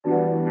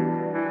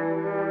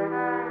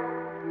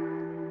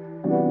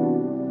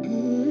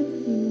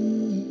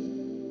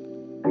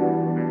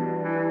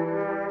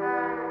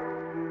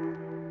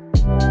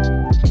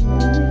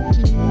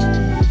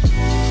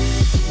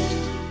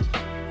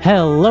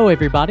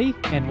everybody,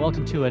 and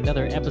welcome to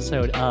another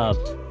episode of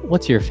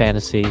What's Your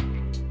Fantasy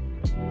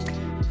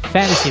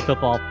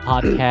Football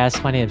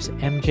Podcast. My name's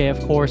MJ, of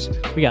course.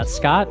 We got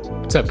Scott.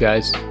 What's up,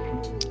 guys?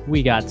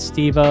 We got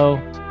Steve-O.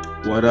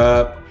 What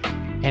up?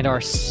 And our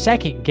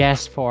second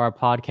guest for our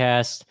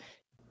podcast,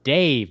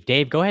 Dave.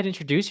 Dave, go ahead and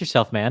introduce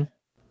yourself, man.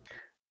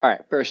 All right,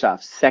 first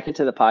off, second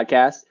to the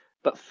podcast,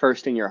 but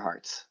first in your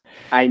hearts.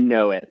 I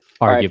know it.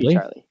 Arguably. R.I.P.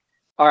 Charlie.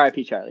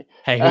 R.I.P. Charlie.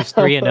 Hey, who's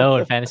 3-0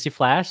 in Fantasy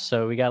Flash?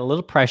 So we got a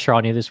little pressure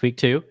on you this week,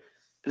 too.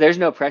 There's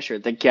no pressure.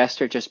 The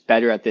guests are just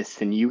better at this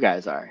than you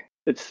guys are.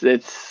 It's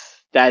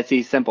that's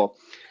easy, simple.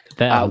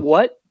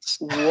 What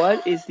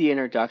is the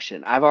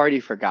introduction? I've already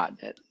forgotten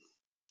it.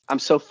 I'm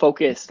so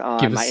focused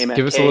on my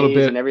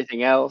MFKs and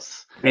everything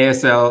else.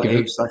 ASL,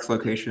 age, sex,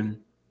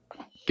 location.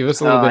 Give us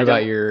a little bit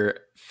about your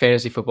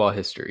fantasy football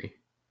history.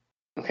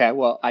 Okay,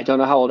 well, I don't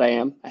know how old I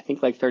am. I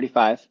think like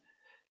 35,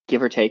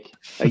 give or take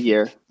a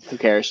year. Who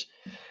cares?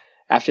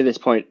 After this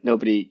point,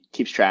 nobody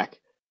keeps track.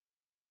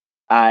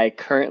 I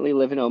currently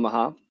live in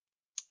Omaha.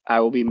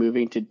 I will be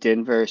moving to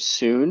Denver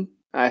soon,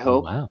 I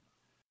hope. Wow.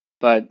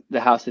 But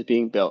the house is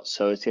being built,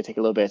 so it's going to take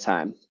a little bit of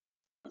time.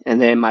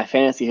 And then my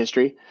fantasy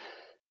history.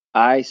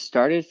 I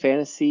started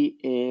fantasy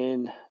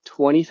in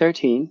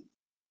 2013.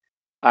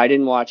 I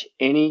didn't watch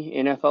any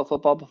NFL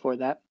football before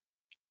that.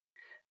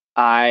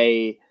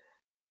 I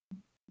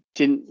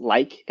didn't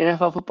like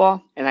NFL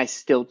football, and I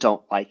still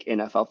don't like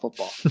NFL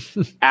football.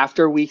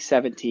 After week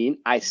 17,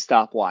 I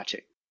stopped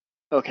watching.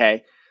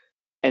 Okay.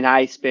 And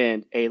I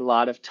spend a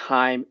lot of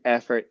time,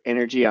 effort,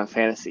 energy on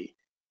fantasy.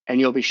 And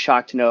you'll be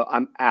shocked to know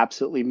I'm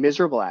absolutely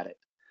miserable at it.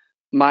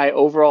 My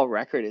overall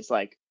record is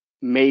like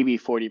maybe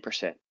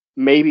 40%,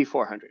 maybe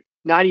 400,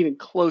 not even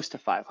close to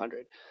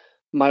 500.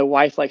 My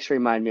wife likes to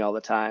remind me all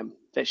the time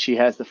that she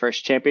has the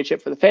first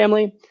championship for the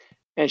family,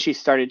 and she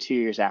started 2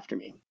 years after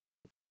me.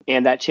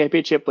 And that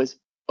championship was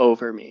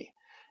over me.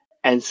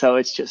 And so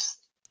it's just,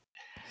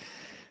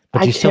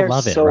 But you still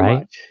love it,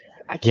 right?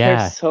 I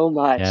care so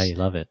much. Yeah, you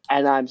love it.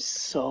 And I'm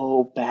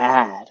so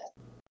bad.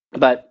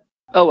 But,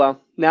 oh well,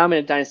 now I'm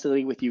in a Dynasty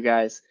League with you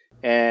guys.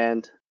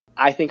 And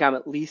I think I'm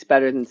at least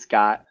better than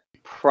Scott.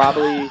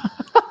 Probably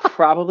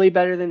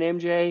better than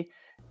MJ.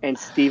 And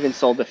Steven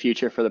sold the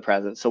future for the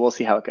present. So we'll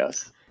see how it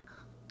goes.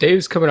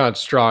 Dave's coming on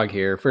strong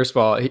here. First of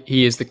all,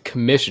 he is the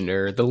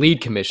lead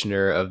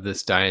commissioner of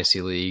this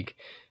Dynasty League.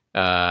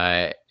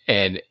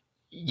 And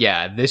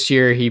yeah, this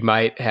year he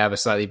might have a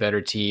slightly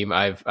better team.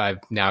 I've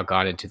now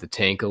gone into the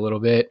tank a little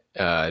bit,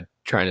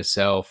 trying to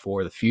sell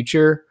for the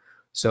future.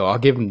 So I'll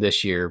give him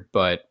this year,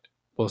 but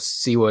we'll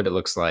see what it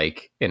looks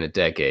like in a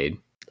decade.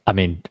 I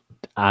mean,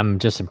 I'm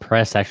just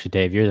impressed, actually,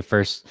 Dave. You're the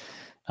first,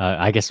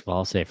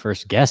 I'll say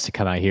first guest to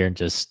come out here and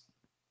just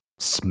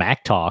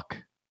smack talk.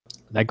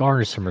 That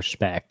garners some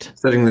respect.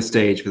 Setting the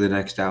stage for the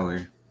next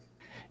hour.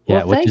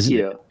 Yeah, well, thank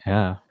you.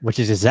 Yeah, which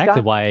is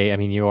exactly why, I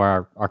mean, you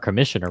are our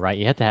commissioner, right?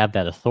 You have to have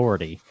that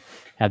authority,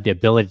 have the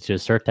ability to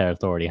assert that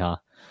authority, huh?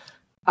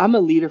 I'm a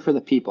leader for the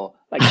people,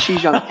 like Xi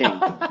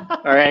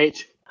Jinping. All right?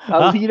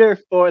 A leader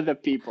for the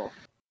people.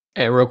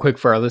 And real quick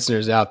for our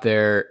listeners out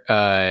there,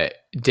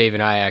 Dave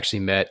and I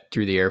actually met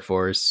through the Air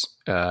Force.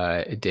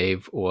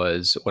 Dave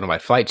was one of my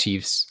flight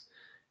chiefs.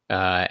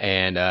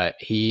 And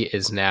he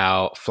is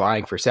now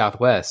flying for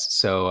Southwest.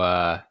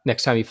 So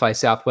next time you fly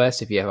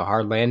Southwest, if you have a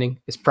hard landing,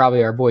 it's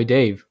probably our boy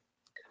Dave.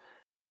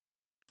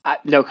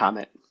 No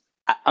comment.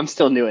 I'm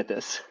still new at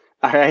this.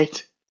 All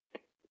right,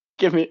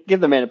 give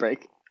the man a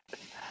break.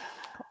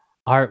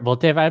 All right. Well,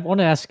 Dave, I want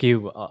to ask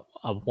you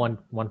one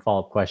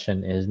follow-up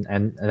question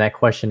and that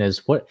question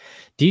is, what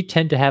do you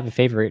tend to have a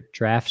favorite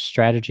draft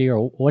strategy,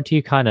 or what do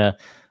you kind of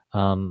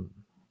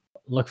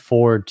look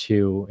forward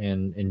to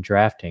in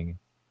drafting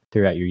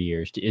throughout your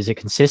years? Is it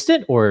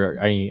consistent, or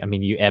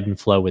you ebb and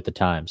flow with the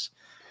times?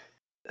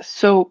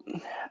 So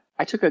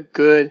I took a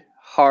good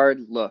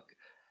hard look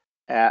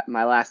at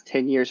my last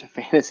 10 years of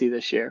fantasy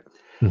this year.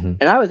 Mm-hmm.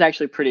 And I was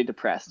actually pretty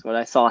depressed when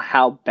I saw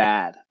how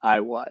bad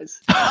I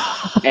was.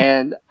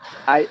 And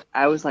I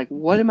was like,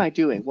 what am I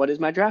doing? What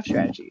is my draft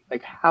strategy?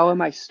 Like, how am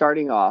I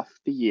starting off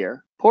the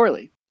year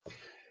poorly?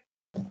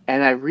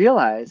 And I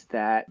realized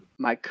that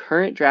my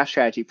current draft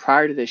strategy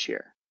prior to this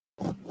year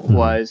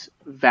was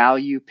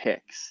value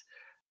picks.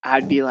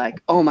 I'd be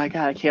like, oh my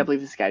God, I can't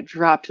believe this guy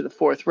dropped to the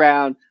 4th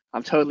round.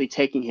 I'm totally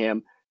taking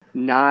him,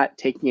 not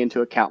taking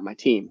into account my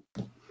team.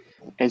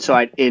 And so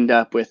I'd end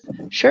up with,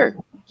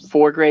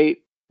 4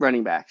 great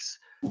running backs,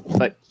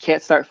 but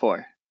can't start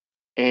 4.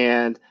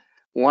 And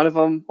one of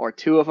them or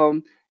 2 of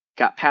them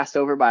got passed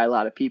over by a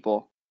lot of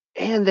people,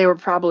 and they were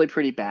probably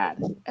pretty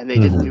bad, and they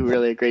didn't do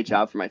really a great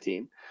job for my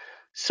team.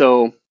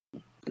 So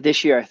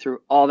this year I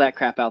threw all that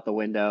crap out the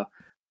window.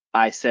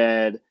 I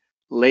said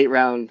late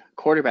round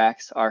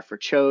quarterbacks are for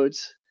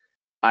chodes.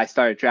 I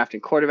started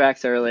drafting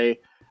quarterbacks early.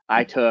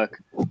 I took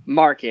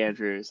Mark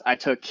Andrews. I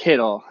took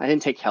Kittle. I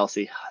didn't take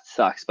Kelsey. It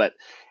sucks.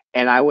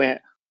 And I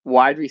went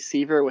wide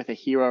receiver with a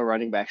hero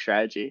running back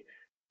strategy.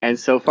 And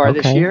so far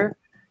this year,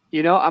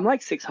 I'm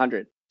like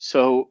 600.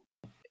 So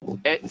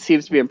it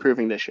seems to be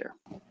improving this year.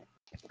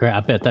 Great. I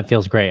bet that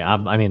feels great.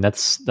 I mean,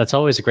 that's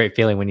always a great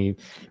feeling when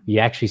you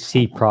actually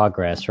see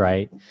progress,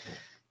 right?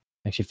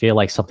 Actually feel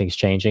like something's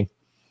changing.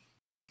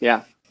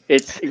 Yeah,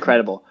 it's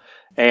incredible.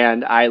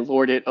 And I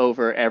lord it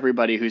over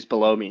everybody who's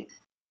below me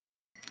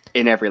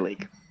in every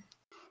league.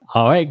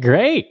 All right,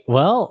 great.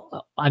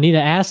 Well, I need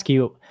to ask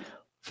you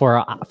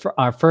for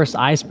our first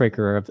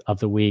icebreaker of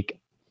the week.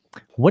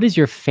 What is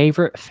your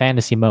favorite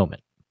fantasy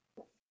moment?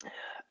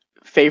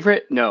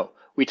 Favorite? No.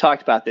 We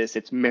talked about this.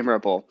 It's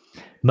memorable.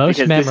 Most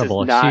because this is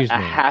memorable, not excuse a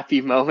me.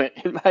 happy moment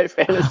in my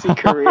fantasy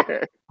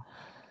career.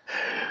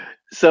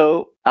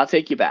 So I'll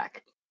take you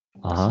back.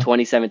 It's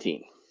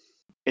 2017.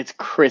 It's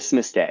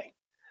Christmas Day.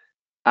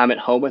 I'm at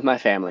home with my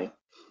family,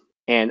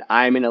 and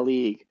I'm in a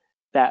league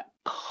that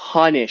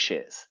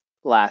punishes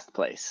last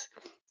place.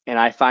 And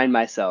I find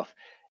myself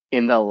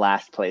in the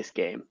last place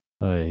game.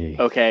 Oy.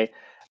 Okay.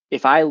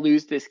 If I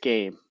lose this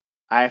game,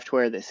 I have to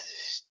wear this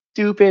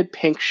stupid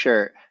pink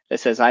shirt that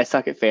says I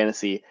suck at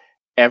fantasy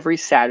every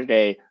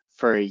Saturday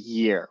for a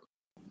year.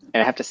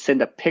 And I have to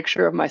send a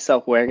picture of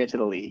myself wearing it to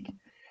the league.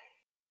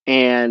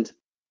 And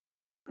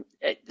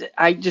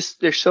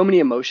there's so many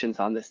emotions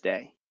on this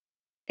day.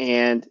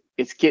 And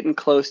it's getting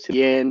close to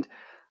the end.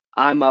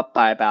 I'm up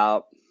by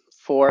about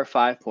 4 or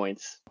 5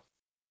 points.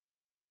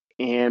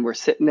 And we're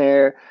sitting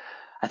there.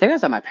 I think I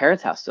was at my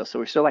parents' house still. So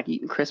we're still like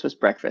eating Christmas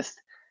breakfast.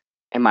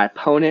 And my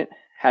opponent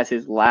has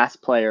his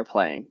last player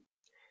playing.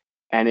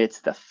 And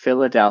it's the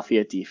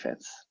Philadelphia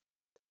defense.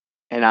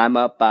 And I'm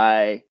up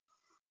by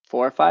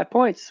 4 or 5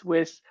 points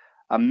with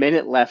a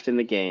minute left in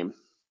the game.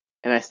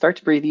 And I start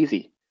to breathe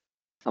easy.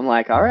 I'm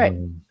like, all right,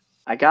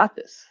 I got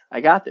this.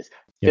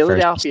 Your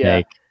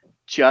Philadelphia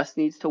just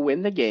needs to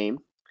win the game.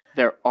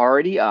 They're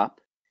already up.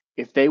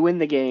 If they win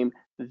the game,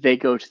 they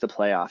go to the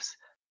playoffs.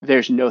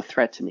 There's no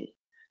threat to me,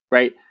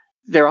 right?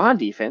 They're on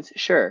defense,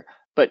 sure,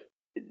 but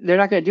they're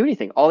not going to do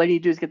anything. All they need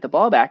to do is get the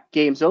ball back.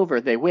 Game's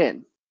over. They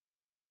win.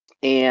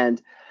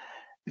 And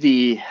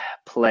the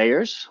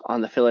players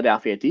on the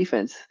Philadelphia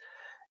defense,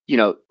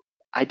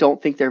 I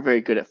don't think they're very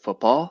good at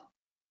football.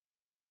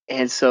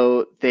 And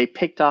so they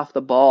picked off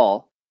the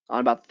ball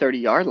on about the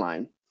 30-yard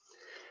line.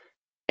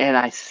 And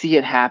I see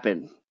it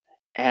happen.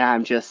 And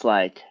I'm just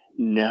like,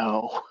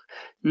 no.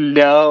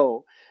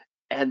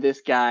 And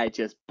this guy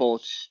just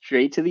bolts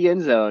straight to the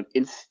end zone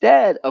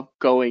instead of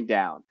going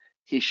down.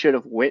 He should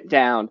have went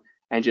down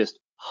and just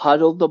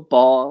huddled the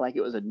ball like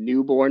it was a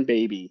newborn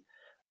baby.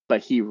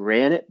 But he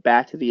ran it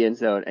back to the end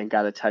zone and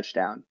got a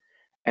touchdown.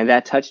 And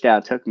that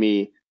touchdown took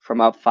me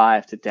from up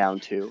 5 to down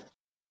 2.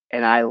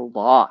 And I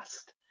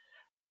lost.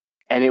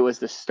 And it was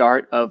the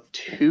start of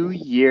 2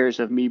 years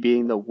of me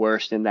being the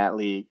worst in that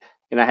league.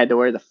 And I had to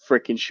wear the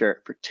freaking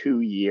shirt for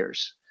 2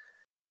 years.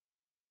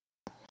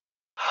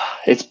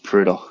 It's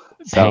brutal.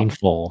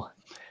 Painful.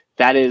 So,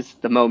 that is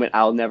the moment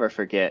I'll never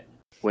forget,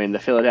 when the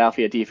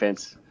Philadelphia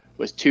defense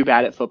was too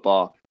bad at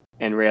football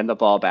and ran the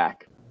ball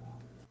back.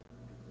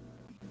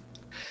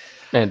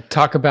 And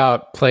talk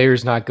about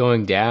players not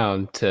going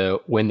down to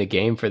win the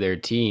game for their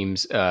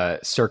teams.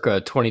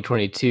 Circa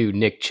 2022,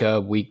 Nick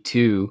Chubb, week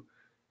 2,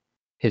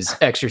 his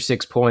extra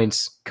 6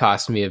 points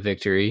cost me a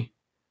victory.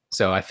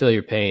 So I feel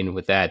your pain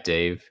with that,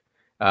 Dave.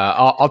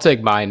 I'll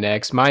take mine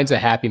next. Mine's a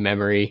happy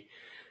memory.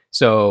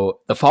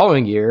 So the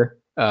following year,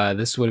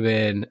 this would have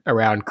been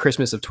around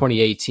Christmas of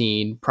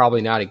 2018,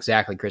 probably not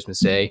exactly Christmas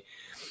Day,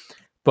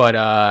 but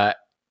I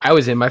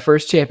was in my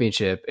first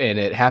championship, and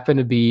it happened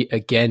to be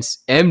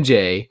against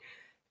MJ.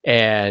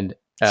 And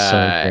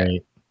So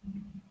great.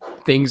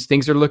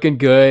 Things are looking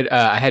good.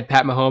 I had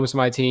Pat Mahomes on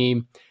my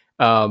team,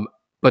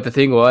 but the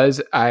thing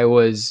was, I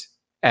was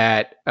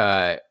at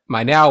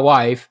my now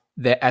wife,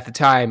 that at the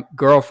time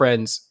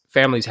girlfriend's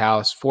family's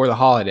house for the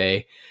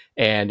holiday,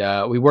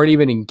 and we weren't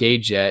even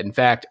engaged yet. In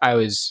fact, I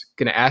was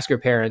going to ask her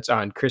parents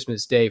on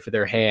Christmas Day for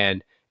their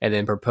hand and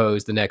then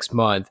propose the next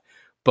month.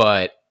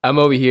 But I'm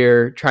over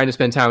here trying to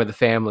spend time with the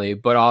family,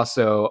 but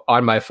also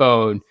on my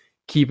phone,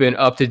 keeping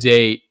up to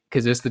date,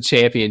 because it's the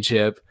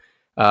championship,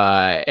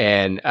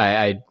 and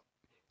I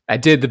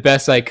did the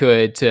best I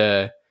could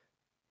to,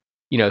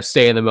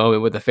 stay in the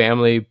moment with the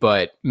family.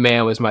 But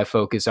man, was my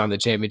focus on the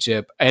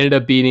championship. I ended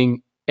up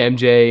beating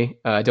MJ.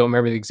 I don't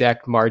remember the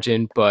exact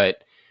margin,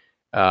 but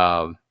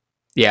yeah,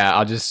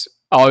 I'll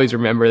always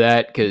remember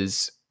that,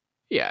 because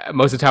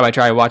most of the time I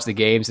try to watch the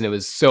games, and it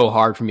was so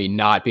hard for me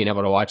not being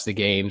able to watch the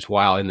games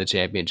while in the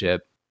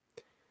championship.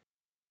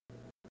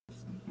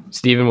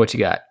 Steven, what you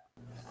got?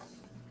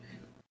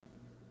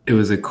 It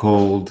was a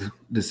cold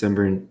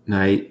December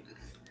night,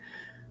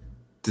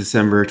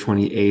 December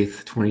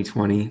 28th,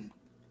 2020.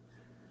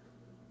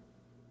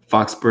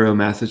 Foxborough,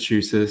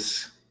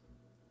 Massachusetts.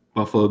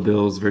 Buffalo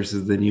Bills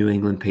versus the New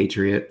England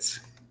Patriots.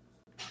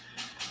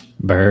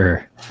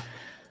 Brr.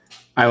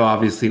 I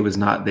obviously was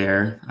not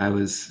there. I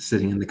was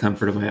sitting in the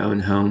comfort of my own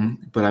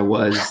home, but I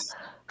was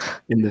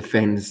in the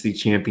fantasy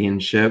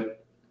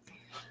championship.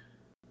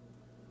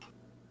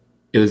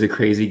 It was a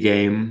crazy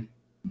game.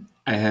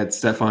 I had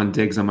Stephon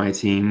Diggs on my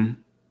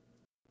team.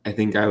 I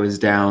think I was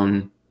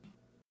down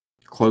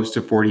close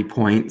to 40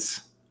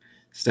 points.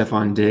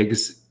 Stephon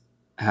Diggs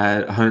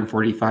had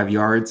 145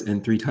 yards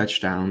and 3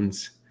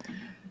 touchdowns.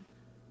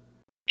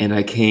 And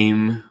I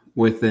came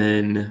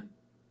within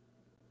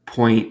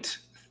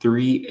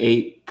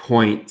 0.38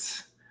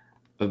 points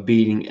of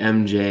beating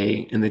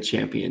MJ in the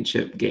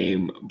championship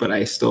game, but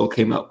I still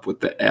came up with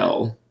the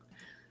L.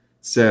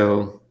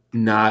 So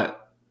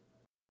not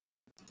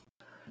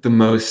the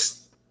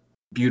most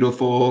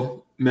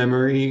beautiful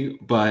memory,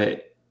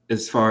 but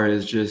as far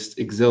as just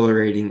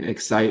exhilarating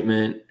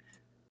excitement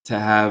to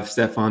have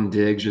Stephon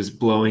Diggs just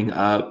blowing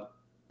up,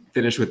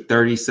 finish with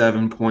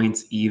 37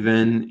 points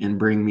even, and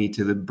bring me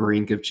to the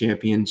brink of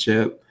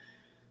championship.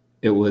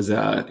 It was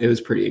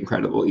pretty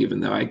incredible, even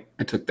though I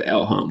took the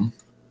L home.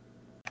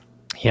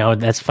 You know,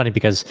 that's funny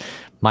because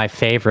my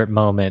favorite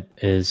moment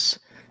is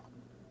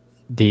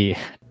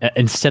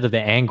instead of the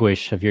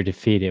anguish of your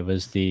defeat, it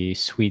was the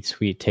sweet,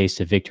 sweet taste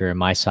of victory on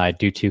my side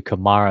due to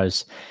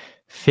Kamara's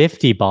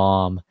 50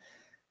 bomb.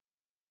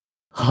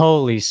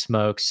 Holy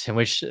smokes, in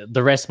which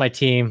the rest of my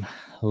team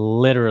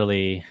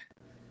literally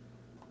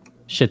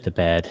shit the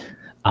bed.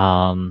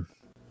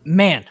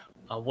 Man,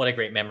 what a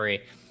great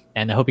memory.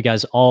 And I hope you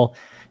guys all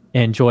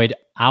enjoyed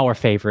our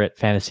favorite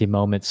fantasy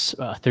moments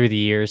through the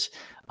years.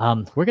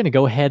 We're going to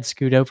go ahead,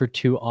 scoot over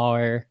to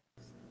our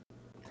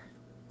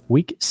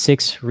Week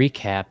 6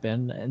 recap.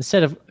 And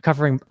instead of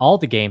covering all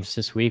the games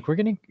this week, we're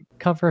going to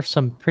cover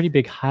some pretty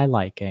big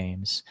highlight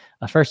games.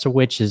 First of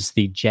which is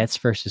the Jets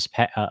versus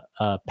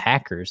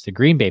Packers, the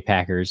Green Bay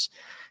Packers,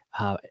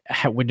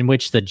 in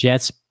which the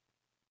Jets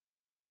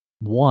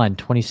won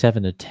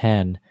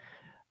 27-10.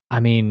 I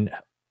mean,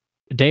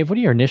 Dave, what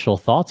are your initial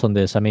thoughts on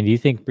this? I mean, do you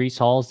think Breece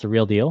Hall is the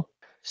real deal?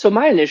 So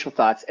my initial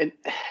thoughts, and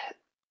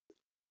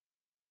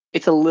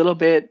it's a little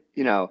bit,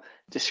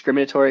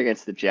 discriminatory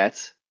against the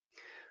Jets,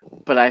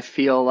 but I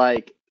feel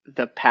like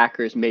the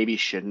Packers maybe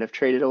shouldn't have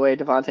traded away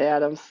Devontae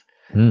Adams.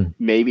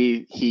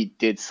 Maybe he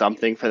did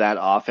something for that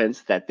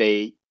offense that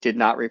they did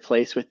not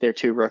replace with their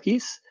 2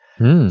 rookies.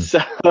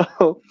 So,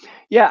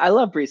 yeah, I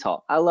love Breece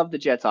Hall. I love the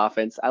Jets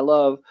offense. I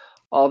love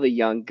all the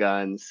young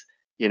guns.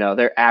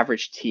 Their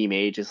average team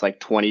age is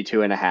like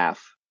 22 and a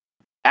half.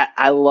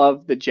 I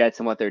love the Jets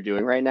and what they're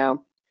doing right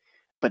now.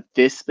 But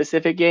this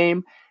specific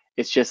game,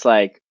 it's just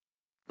like,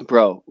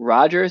 bro,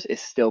 Rodgers is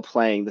still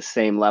playing the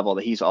same level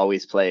that he's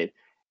always played.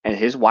 And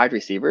his wide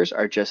receivers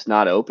are just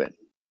not open.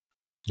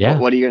 Yeah.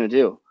 What are you going to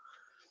do?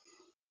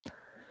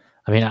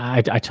 I mean,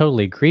 I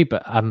totally agree,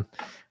 but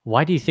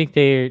why do you think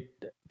they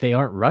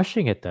aren't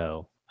rushing it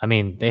though? I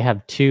mean, they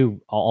have 2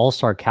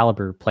 all-star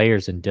caliber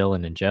players in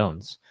Dillon and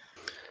Jones.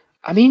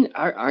 I mean,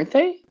 aren't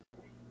they?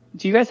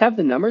 Do you guys have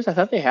the numbers? I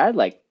thought they had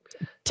like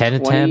 10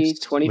 20, attempts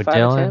 25 with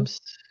Dillon,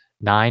 attempts.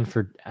 9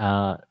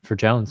 for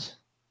Jones.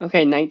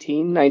 Okay,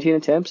 19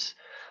 attempts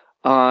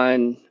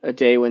on a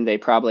day when they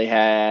probably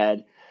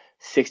had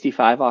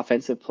 65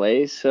 offensive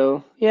plays.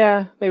 So,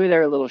 yeah, maybe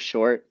they're a little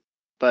short.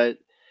 But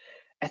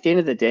at the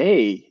end of the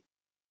day,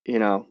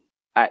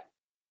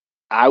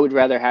 I would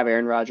rather have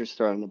Aaron Rodgers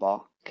throwing the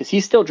ball because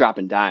he's still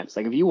dropping dimes.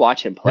 Like, if you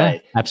watch him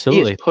play,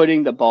 absolutely, he is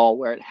putting the ball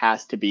where it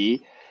has to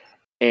be.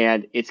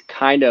 And it's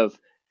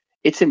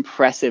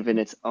impressive in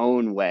its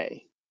own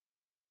way.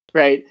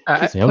 Right?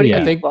 I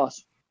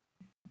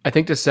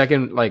think the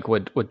second, like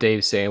what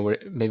Dave's saying,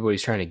 maybe what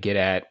he's trying to get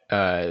at,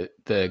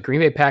 the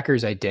Green Bay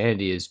Packers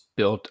identity is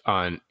built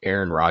on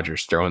Aaron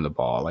Rodgers throwing the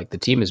ball. Like, the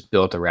team is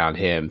built around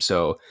him.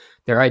 So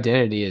their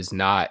identity is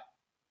not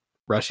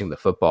rushing the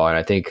football. And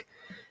I think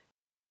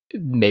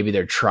maybe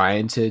they're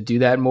trying to do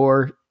that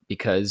more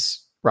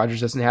because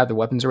Rodgers doesn't have the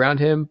weapons around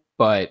him,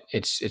 but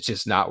it's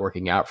just not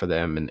working out for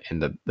them.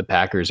 And the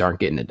Packers aren't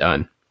getting it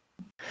done.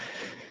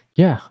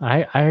 Yeah,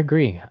 I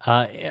agree.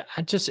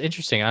 Just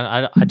interesting.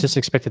 I just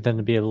expected them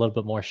to be a little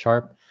bit more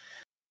sharp.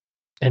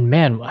 And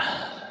man,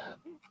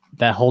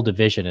 that whole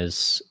division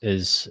is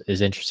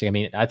interesting. I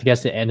mean, I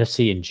guess the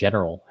NFC in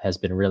general has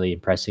been really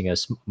impressing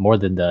us more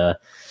than the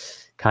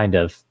kind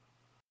of,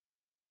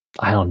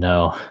 I don't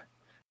know,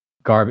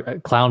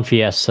 clown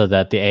fiesta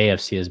that the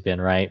AFC has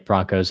been, right?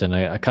 Broncos and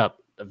a couple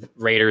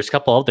Raiders, a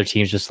couple other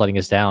teams just letting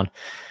us down.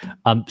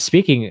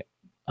 Speaking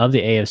of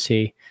the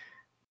AFC,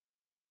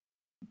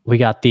 we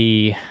got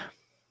this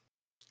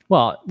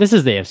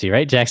is the AFC,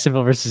 right?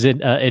 Jacksonville versus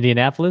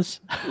Indianapolis.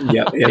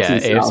 Yeah,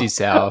 AFC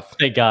South.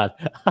 Thank God.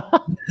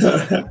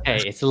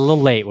 Hey, it's a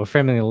little late. We're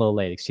filming a little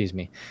late, excuse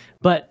me.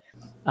 But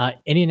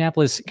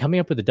Indianapolis coming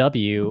up with a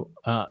W,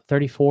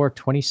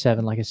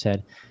 34-27, like I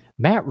said.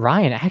 Matt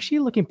Ryan actually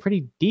looking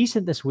pretty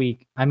decent this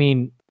week. I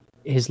mean,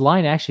 his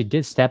line actually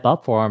did step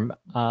up for him.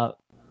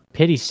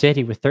 Pity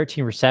City with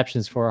 13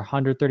 receptions for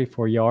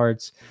 134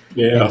 yards.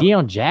 Yeah. And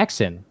Deion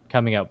Jackson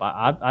coming up.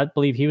 I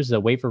believe he was the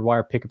waiver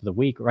wire pick of the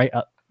week, right?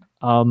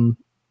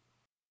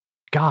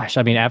 Gosh,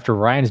 I mean, after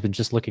Ryan's been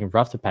just looking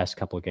rough the past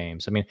couple of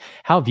games. I mean,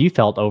 how have you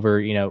felt over,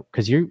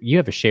 because you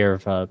have a share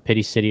of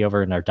Pity City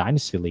over in our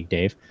Dynasty League,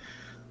 Dave?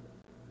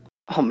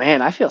 Oh,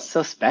 man, I feel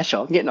so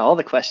special. I'm getting all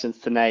the questions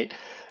tonight.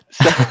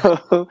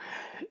 So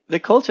the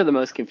Colts are the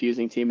most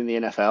confusing team in the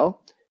NFL.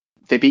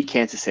 They beat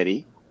Kansas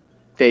City.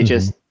 They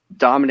just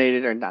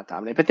dominated, or not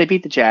dominated, but they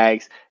beat the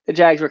Jags. The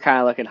Jags were kind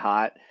of looking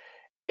hot.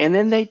 And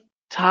then they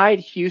tied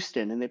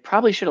Houston, and they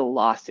probably should have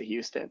lost to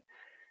Houston.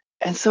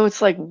 And so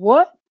it's like,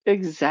 what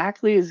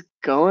exactly is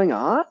going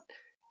on?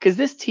 Because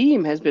this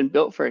team has been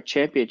built for a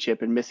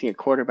championship and missing a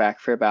quarterback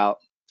for about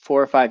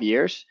 4 or 5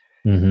 years.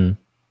 Mm-hmm.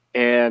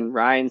 And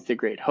Ryan's the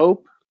great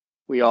hope.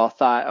 We all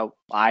thought,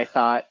 I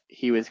thought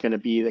he was going to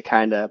be the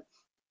kind of,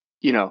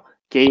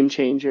 game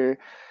changer.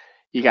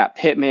 You got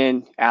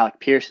Pittman, Alec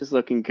Pierce is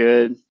looking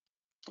good.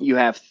 You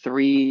have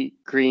 3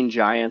 Green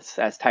Giants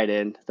as tight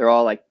end. They're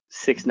all like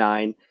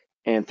 6'9"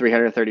 and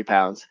 330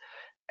 pounds.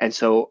 And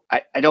so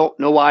I don't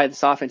know why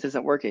this offense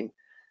isn't working.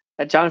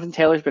 Jonathan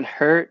Taylor's been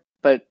hurt,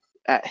 but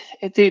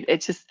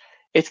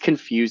it's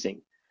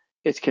confusing.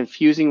 It's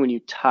confusing when you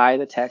tie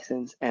the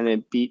Texans and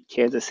then beat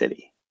Kansas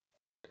City.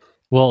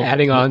 Well,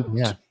 adding on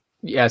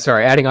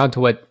to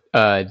what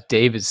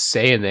Dave is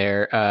saying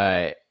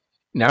there,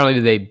 not only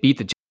did they beat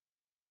the Giants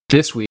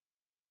this week,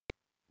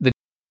 they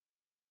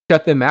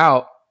shut them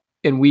out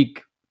in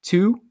week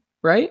 2,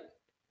 right?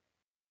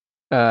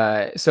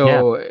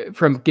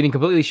 From getting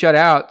completely shut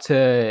out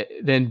to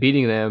then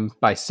beating them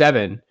by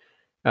 7,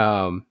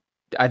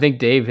 I think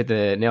Dave hit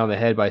the nail on the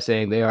head by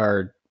saying they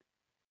are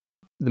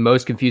the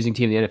most confusing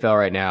team in the NFL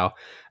right now.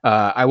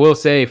 I will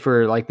say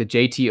for like the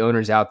JT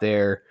owners out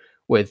there,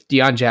 with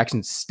Deion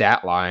Jackson's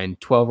stat line,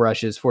 12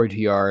 rushes, 42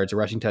 yards, a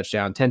rushing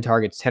touchdown, 10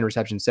 targets, 10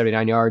 receptions,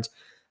 79 yards.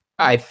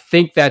 I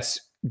think that's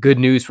good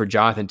news for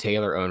Jonathan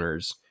Taylor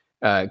owners.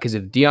 Because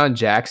if Deion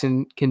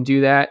Jackson can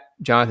do that,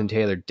 Jonathan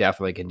Taylor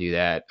definitely can do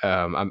that.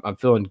 I'm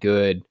feeling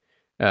good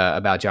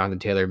about Jonathan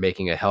Taylor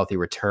making a healthy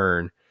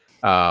return.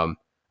 I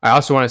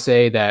also want to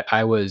say that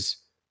I was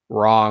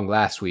wrong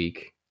last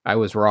week. I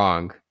was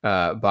wrong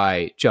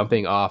by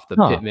jumping off the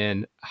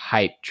Pittman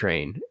hype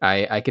train.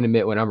 I can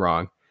admit when I'm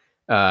wrong.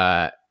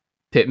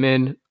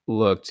 Pittman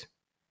looked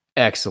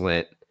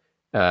excellent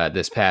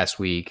this past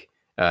week.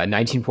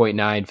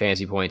 19.9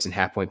 fantasy points and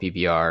half point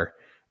PPR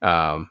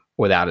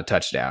without a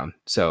touchdown.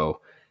 So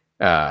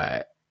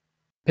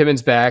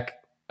Pittman's back.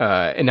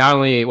 And not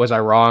only was I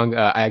wrong,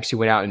 I actually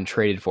went out and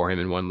traded for him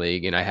in one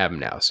league, and I have him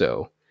now.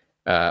 So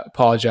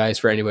apologize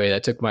for anybody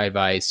that took my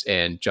advice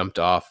and jumped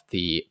off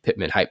the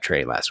Pittman hype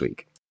train last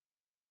week.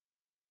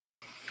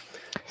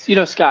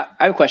 So, Scott,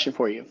 I have a question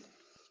for you.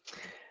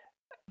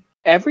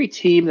 Every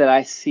team that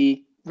I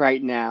see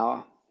right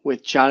now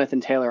with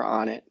Jonathan Taylor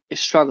on it is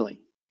struggling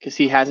because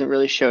he hasn't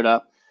really showed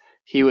up.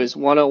 He was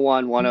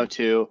 101,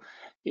 102.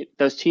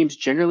 Those teams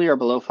generally are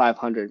below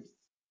 500.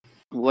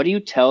 What do you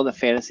tell the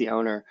fantasy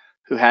owner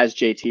who has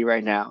JT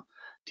right now?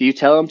 Do you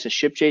tell him to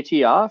ship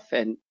JT off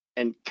and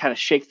kind of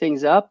shake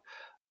things up?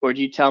 Or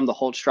do you tell him to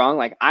hold strong?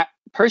 Like,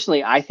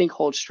 I think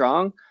hold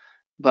strong,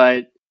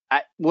 but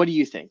what do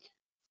you think?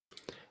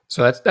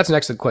 So that's an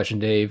excellent question,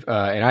 Dave.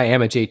 And I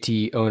am a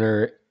JT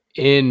owner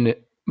in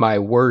my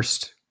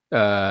worst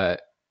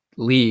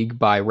league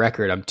by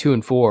record. I'm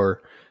 2-4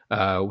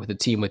 with a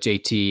team with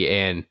JT.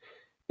 And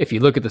if you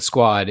look at the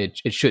squad,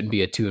 it shouldn't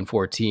be a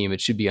 2-4 team.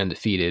 It should be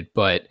undefeated.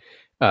 But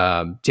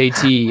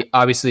JT,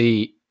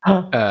 obviously,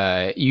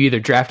 you either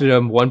drafted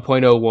him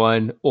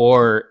 1.01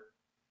 or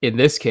in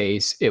this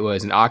case, it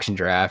was an auction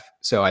draft.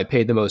 So I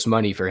paid the most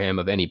money for him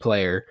of any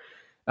player.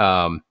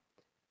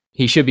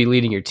 He should be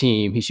leading your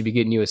team. He should be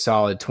getting you a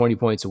solid 20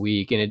 points a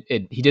week. And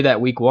he did that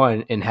week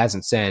 1 and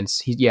hasn't since.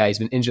 He's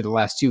been injured the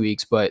last 2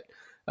 weeks, but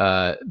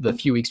the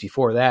few weeks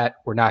before that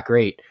were not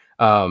great.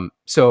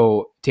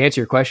 So to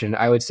answer your question,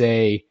 I would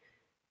say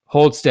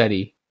hold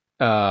steady.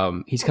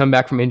 He's come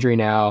back from injury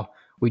now.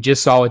 We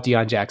just saw what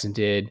Deion Jackson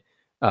did.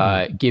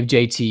 Give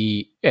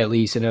JT at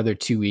least another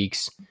 2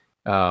 weeks.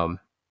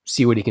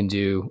 See what he can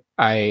do.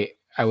 I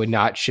would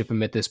not ship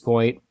him at this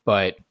point,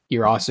 but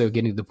you're also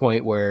getting to the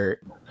point where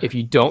if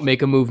you don't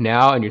make a move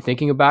now and you're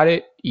thinking about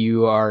it,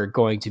 you are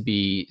going to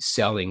be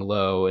selling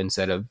low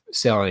instead of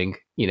selling,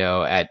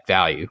 at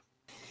value.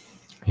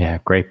 Yeah,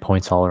 great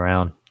points all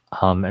around,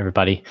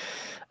 everybody.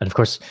 And of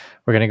course,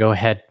 we're going to go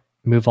ahead,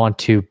 move on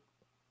to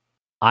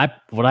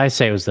what I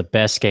say was the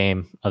best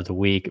game of the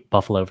week,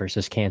 Buffalo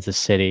versus Kansas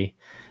City.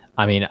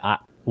 I mean,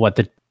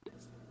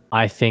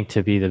 I think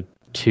to be the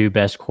 2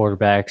 best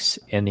quarterbacks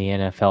in the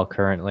NFL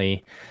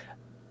currently,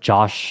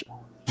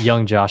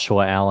 young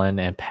Joshua Allen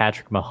and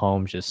Patrick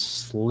Mahomes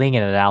just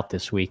slinging it out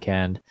this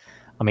weekend.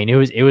 I mean,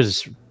 it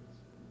was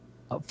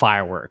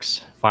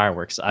fireworks.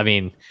 I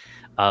mean,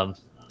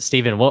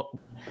 Steven,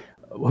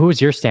 who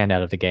was your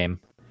standout of the game?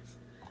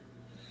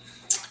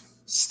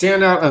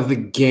 Standout of the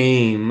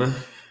game,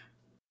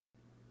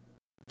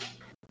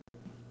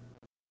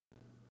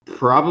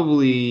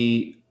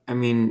 probably. I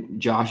mean,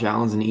 Josh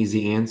Allen's an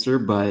easy answer,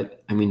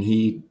 but I mean,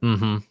 he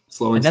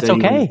slow and that's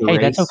steady. okay. Hey,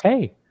 race. that's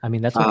okay. I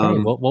mean, that's okay.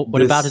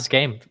 What about his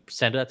game?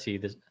 Send that to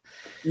you.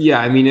 Yeah,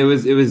 I mean, it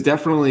was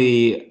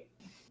definitely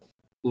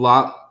a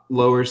lot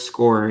lower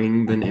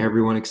scoring than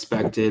everyone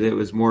expected. It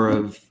was more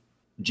of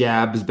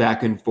jabs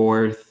back and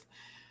forth.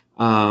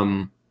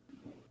 I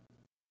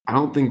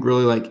don't think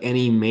really like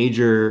any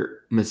major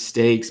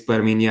mistakes, but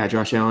I mean, yeah,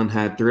 Josh Allen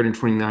had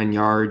 329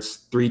 yards,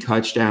 3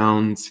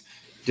 touchdowns,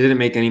 didn't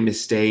make any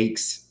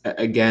mistakes.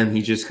 again,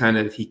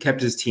 he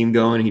kept his team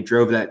going. He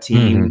drove that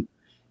team,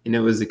 and it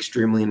was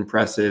extremely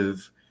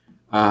impressive.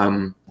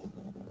 I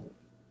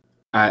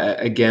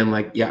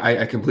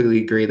completely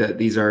agree that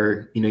these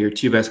are, your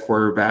two best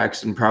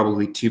quarterbacks and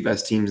probably two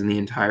best teams in the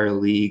entire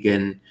league.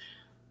 And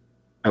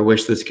I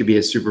wish this could be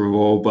a Super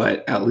Bowl,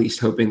 but at least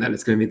hoping that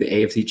it's going to be the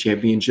AFC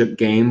Championship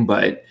game.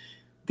 But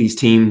these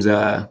teams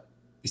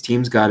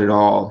got it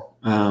all.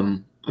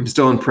 I'm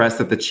still impressed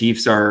that the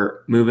Chiefs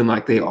are moving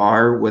like they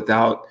are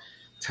without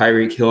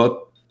Tyreek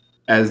Hill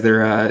as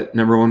their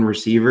number one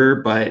receiver.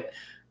 But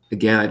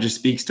again, it just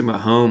speaks to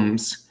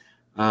Mahomes.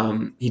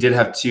 He did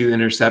have 2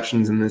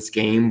 interceptions in this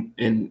game,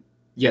 and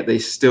yet they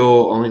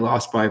still only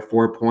lost by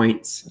 4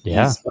 points.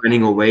 Yeah. He's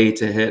finding a way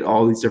to hit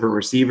all these different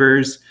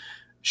receivers.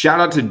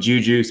 Shout out to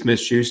Juju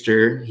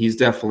Smith-Schuster. He's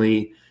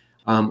definitely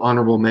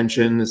honorable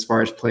mention as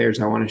far as players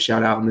I want to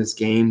shout out in this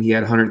game. He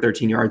had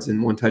 113 yards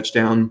and 1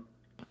 touchdown.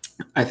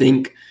 I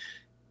think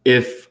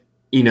if,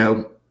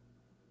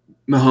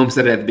 Mahomes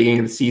said at the beginning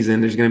of the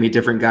season, there's going to be a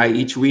different guy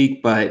each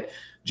week, but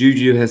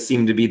Juju has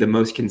seemed to be the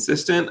most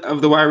consistent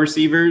of the wide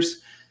receivers.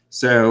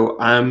 So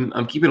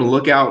I'm keeping a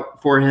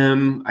lookout for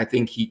him. I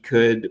think he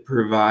could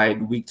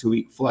provide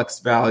week-to-week flex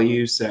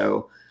value.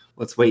 So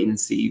let's wait and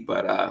see.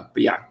 But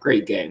yeah,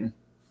 great game.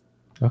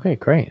 Okay,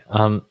 great.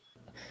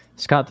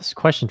 Scott, this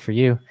question for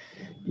you.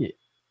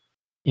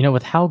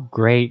 With how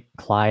great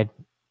Clyde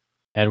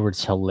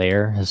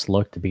Edwards-Helaire has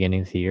looked at the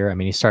beginning of the year. I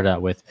mean, he started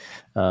out with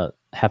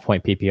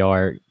half-point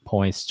PPR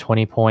points,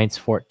 20 points,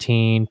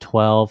 14,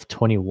 12,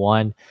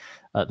 21.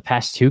 The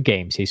past 2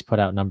 games, he's put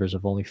out numbers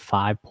of only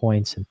 5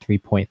 points and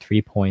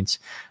 3.3 points.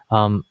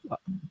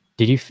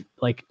 Did you,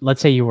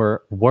 let's say you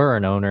were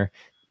an owner,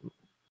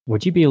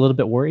 would you be a little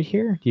bit worried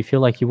here? Do you feel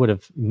like you would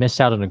have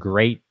missed out on a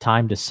great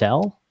time to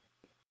sell?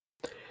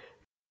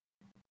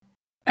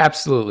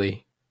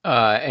 Absolutely.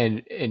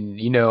 And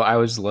I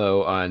was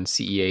low on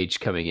CEH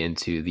coming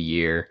into the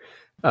year.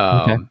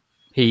 Okay.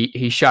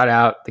 He shot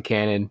out the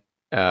cannon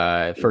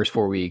first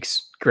 4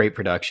 weeks, great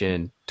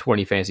production,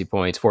 20 fantasy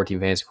points, 14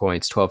 fantasy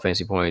points, 12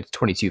 fantasy points,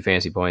 22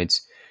 fantasy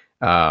points.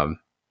 For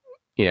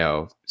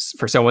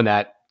someone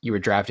that you were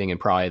drafting in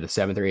probably the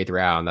 7th or 8th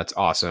round, that's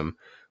awesome.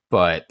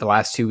 But the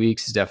last 2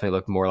 weeks has definitely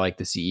looked more like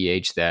the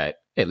CEH that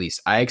at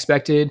least I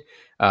expected.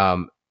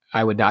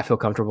 I would not feel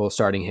comfortable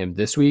starting him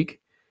this week.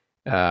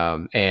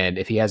 And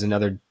if he has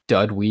another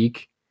dud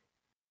week,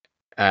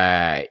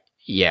 I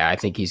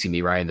think he's gonna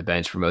be riding the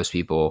bench for most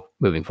people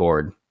moving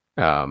forward.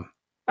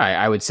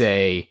 I would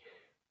say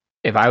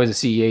if I was a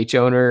CEH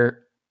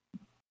owner,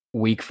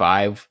 week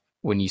 5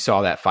 when you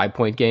saw that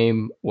 5-point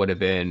game would have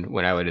been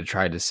when I would have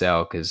tried to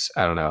sell, because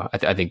I don't know.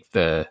 I think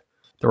the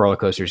roller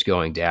coaster is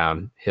going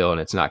downhill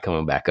and it's not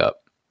coming back up.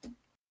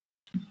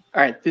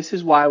 All right, this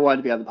is why I wanted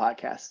to be on the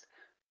podcast.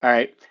 All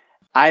right,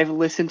 I've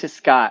listened to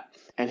Scott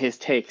and his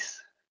takes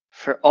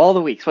for all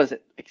the weeks. Was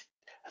it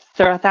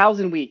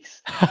 1,000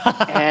 weeks?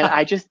 And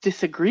I just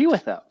disagree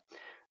with them,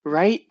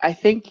 right? I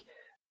think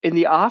in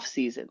the off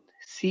season,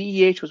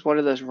 CEH was one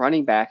of those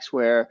running backs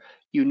where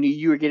you knew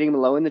you were getting him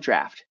low in the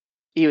draft.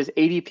 He was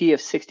ADP of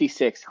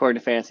 66 according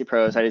to Fantasy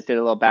Pros. I just did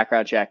a little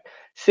background check.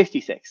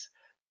 66,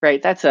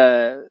 right? That's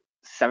a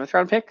 7th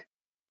round pick.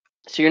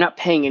 So you're not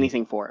paying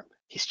anything for him.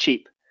 He's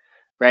cheap,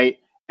 right?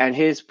 And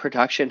his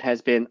production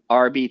has been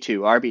RB2,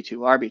 RB2,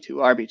 RB2,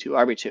 RB2,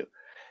 RB2.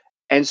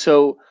 And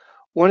so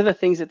one of the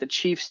things that the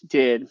Chiefs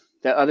did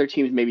that other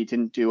teams maybe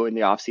didn't do in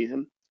the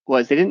offseason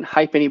was they didn't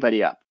hype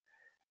anybody up.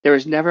 There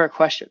was never a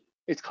question.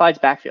 It's Clyde's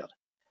backfield.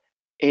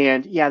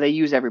 And yeah, they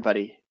use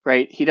everybody,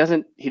 right? He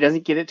doesn't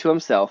get it to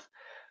himself,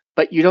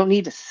 but you don't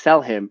need to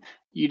sell him.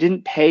 You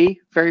didn't pay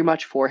very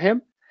much for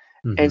him.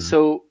 Mm-hmm. And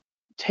so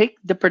take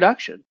the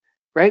production,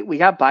 right? We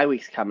got bye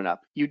weeks coming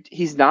up.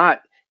 He's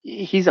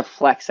a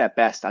flex at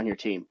best on your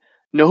team.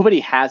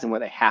 Nobody has him where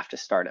they have to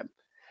start him.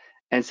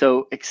 And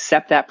so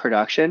accept that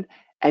production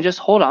and just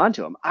hold on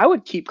to him. I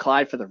would keep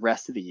Clyde for the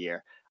rest of the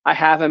year. I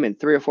have him in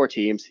 3 or 4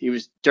 teams. He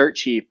was dirt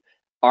cheap,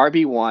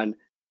 RB1,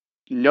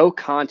 no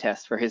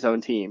contest for his own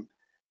team.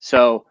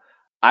 So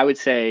I would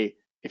say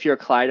if you're a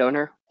Clyde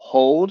owner,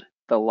 hold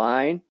the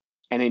line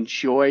and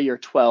enjoy your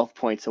 12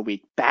 points a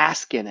week.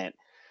 Bask in it.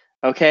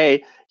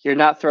 Okay? You're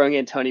not throwing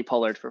in Tony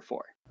Pollard for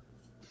 4.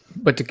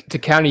 But to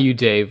counter you,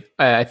 Dave,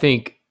 I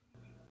think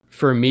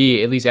for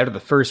me, at least after the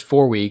first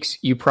 4 weeks,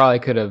 you probably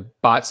could have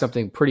bought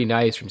something pretty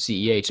nice from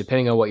CEH,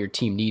 depending on what your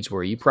team needs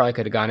were. You probably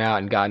could have gone out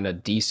and gotten a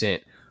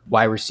decent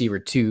wide receiver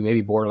 2,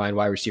 maybe borderline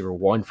wide receiver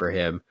 1 for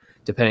him,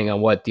 depending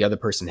on what the other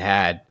person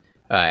had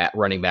at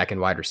running back and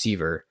wide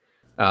receiver.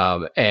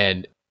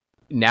 And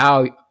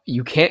now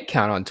you can't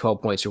count on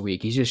 12 points a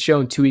week. He's just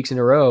shown 2 weeks in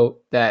a row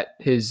that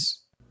his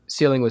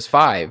ceiling was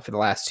 5 for the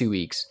last 2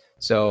 weeks.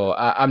 So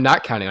I'm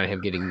not counting on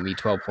him getting me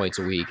 12 points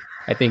a week.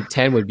 I think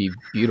 10 would be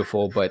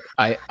beautiful, but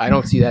I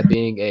don't see that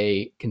being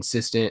a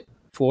consistent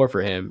floor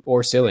for him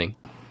or ceiling.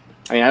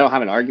 I mean, I don't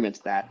have an argument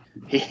to that.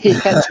 He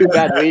had 2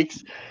 bad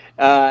weeks.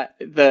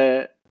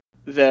 The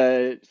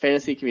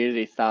fantasy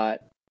community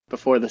thought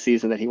before the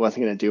season that he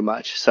wasn't going to do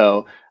much.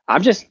 So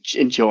I'm just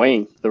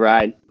enjoying the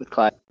ride with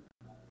Clyde.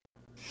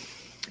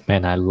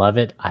 Man, I love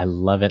it. I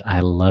love it. I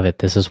love it.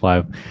 This is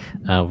why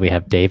we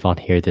have Dave on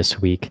here this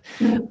week.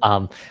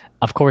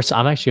 Of course,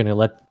 I'm actually going to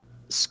let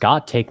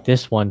Scott take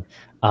this one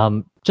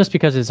just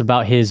because it's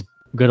about his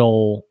good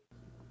old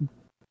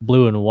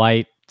blue and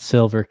white,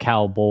 silver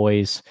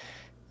Cowboys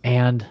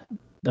and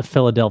the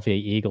Philadelphia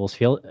Eagles.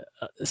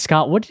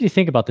 Scott, what did you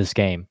think about this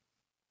game?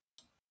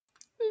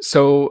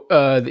 So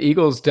the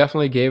Eagles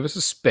definitely gave us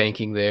a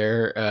spanking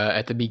there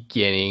at the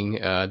beginning.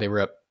 They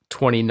were up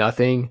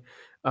 20-0.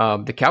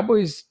 The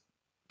Cowboys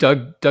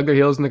dug their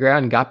heels in the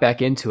ground and got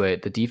back into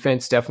it. The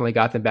defense definitely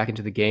got them back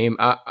into the game.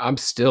 I'm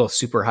still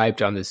super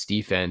hyped on this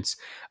defense.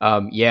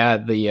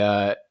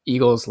 The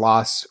Eagles'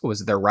 loss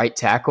was their right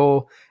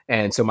tackle,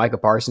 and so Micah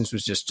Parsons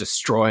was just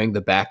destroying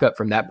the backup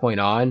from that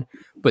point on.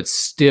 But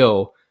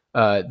still,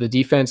 the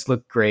defense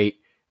looked great.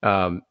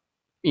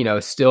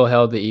 Still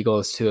held the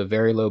Eagles to a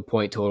very low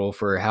point total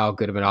for how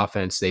good of an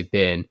offense they've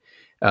been.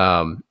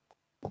 After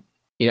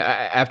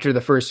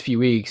the first few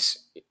weeks,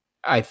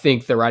 I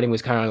think the writing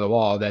was kind of on the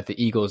wall that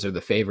the Eagles are the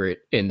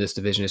favorite in this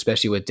division,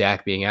 especially with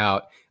Dak being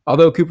out.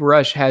 Although Cooper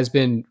Rush has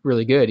been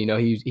really good,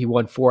 he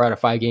won 4 out of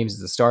 5 games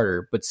as a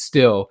starter, but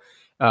still,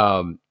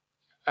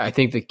 I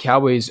think the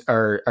Cowboys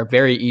are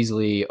very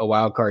easily a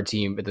wild card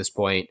team at this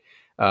point,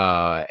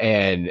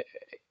 and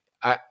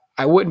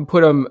I wouldn't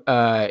put them,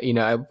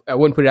 I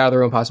wouldn't put it out of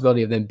their own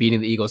possibility of them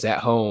beating the Eagles at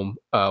home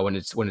when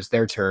it's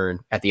their turn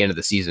at the end of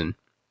the season.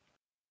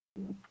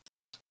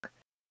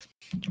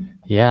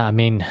 Yeah, I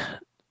mean,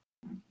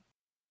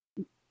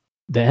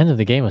 the end of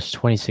the game was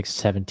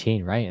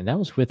 26-17, right? And that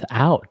was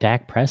without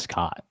Dak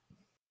Prescott.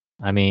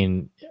 I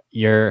mean,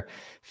 you're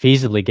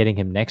feasibly getting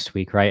him next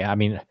week, right? I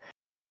mean,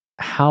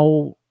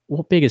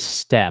 what biggest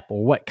step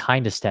or what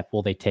kind of step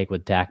will they take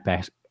with Dak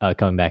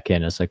coming back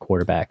in as a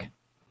quarterback?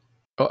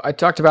 Oh, I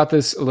talked about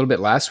this a little bit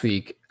last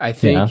week. I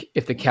think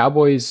if the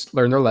Cowboys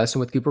learn their lesson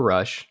with Cooper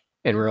Rush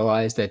and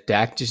realize that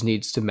Dak just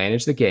needs to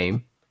manage the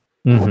game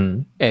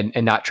and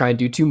not try and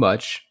do too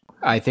much,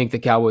 I think the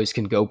Cowboys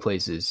can go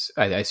places.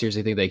 I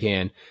seriously think they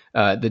can.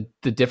 The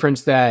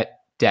difference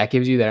that Dak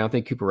gives you that I don't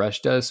think Cooper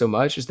Rush does so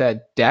much is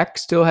that Dak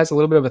still has a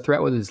little bit of a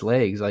threat with his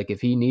legs. Like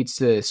if he needs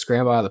to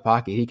scramble out of the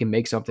pocket, he can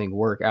make something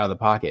work out of the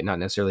pocket, not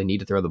necessarily need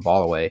to throw the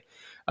ball away.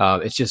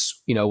 It's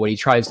just, when he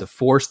tries to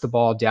force the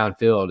ball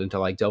downfield into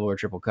like double or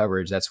triple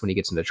coverage, that's when he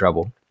gets into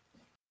trouble.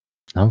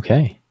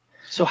 Okay.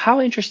 So how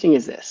interesting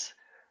is this?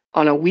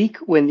 On a week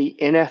when the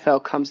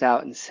NFL comes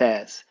out and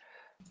says,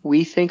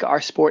 we think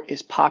our sport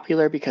is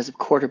popular because of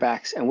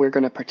quarterbacks and we're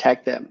going to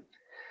protect them,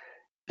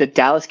 the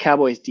Dallas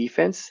Cowboys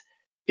defense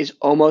is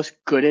almost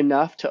good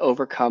enough to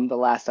overcome the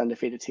last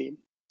undefeated team.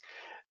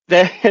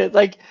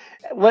 It's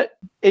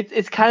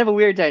kind of a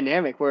weird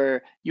dynamic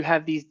where you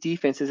have these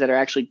defenses that are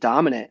actually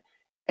dominant.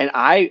 And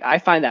I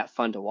find that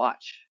fun to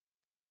watch.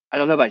 I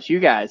don't know about you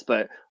guys,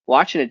 but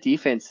watching a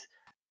defense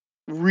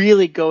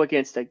really go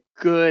against a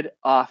good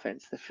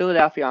offense. The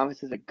Philadelphia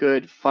offense is a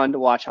good, fun to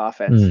watch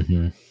offense.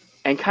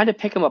 And kind of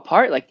pick them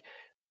apart. Like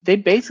they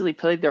basically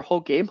played their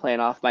whole game plan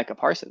off Micah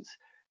Parsons.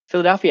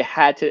 Philadelphia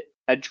had to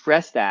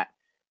address that.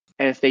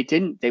 And if they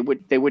didn't, they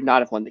would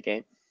not have won the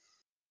game.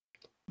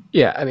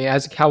 Yeah, I mean,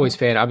 as a Cowboys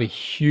fan, I'm a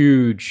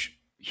huge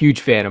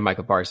fan of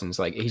Micah Parsons.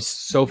 Like he's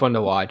so fun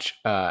to watch.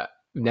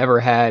 Never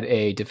had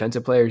a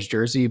defensive player's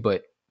jersey,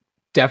 but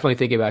definitely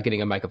thinking about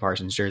getting a Micah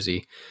Parsons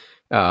jersey.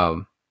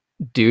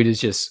 Dude is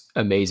just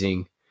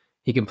amazing.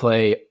 He can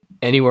play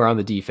anywhere on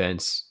the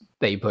defense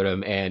that you put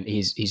him, and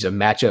he's a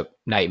matchup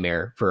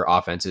nightmare for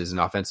offenses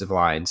and offensive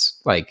lines.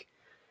 Like,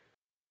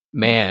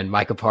 man,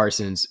 Micah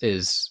Parsons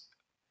is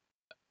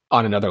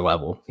on another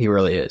level. He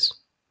really is.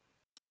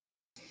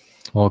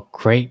 Well,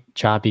 great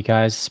job, you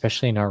guys,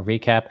 especially in our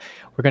recap.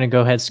 We're going to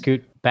go ahead and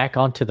scoot back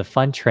onto the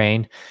fun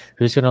train.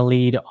 Who's going to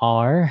lead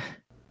our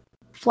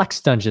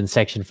Flex Dungeon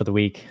section for the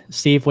week?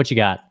 Steve, what you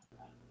got?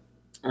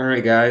 All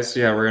right, guys.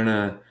 Yeah, we're going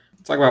to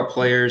talk about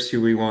players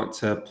who we want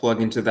to plug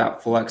into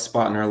that flex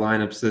spot in our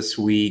lineups this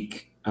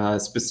week.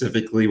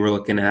 Specifically, we're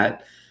looking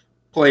at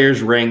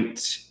players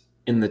ranked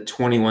in the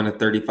 21 to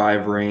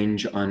 35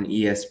 range on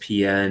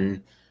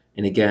ESPN.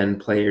 And again,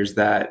 players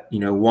that,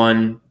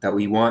 one that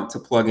we want to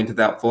plug into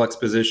that flex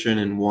position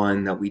and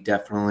one that we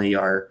definitely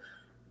are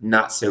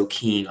not so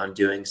keen on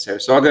doing so.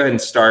 So I'll go ahead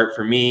and start.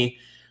 For me,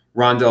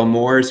 Rondell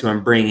Moore is who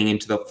I'm bringing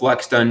into the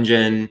flex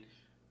dungeon.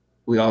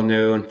 We all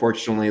know,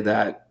 unfortunately,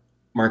 that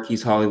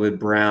Marquise Hollywood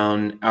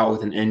Brown out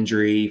with an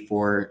injury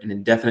for an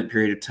indefinite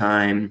period of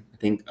time, I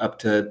think up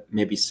to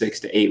maybe 6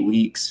 to 8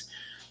 weeks.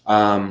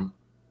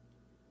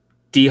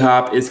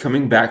 D-Hop is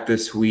coming back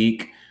this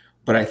week,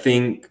 but I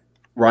think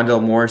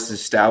Rondell Morris has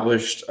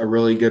established a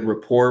really good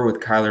rapport with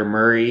Kyler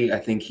Murray. I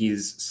think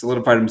he's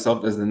solidified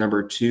himself as the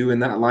number 2 in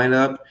that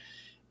lineup.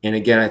 And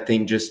again, I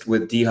think just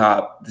with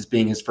D-Hop, this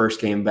being his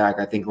first game back,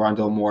 I think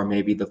Rondell Moore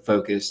may be the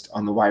focus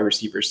on the wide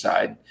receiver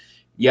side.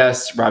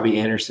 Yes, Robbie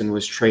Anderson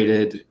was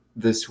traded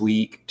this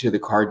week to the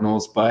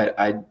Cardinals, but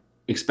I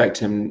expect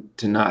him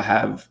to not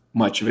have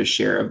much of a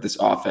share of this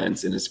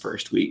offense in his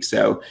first week.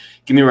 So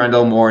give me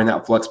Rondell Moore in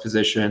that flex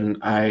position.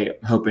 I'm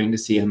hoping to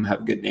see him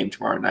have a good name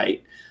tomorrow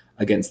night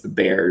against the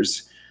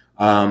Bears.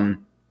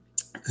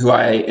 Who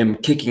I am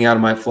kicking out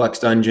of my flex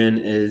dungeon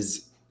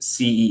is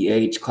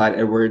CEH, Clyde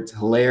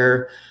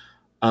Edwards-Helaire.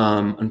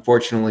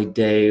 Unfortunately,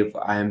 Dave,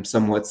 I'm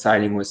somewhat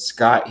siding with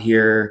Scott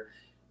here,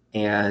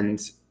 and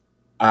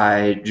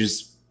I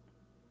just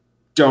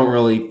don't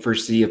really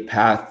foresee a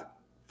path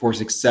for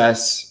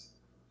success,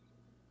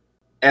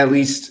 at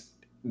least,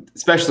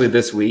 especially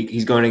this week.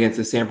 He's going against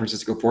the San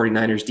Francisco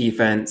 49ers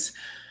defense,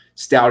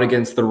 stout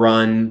against the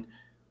run.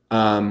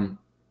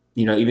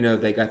 Even though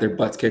they got their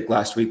butts kicked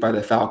last week by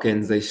the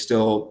Falcons, they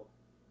still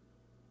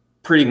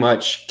pretty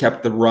much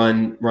kept the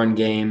run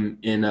game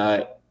in,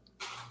 like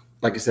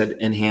I said,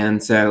 in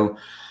hand. So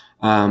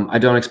I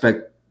don't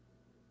expect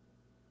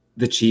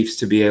the Chiefs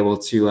to be able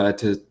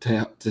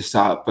to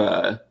stop.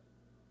 I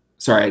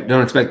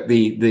don't expect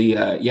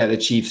the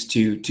Chiefs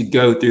to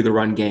go through the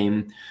run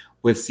game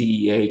with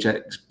CEH.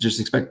 I just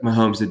expect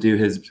Mahomes to do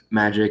his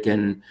magic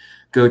and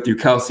go through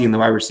Kelsey and the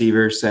wide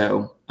receiver.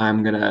 So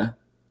I'm gonna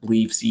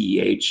leave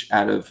CEH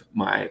out of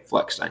my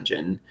flex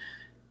dungeon.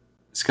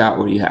 Scott,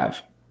 what do you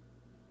have?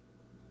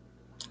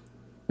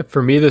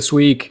 For me this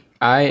week,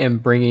 I am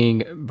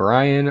bringing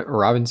Brian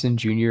Robinson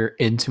Jr.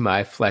 into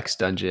my flex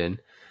dungeon.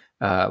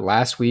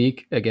 Last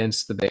week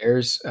against the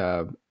Bears,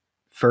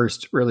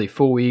 first really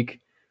full week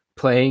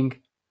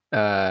playing,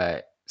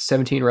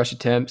 17 rush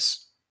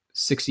attempts,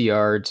 60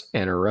 yards,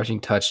 and a rushing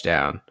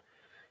touchdown.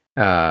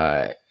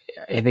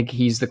 I think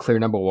he's the clear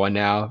number one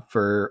now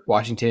for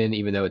Washington,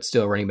 even though it's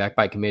still running back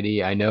by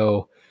committee. I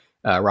know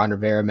Ron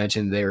Rivera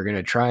mentioned they were going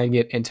to try and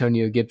get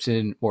Antonio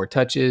Gibson more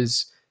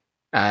touches.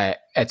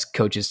 As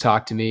coaches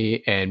talk to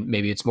me, and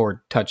maybe it's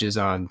more touches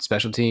on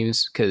special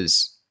teams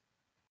because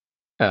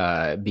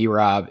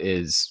B-Rob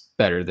is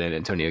better than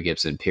Antonio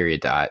Gibson,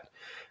 period.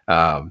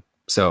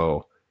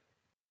 So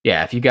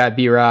yeah, if you got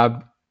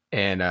B-Rob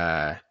and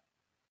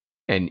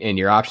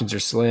your options are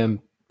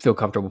slim, feel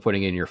comfortable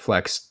putting in your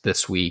flex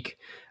this week.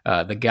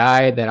 The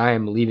guy that I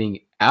am leaving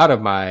out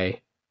of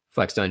my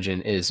flex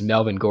dungeon is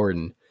Melvin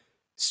Gordon.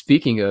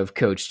 Speaking of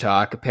coach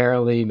talk,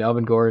 apparently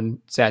Melvin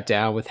Gordon sat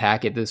down with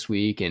Hackett this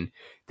week and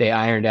they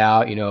ironed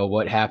out,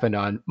 what happened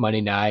on Monday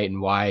night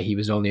and why he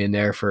was only in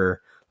there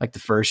for like the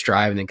first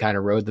drive and then kind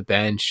of rode the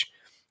bench.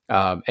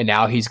 And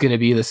now he's going to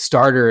be the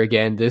starter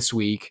again this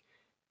week.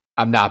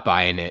 I'm not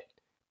buying it.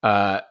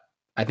 I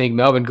think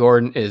Melvin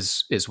Gordon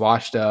is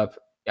washed up.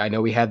 I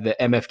know we had the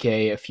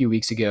MFK a few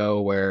weeks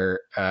ago where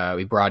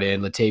we brought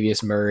in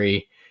Latavius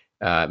Murray,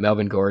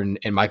 Melvin Gordon,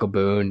 and Michael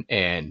Boone,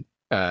 and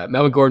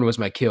Melvin Gordon was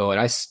my kill, and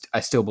I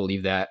still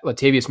believe that.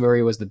 Latavius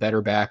Murray was the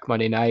better back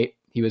Monday night.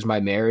 He was my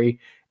Mary,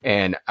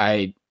 and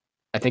I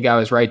think I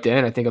was right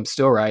then. I think I'm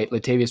still right.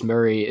 Latavius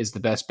Murray is the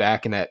best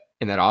back in that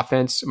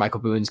offense.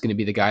 Michael Boone's going to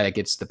be the guy that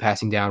gets the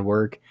passing down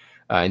work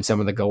in some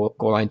of the goal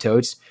line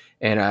totes.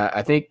 And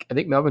I think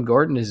Melvin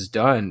Gordon is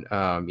done.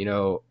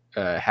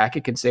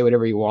 Hackett can say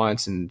whatever he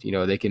wants, and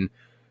they can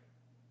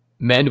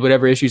mend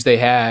whatever issues they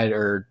had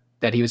or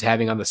that he was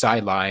having on the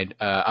sideline.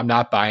 I'm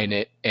not buying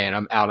it, and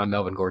I'm out on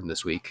Melvin Gordon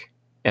this week.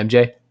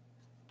 MJ?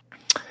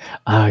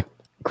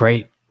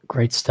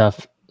 Great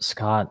stuff,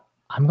 Scott.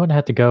 I'm going to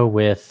have to go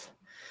with,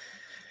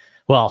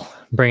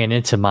 bringing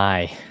into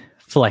my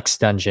flex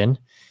dungeon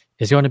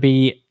is going to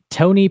be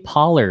Tony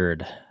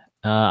Pollard.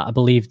 I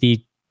believe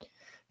the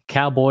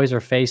Cowboys are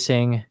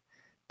facing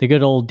the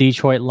good old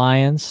Detroit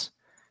Lions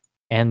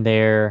and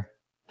their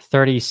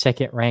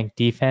 32nd ranked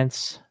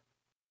defense.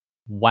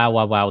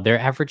 Wow. They're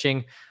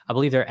averaging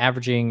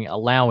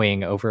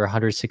allowing over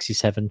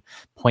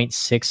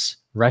 167.6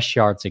 rush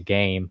yards a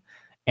game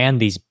and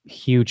these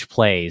huge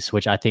plays,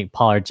 which I think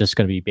Pollard's just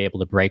going to be able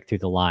to break through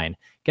the line,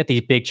 get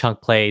these big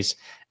chunk plays.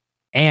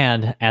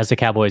 And as the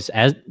Cowboys,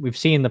 as we've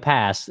seen in the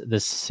past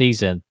this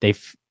season,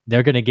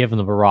 they're going to give him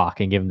the rock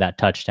and give him that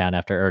touchdown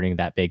after earning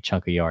that big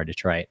chunk of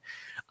yardage, right?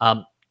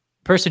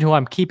 Person who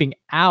I'm keeping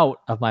out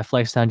of my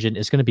flex dungeon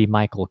is going to be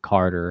Michael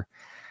Carter.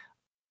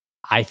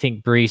 I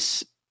think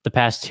Brees, the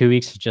past 2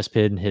 weeks, has just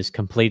been his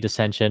complete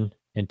ascension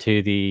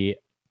into the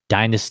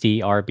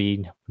dynasty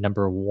RB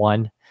number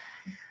one.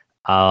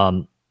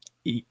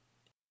 He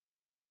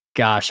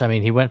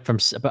went from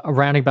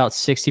around about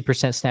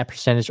 60% snap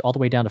percentage all the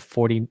way down to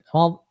 40,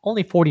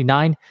 only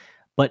 49,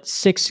 but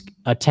 6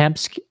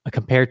 attempts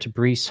compared to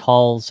Brees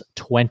Hall's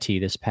 20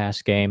 this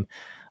past game.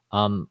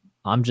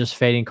 I'm just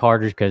fading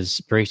Carter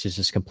because Brees is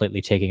just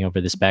completely taking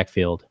over this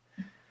backfield.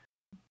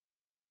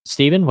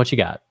 Steven, what you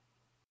got?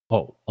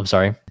 Oh, I'm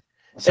sorry.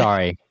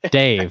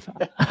 Dave.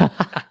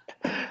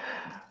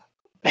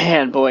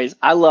 Man, boys,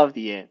 I love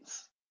the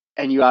ins.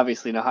 And you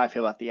obviously know how I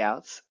feel about the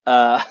outs.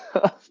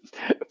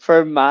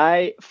 For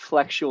my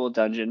flexual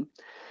dungeon,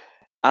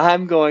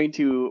 I'm going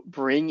to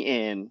bring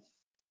in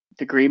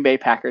the Green Bay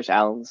Packers,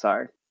 Alan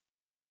Lazard.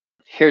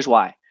 Here's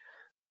why.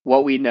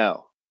 What we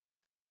know.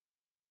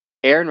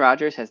 Aaron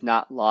Rodgers has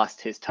not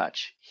lost his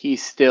touch.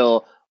 He's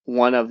still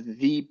one of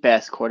the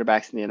best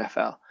quarterbacks in the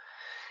NFL.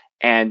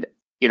 And,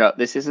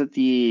 this isn't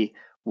the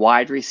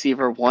wide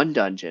receiver one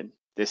dungeon.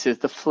 This is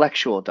the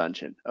flexual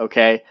dungeon,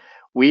 okay?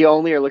 We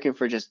only are looking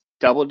for just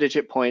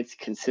double-digit points,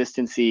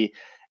 consistency,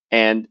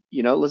 and,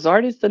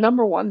 Lazard is the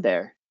number one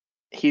there.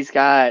 he's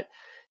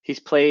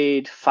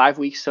played 5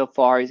 weeks so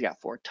far. He's got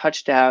 4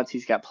 touchdowns.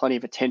 He's got plenty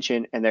of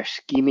attention, and they're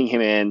scheming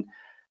him in.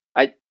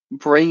 I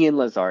bring in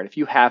Lazard. If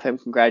you have him,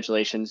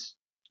 congratulations.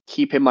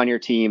 Keep him on your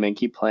team and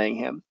keep playing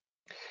him.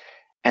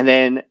 And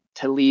then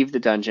to leave the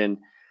dungeon,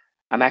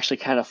 I'm actually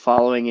kind of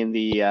following in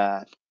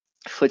the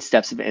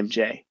footsteps of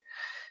MJ.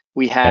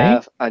 We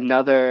have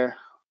another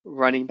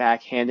running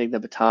back handing the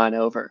baton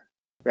over,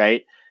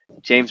 right?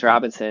 James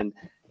Robinson,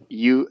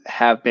 you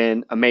have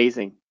been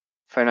amazing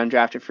for an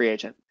undrafted free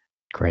agent.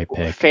 Great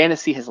pick.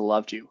 Fantasy has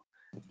loved you.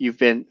 You've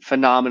been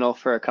phenomenal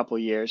for a couple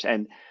years,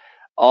 and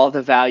all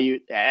the value.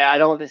 I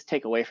don't want this to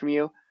take away from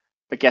you,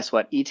 but guess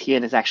what?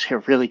 ETN is actually a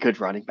really good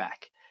running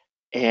back,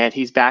 and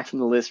he's back from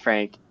the Liz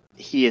Frank.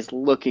 He is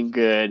looking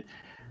good.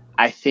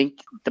 I think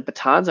the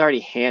baton's already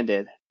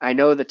handed. I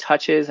know the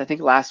touches. I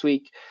think last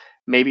week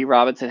maybe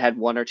Robinson had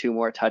 1 or 2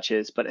 more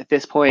touches, but at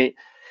this point,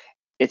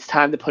 it's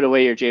time to put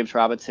away your James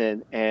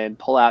Robinson and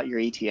pull out your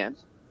ETN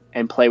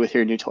and play with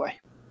your new toy.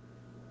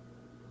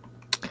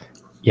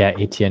 Yeah,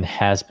 ETN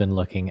has been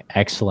looking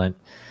excellent.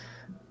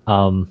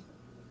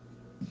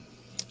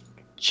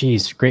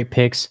 Geez, great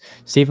picks.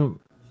 Steven,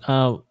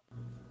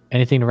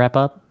 anything to wrap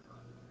up?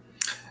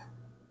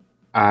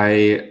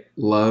 I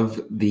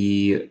love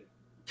the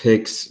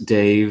picks,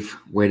 Dave.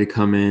 Way to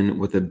come in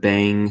with a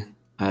bang.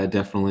 I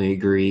definitely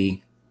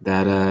agree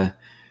that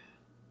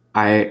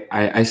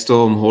I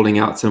still am holding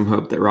out some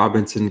hope that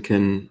Robinson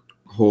can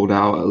hold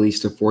out at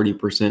least a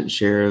 40%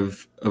 share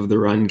of the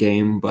run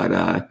game,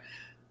 but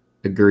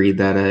agreed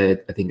that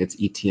I think it's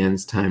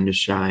ETN's time to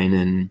shine.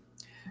 And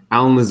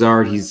Alan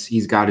Lazard,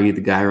 he's got to be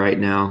the guy right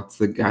now. It's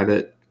the guy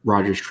that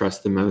Rodgers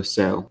trusts the most.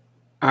 So,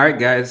 all right,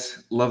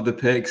 guys, love the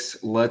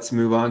picks. Let's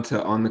move on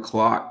to On the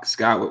Clock.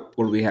 Scott,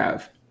 what do we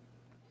have?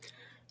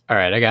 All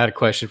right, I got a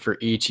question for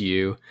each of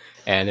you,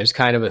 and there's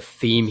kind of a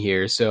theme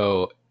here.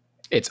 So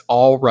it's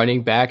all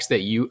running backs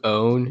that you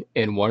own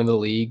in one of the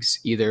leagues,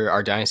 either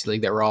our Dynasty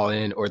League that we're all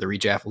in or the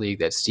Redraft League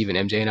that Steven,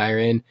 MJ, and I are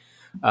in.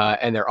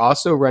 And they're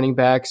also running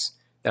backs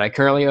that I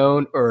currently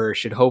own or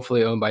should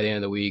hopefully own by the end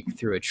of the week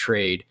through a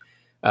trade.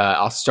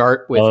 I'll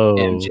start with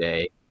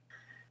MJ.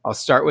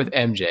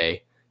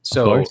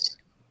 So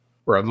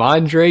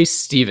Ramondre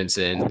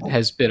Stevenson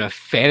has been a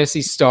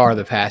fantasy star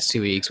the past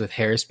 2 weeks, with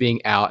Harris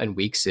being out in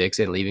week 6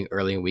 and leaving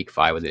early in week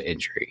 5 with an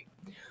injury.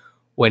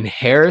 When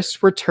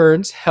Harris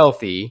returns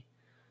healthy,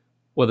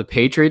 will the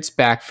Patriots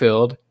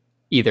backfield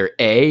either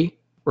A,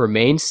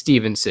 remain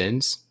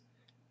Stevenson's,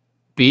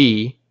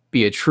 B,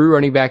 be a true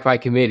running back by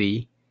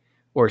committee,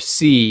 or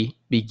C,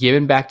 be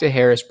given back to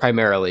Harris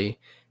primarily?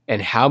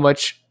 And how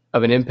much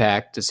of an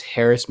impact does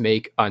Harris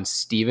make on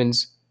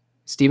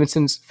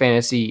Stevenson's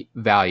fantasy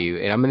value?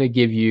 And I'm going to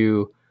give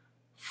you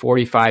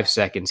 45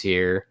 seconds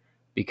here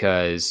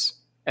because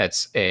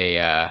that's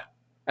a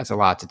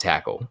lot to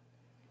tackle.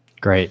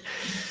 Great.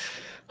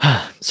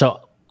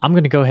 So I'm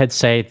going to go ahead and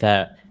say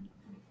that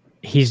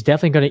he's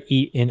definitely going to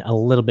eat in a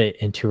little bit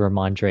into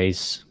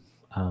Ramondre's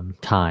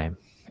time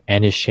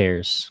and his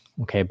shares.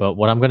 Okay, but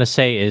what I'm going to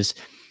say is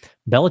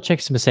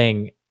Belichick's been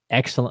saying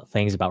excellent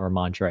things about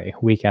Ramondre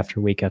week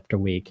after week after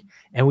week,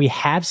 and we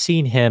have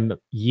seen him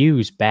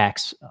use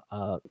backs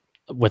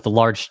with a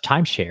large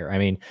timeshare. I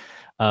mean,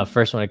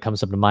 first one that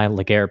comes up to mind,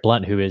 LeGarrette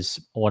Blount, who is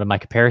one of my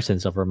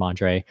comparisons of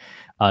Ramondre,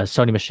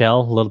 Sony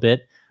Michel a little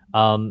bit,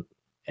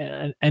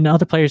 and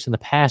other players in the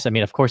past. I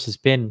mean, of course, it's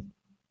been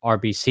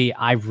RBC.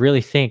 I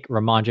really think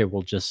Ramondre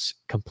will just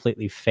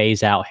completely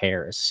phase out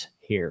Harris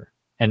here,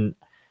 and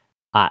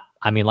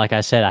I mean, like I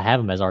said, I have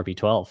him as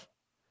RB12,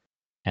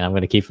 and I'm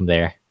going to keep him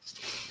there.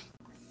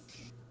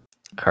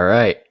 All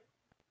right.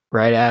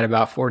 Right at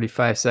about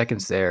 45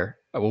 seconds there.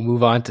 I will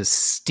move on to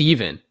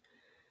Steven.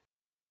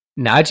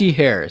 Najee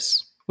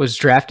Harris was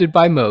drafted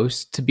by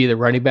most to be the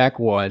running back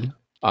 1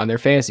 on their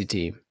fantasy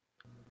team.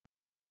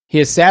 He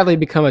has sadly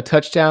become a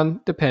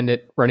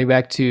touchdown-dependent running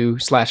back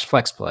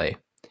 2/flex play.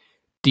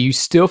 Do you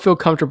still feel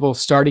comfortable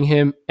starting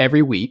him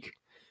every week?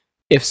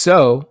 If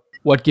so,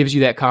 what gives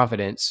you that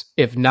confidence?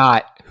 If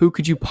not, who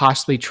could you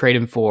possibly trade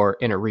him for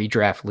in a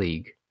redraft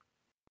league?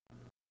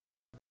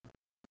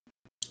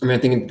 I mean, I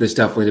think this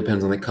definitely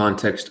depends on the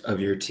context of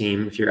your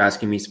team. If you're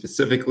asking me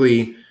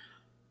specifically,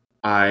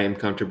 I am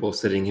comfortable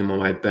sitting him on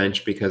my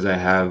bench because I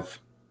have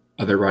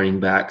other running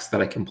backs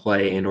that I can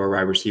play and or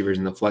wide receivers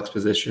in the flex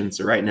position.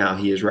 So right now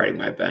he is riding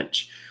my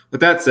bench.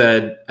 With that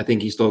said, I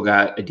think he's still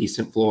got a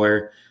decent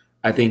floor.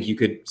 I think you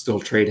could still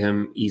trade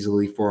him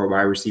easily for a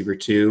wide receiver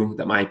 2.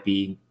 That might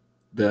be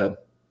the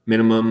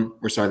maximum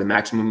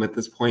at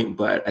this point,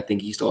 but I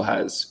think he still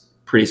has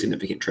pretty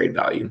significant trade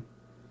value.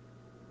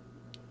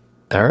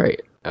 All right.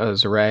 That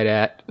was right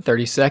at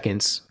 30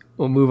 seconds.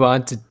 We'll move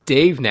on to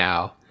Dave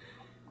now.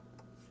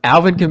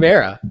 Alvin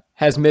Kamara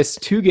has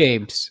missed 2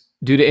 games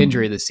due to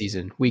injury this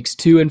season, weeks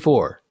 2 and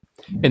 4.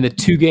 In the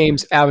 2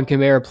 games Alvin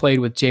Kamara played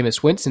with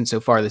Jameis Winston so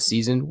far this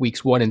season,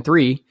 weeks 1 and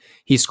 3,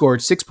 he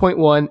scored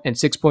 6.1 and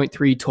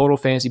 6.3 total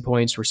fantasy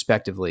points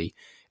respectively.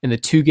 In the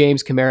 2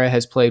 games Kamara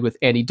has played with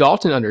Andy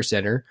Dalton under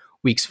center,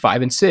 weeks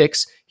 5 and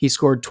 6, he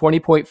scored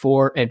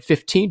 20.4 and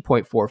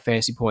 15.4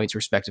 fantasy points,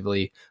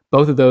 respectively,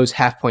 both of those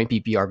half-point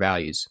PPR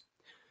values.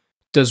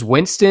 Does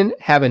Winston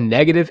have a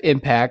negative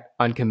impact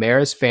on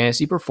Kamara's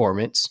fantasy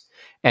performance?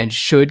 And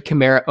should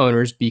Kamara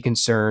owners be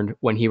concerned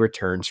when he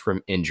returns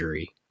from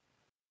injury?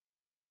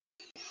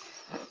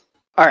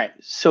 All right,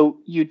 so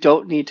you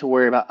don't need to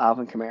worry about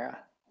Alvin Kamara.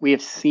 We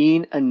have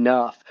seen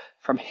enough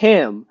from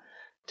him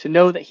to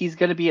know that he's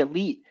going to be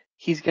elite.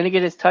 He's going to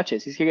get his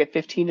touches. He's going to get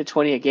 15 to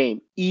 20 a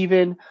game,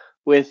 even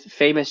with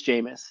famous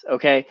Jameis,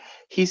 okay?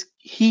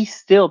 He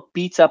still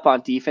beats up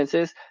on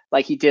defenses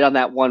like he did on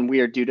that one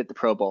weird dude at the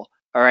Pro Bowl,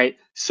 all right?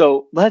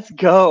 So let's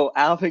go,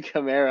 Alvin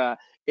Kamara.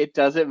 It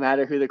doesn't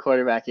matter who the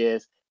quarterback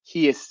is.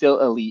 He is still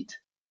elite.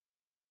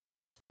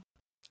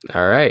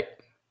 All right.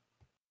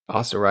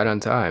 Also right on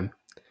time.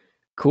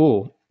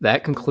 Cool.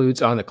 That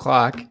concludes On the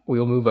Clock. We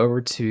will move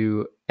over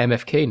to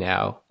MFK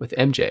now with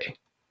MJ.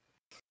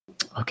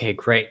 Okay,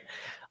 great.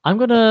 I'm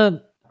going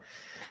to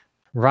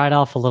ride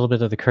off a little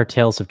bit of the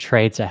curtails of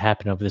trades that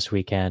happened over this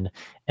weekend.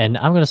 And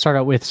I'm going to start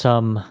out with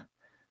some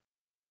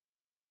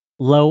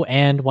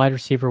low-end wide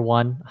receiver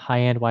 1,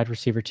 high-end wide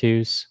receiver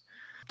 2s.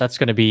 That's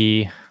going to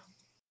be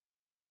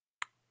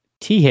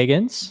T.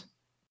 Higgins,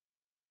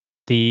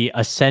 the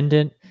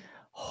ascendant,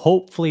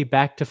 hopefully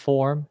back to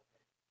form,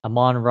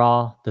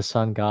 Amon-Ra, the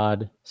sun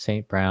god,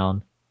 St.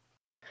 Brown,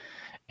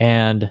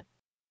 and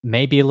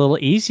maybe a little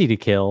easy to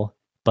kill,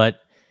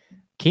 but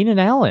Keenan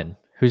Allen,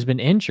 who's been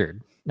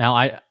injured. Now,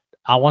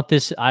 I want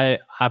this. I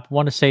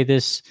want to say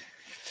this.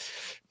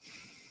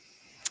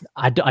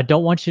 I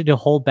don't want you to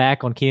hold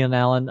back on Keenan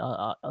Allen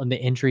on the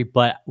injury,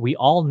 but we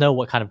all know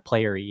what kind of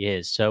player he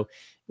is. So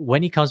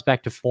when he comes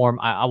back to form,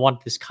 I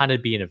want this kind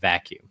of be in a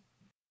vacuum.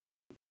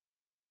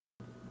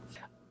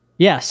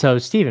 Yeah. So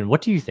Steven,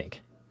 what do you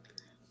think?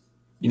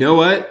 You know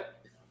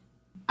what?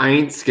 I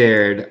ain't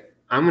scared.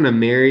 I'm going to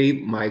marry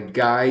my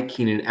guy,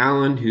 Keenan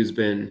Allen, who's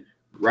been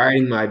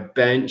riding my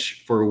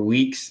bench for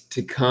weeks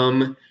to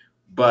come.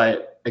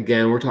 But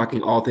again, we're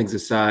talking all things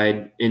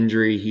aside,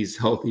 injury, he's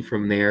healthy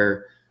from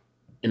there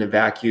in a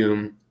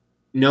vacuum.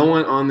 No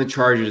one on the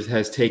Chargers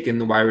has taken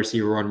the wide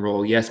receiver 1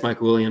 role. Yes,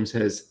 Mike Williams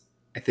has,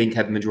 I think,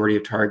 had the majority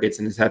of targets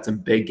and has had some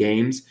big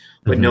games,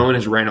 but no one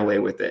has ran away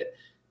with it.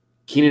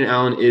 Keenan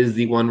Allen is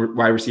the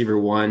wide receiver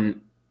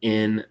 1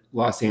 in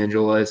Los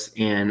Angeles,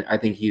 and I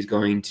think he's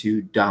going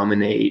to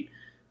dominate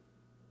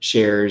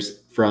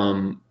shares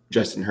from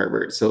Justin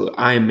Herbert. So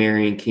I am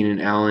marrying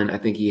Keenan Allen. I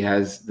think he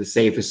has the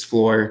safest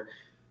floor.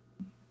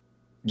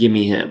 Give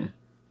me him.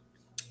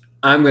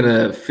 I'm going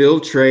to fill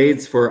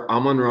trades for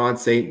Amon-Ra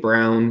St.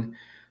 Brown.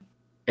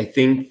 I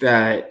think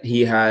that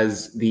he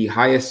has the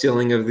highest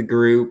ceiling of the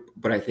group,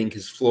 but I think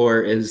his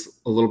floor is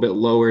a little bit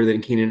lower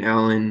than Keenan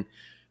Allen.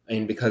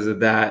 And because of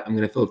that, I'm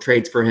going to fill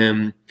trades for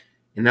him.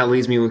 And that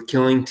leaves me with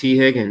killing T.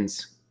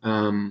 Higgins.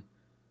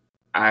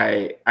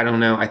 I don't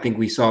know. I think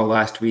we saw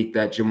last week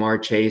that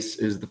Jamar Chase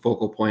is the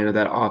focal point of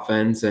that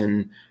offense,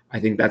 and I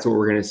think that's what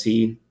we're going to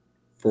see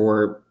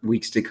for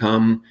weeks to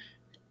come.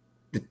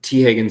 The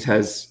T. Higgins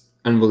has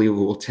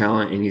unbelievable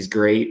talent, and he's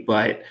great,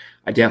 but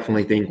I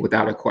definitely think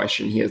without a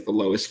question he has the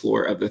lowest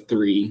floor of the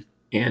 3,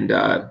 and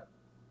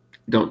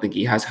don't think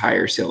he has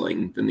higher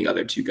ceiling than the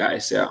other 2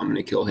 guys, so I'm going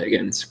to kill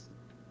Higgins.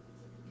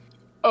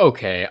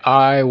 Okay,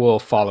 I will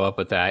follow up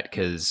with that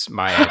because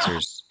my answer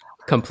is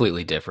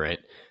completely different.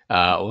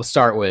 We'll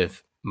start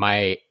with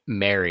my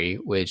Mary,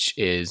 which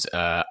is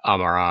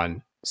Amon-Ra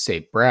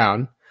St.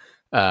 Brown.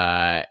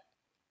 I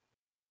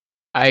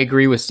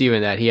agree with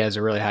Steven that he has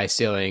a really high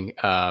ceiling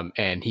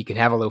and he can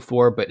have a low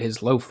floor, but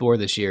his low floor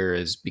this year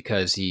is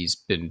because he's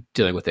been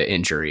dealing with an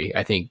injury.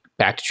 I think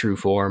back to true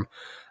form,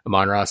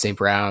 Amon-Ra St.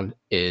 Brown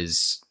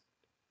is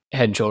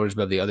head and shoulders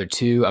above the other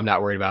 2. I'm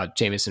not worried about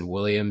Jameson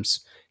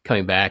Williams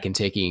coming back and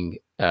taking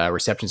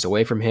receptions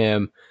away from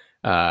him.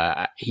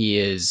 He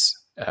is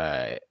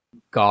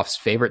Goff's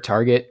favorite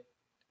target.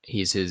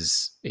 He's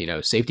his,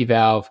 safety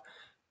valve.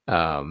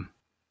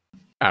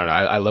 I don't know.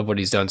 I love what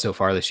he's done so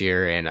far this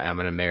year, and I'm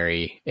going to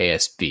marry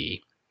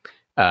ASB.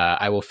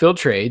 I will fill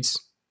trades,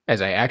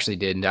 as I actually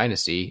did in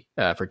Dynasty,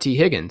 for T.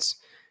 Higgins.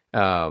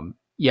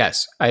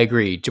 Yes, I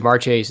agree.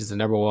 Jamar Chase is the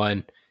number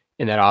 1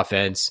 in that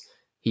offense.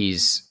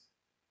 He's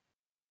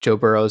Joe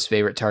Burrow's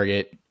favorite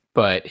target,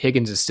 but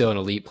Higgins is still an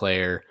elite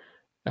player.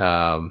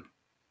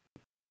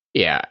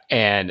 Yeah,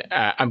 and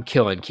I'm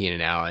killing Keenan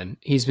Allen.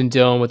 He's been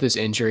dealing with this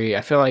injury.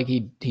 I feel like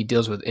he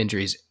deals with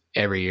injuries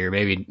every year.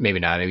 Maybe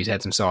not. Maybe he's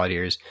had some solid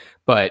years,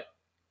 but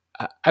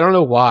I don't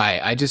know why.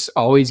 I just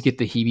always get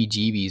the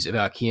heebie-jeebies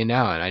about Keenan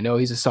Allen. I know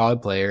he's a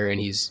solid player and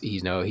he's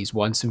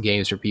won some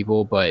games for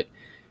people, but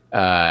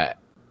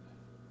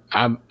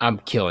I'm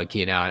killing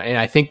Keenan Allen, and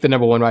I think the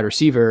number 1 wide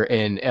receiver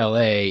in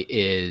LA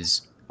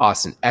is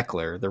Austin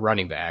Eckler, the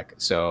running back.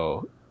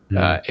 So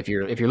if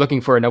you're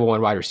looking for a number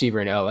 1 wide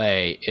receiver in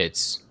LA,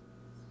 it's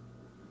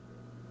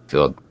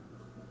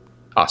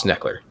Austin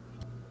Eckler.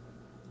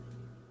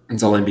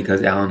 It's only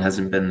because Allen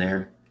hasn't been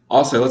there.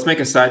 Also, let's make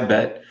a side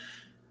bet.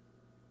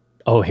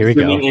 Oh, here we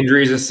go.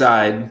 Injuries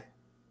aside,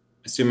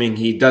 assuming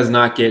he does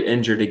not get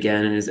injured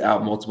again and is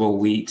out multiple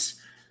weeks,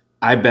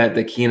 I bet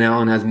that Keenan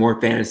Allen has more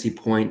fantasy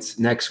points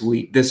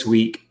this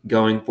week,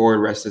 going forward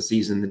rest of the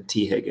season than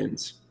T.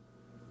 Higgins.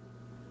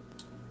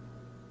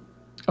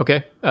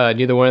 Okay.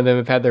 Neither one of them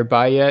have had their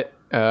bye yet.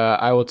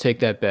 I will take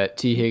that bet.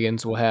 T.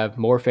 Higgins will have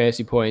more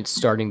fantasy points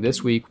starting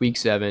this week, week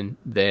 7,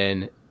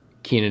 than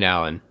Keenan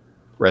Allen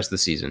rest of the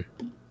season.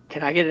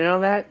 Can I get in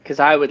on that? Because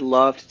I would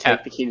love to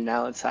take the Keenan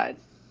Allen side.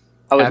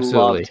 I would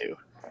love to.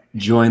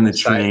 Join the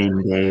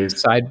train, Dave.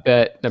 Side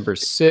bet number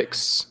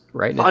 6.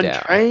 Writing it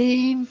down.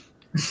 Train.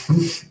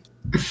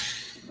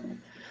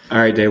 All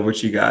right, Dave,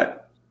 what you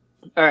got?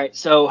 All right,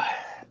 so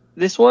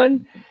this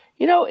one,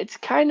 it's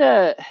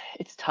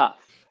tough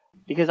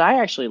because I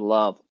actually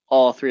love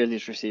all 3 of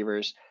these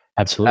receivers.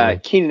 Absolutely.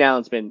 Keenan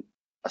Allen's been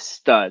a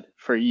stud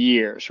for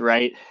years,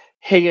 right?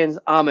 Higgins,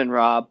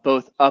 Amon-Ra,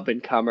 both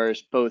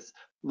up-and-comers, both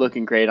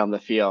looking great on the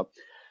field.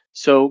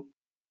 So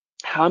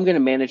how I'm going to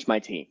manage my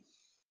team.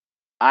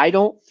 I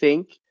don't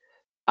think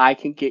I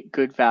can get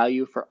good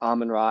value for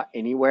Amon-Ra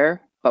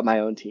anywhere but my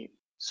own team.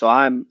 So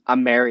I'm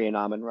marrying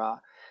Amon-Ra.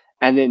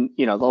 And then,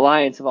 the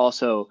Lions have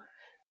also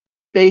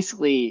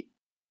basically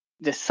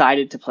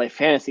decided to play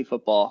fantasy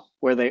football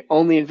where they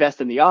only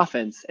invest in the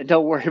offense and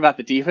don't worry about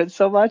the defense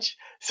so much.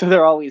 So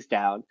they're always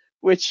down,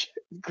 which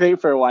is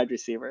great for a wide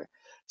receiver.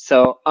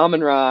 So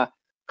Amon-Ra,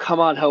 come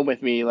on home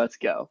with me. Let's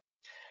go.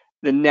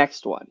 The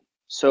next one.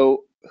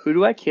 So who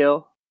do I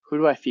kill? Who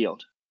do I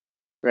field?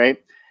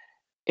 Right?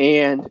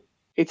 And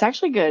it's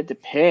actually going to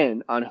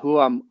depend on who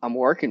I'm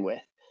working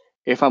with.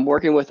 If I'm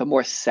working with a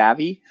more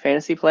savvy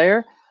fantasy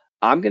player,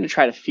 I'm going to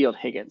try to field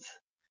Higgins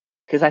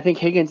because I think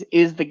Higgins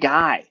is the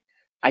guy.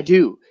 I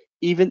do.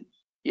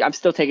 I'm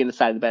still taking the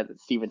side of the bet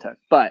that Steven took,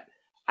 but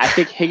I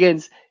think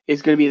Higgins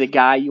is going to be the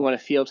guy you want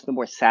to field to the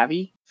more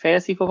savvy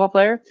fantasy football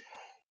player.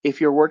 If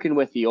you're working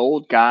with the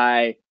old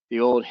guy, the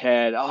old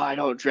head, I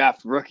don't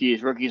draft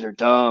rookies. Rookies are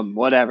dumb,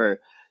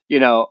 whatever,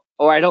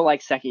 or I don't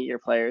like second-year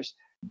players,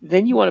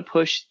 then you want to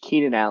push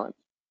Keenan Allen.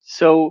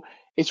 So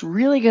it's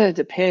really going to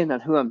depend on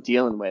who I'm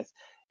dealing with.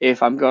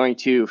 If I'm going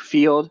to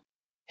field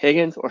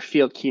Higgins or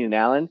field Keenan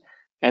Allen,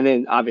 and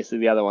then obviously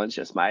the other one's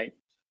just my,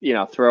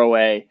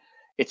 throwaway.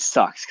 It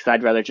sucks because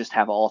I'd rather just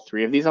have all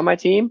 3 of these on my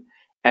team,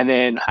 and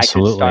then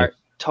Absolutely. I could start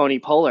Tony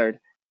Pollard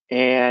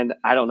and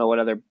I don't know what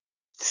other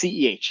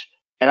CEH,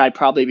 and I'd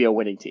probably be a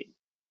winning team.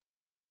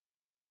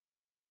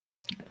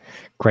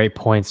 Great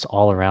points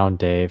all around,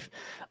 Dave.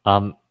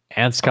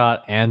 And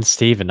Scott and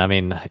Steven. I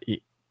mean,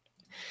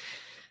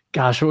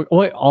 gosh,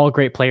 all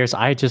great players.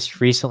 I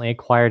just recently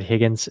acquired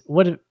Higgins.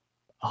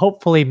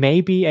 Hopefully,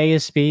 maybe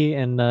ASB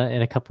in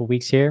a couple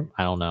weeks here.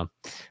 I don't know,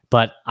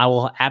 but I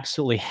will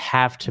absolutely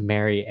have to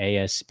marry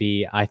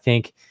ASB. I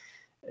think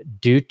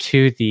due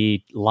to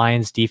the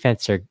Lions'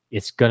 defense,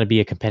 it's going to be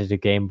a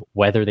competitive game,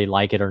 whether they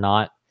like it or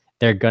not.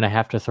 They're going to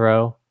have to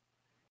throw,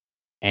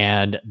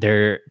 and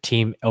their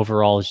team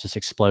overall is just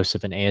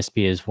explosive. And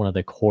ASB is one of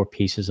the core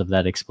pieces of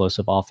that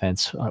explosive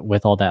offense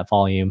with all that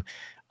volume.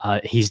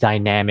 He's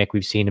dynamic.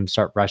 We've seen him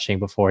start rushing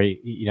before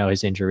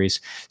his injuries.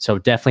 So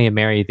definitely a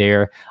marry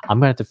there. I'm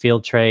going to have to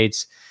field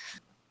trades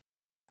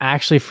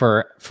actually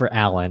for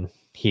Allen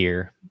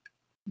here,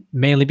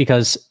 mainly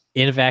because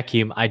in a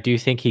vacuum, I do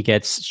think he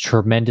gets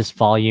tremendous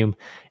volume.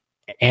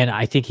 And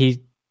I think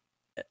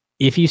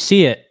if you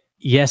see it,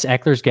 yes,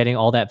 Eckler's getting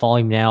all that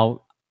volume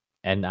now.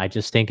 And I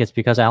just think it's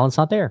because Allen's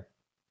not there.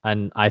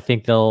 And I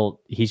think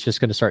he's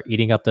just going to start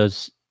eating up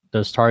those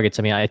targets.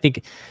 I mean, I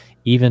think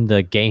even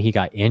the game he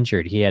got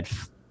injured, he had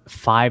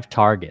 5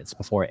 targets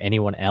before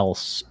anyone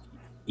else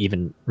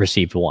even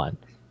received one.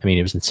 I mean,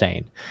 it was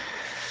insane.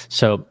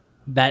 So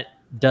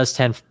that does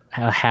tend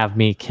to have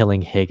me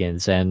killing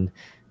Higgins. And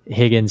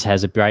Higgins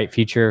has a bright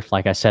future.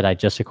 Like I said, I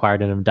just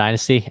acquired him in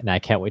Dynasty, and I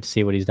can't wait to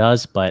see what he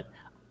does. But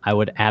I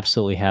would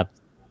absolutely have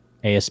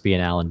ASB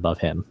and Allen above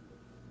him.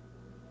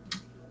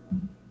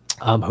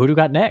 Who do we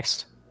got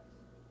next?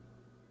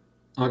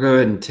 I'll go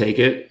ahead and take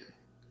it.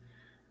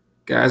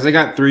 Guys, I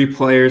got 3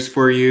 players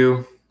for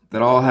you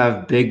that all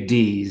have big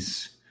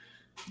D's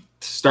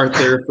to start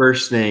their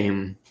first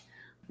name.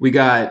 We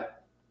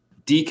got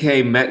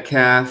DK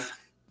Metcalf,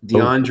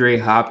 DeAndre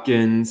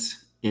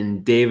Hopkins,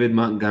 and David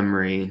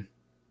Montgomery.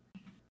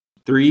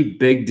 3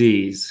 big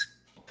D's.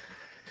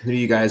 Who do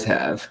you guys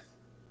have?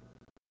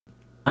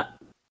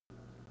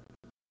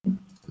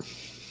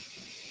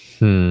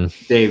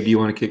 Dave, do you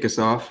want to kick us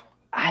off?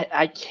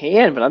 I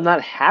can, but I'm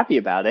not happy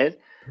about it.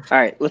 All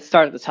right, let's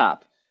start at the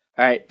top.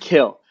 All right,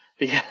 kill.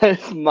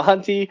 Because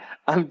Monty,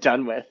 I'm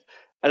done with.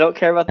 I don't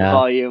care about the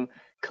volume.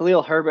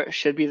 Khalil Herbert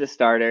should be the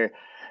starter.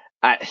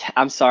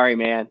 I'm sorry,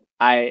 man.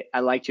 I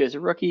liked you as a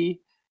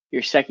rookie.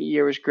 Your second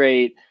year was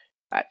great.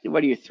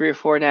 What are you, 3 or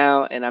 4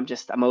 now? And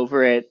I'm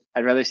over it.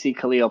 I'd rather see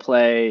Khalil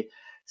play.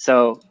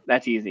 So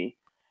that's easy.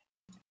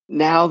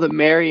 Now the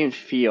Marion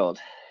Field.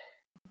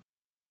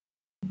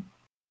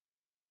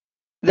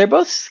 They're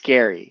both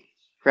scary,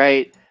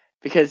 right?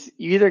 Because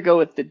you either go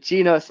with the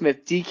Geno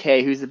Smith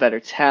DK, who's the better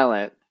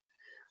talent,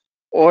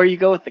 or you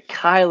go with the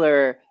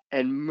Kyler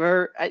and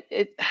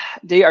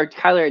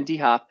Kyler and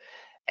D-Hop,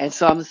 And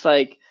so I'm just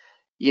like,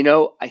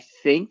 I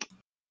think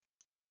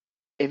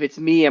if it's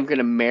me, I'm going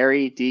to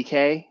marry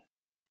DK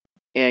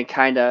and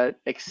kind of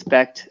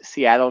expect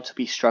Seattle to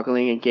be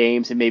struggling in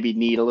games and maybe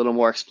need a little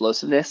more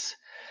explosiveness.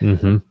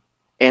 Mm-hmm.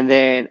 And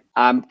then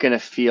I'm going to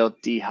feel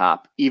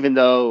D-Hop, even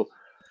though,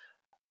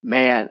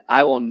 man,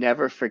 I will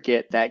never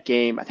forget that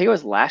game. I think it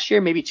was last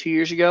year, maybe 2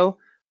 years ago,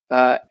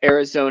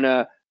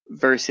 Arizona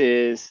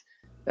versus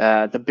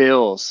the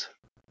Bills,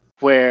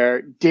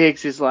 where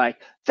Diggs is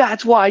like,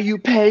 that's why you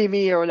pay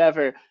me or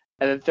whatever.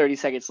 And then 30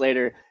 seconds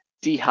later,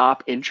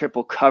 D-Hop in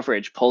triple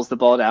coverage pulls the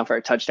ball down for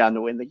a touchdown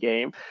to win the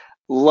game.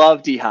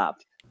 Love D-Hop,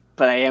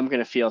 but I am going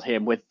to field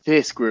him with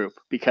this group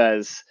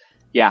because,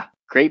 yeah,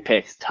 great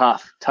picks.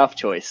 Tough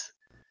choice.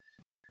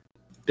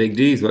 Big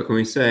D's, what can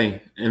we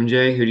say?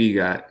 MJ, who do you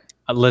got?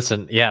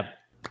 Listen, yeah,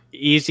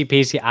 easy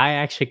peasy. I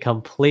actually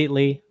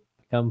completely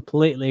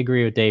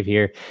agree with Dave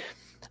here.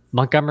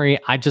 Montgomery,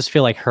 I just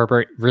feel like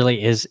Herbert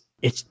really is.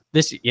 It's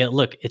this. Yeah,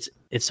 look,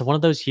 it's one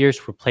of those years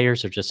where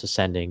players are just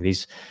ascending.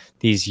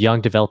 These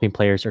young developing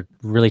players are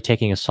really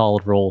taking a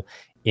solid role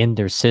in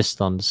their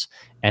systems,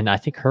 and I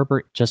think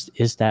Herbert just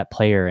is that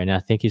player. And I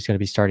think he's going to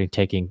be starting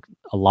taking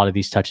a lot of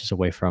these touches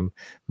away from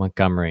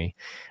Montgomery.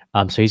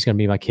 So he's going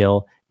to be my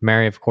kill.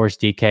 Mary, of course,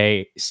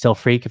 DK, still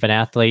freak of an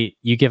athlete.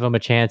 You give him a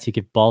chance, he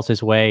give balls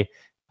his way.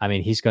 I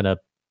mean,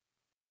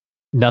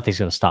 nothing's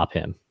gonna stop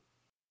him.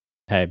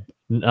 Hey,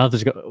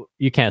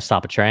 you can't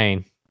stop a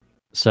train.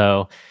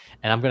 So,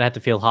 and I'm gonna have to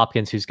field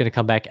Hopkins, who's gonna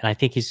come back, and I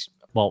think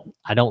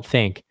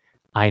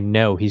I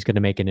know he's gonna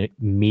make an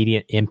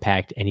immediate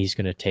impact, and he's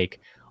gonna take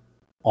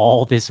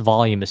all this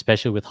volume,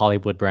 especially with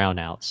Hollywood Brown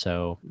out.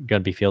 So,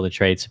 gonna be fielding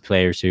trades to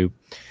players who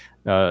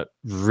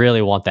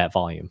really want that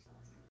volume.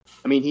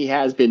 I mean, he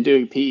has been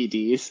doing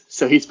PEDs,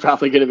 so he's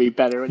probably going to be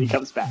better when he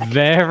comes back.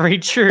 Very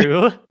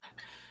true.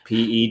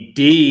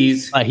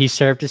 PEDs. He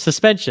served a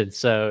suspension,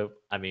 so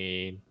I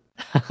mean.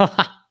 All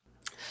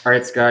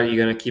right, Scott, are you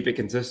going to keep it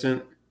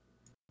consistent?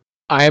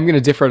 I am going to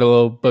differ a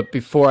little, but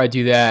before I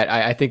do that,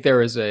 I think there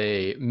was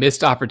a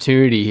missed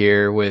opportunity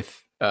here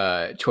with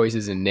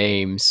choices and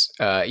names.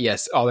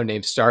 Yes, all their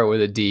names start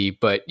with a D,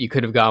 but you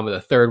could have gone with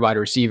a third wide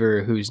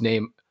receiver whose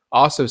name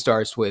also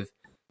starts with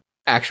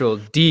actual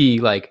D,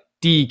 like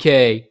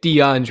DK,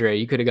 DeAndre.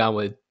 You could have gone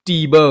with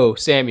Debo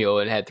Samuel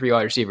and had 3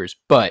 wide receivers.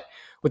 But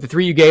with the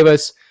 3 you gave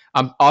us,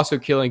 I'm also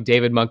killing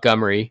David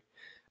Montgomery.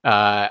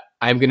 I'm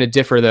going to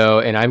differ, though,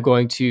 and I'm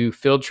going to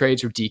field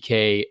trades for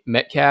DK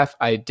Metcalf.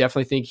 I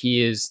definitely think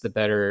he is the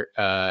better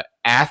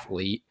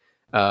athlete,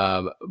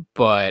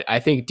 but I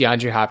think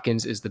DeAndre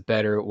Hopkins is the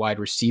better wide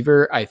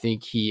receiver. I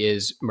think he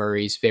is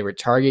Murray's favorite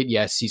target.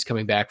 Yes, he's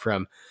coming back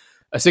from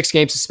a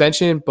 6-game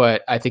suspension,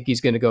 but I think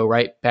he's going to go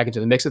right back into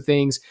the mix of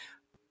things.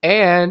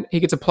 And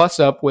he gets a plus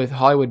up with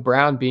Hollywood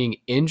Brown being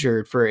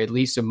injured for at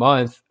least a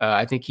month.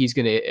 I think he's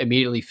going to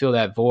immediately fill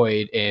that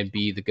void and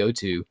be the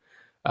go-to.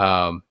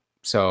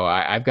 So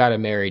I've got to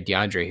marry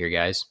DeAndre here,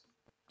 guys.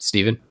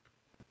 Steven?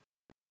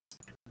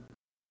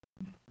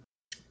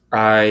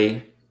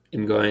 I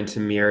am going to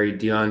marry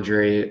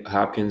DeAndre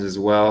Hopkins as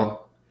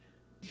well.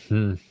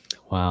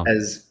 Wow.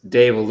 As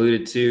Dave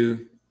alluded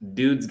to,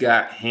 dude's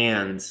got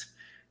hands.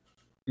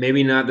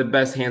 Maybe not the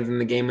best hands in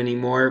the game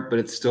anymore, but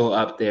it's still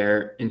up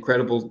there.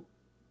 Incredible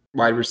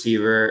wide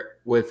receiver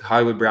with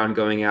Hollywood Brown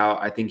going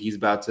out. I think he's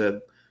about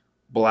to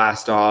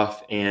blast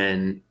off,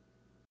 and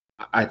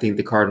I think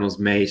the Cardinals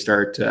may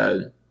start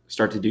to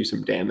do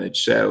some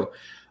damage. So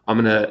I'm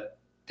gonna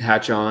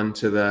hatch on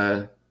to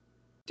the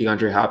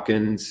DeAndre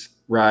Hopkins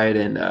ride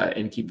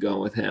and keep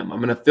going with him. I'm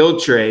gonna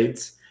field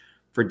trades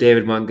for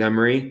David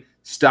Montgomery.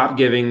 Stop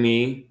giving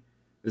me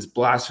this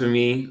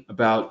blasphemy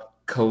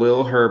about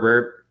Khalil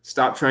Herbert.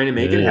 Stop trying to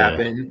make it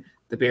happen.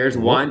 The Bears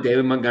want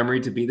David Montgomery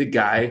to be the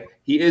guy.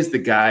 He is the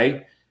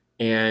guy.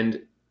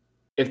 And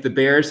if the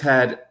Bears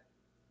had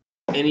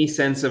any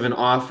sense of an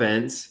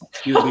offense,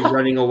 he would be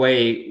running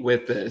away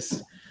with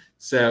this.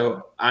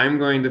 So I'm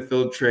going to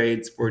field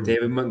trades for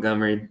David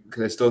Montgomery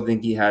because I still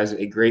think he has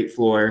a great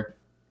floor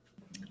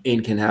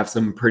and can have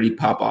some pretty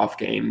pop-off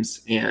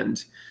games.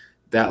 And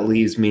that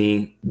leaves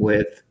me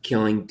with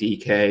killing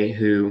DK,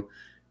 who,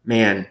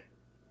 man,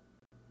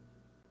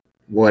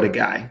 what a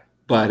guy.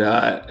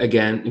 But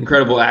again,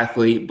 incredible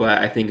athlete. But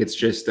I think it's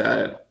just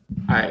the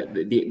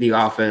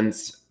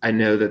offense. I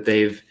know that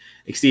they've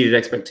exceeded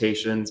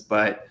expectations,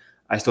 but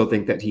I still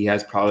think that he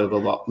has probably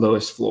the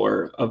lowest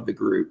floor of the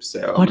group.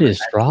 So what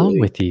is wrong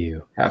with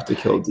you? Have to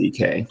kill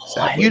DK.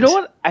 You know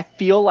what? I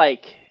feel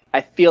like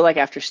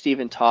after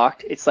Steven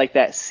talked, it's like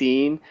that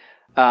scene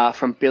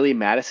from Billy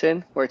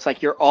Madison where it's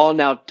like you're all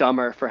now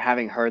dumber for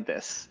having heard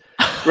this,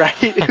 right?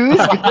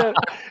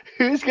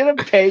 Who's gonna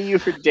pay you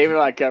for David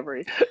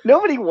Montgomery?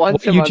 Nobody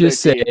wants him. What you on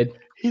just their said team.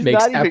 He's makes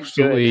not even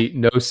absolutely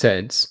good. no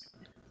sense.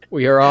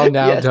 We are all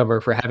now Yes.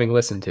 dumber for having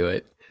listened to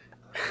it.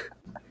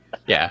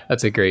 Yeah,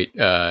 that's a great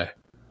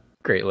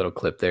little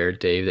clip there,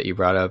 Dave, that you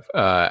brought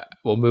up.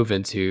 We'll move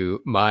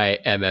into my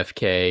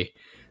MFK.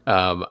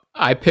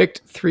 I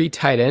picked 3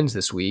 tight ends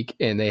this week,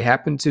 and they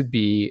happen to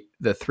be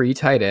the 3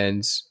 tight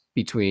ends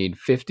between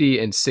 50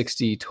 and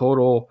 60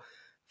 total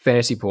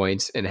fantasy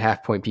points and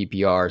half-point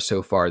PPR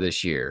so far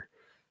this year.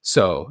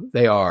 So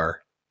they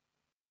are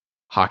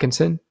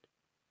Hawkinson,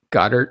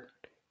 Goddard,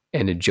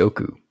 and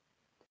Njoku.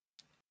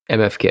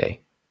 MFK.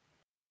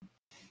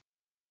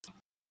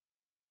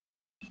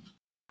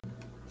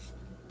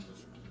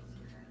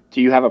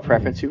 Do you have a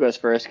preference who goes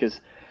first? Because,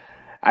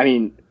 I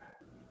mean,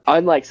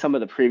 unlike some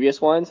of the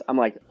previous ones, I'm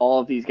like, all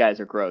of these guys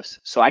are gross.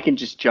 So I can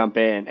just jump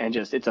in and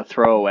it's a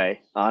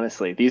throwaway,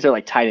 honestly. These are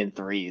like tight end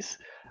threes.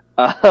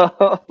 I'm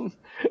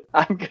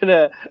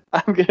gonna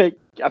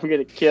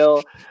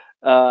kill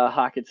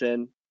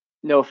Hawkinson.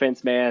 No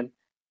offense, man.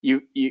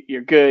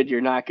 You're good. You're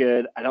not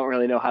good. I don't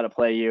really know how to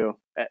play you.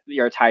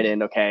 You're a tight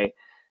end, okay.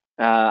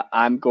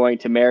 I'm going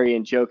to marry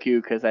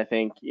Njoku because I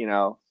think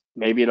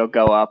maybe it'll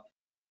go up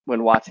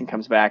when Watson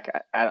comes back.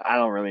 I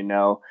don't really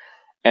know.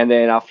 And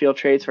then I'll field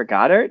trades for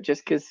Goddard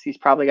just because he's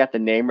probably got the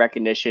name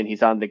recognition.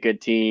 He's on the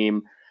good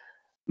team.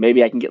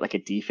 Maybe I can get like a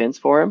defense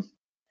for him.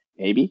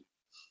 Maybe.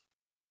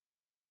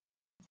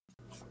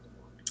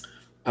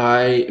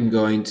 I am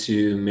going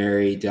to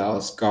marry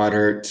Dallas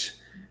Goedert.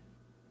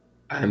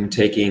 I'm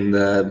taking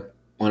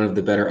one of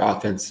the better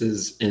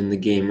offenses in the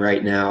game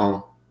right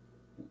now,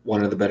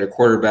 one of the better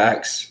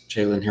quarterbacks,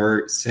 Jalen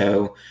Hurts.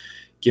 So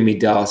give me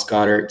Dallas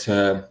Goedert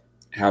to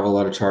have a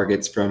lot of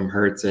targets from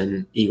Hurts,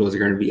 and Eagles are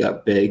going to be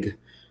up big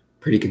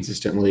pretty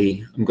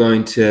consistently. I'm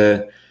going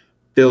to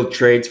build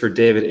trades for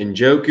David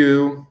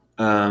Njoku.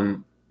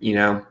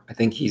 I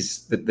think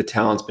the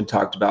talent's been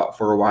talked about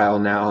for a while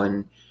now,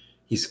 and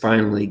he's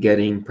finally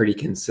getting pretty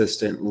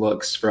consistent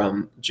looks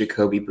from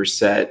Jacoby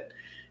Brissett,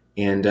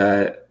 and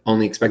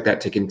only expect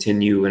that to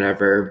continue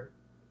whenever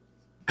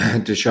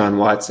Deshaun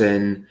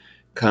Watson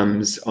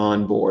comes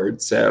on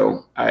board.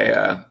 So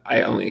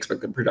I only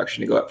expect the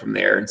production to go up from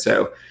there. And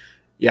so,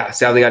 yeah,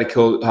 sadly got to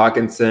kill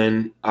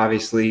Hawkinson.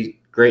 Obviously,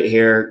 great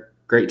hair,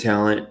 great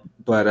talent,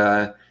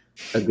 but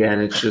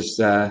again, it's just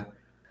I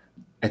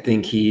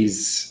think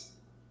he's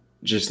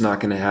just not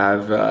going to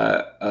have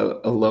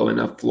a low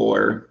enough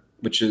floor,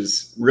 which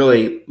is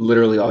really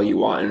literally all you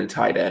want in a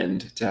tight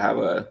end to have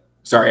a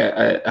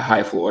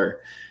high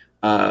floor,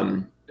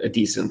 a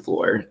decent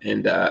floor.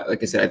 And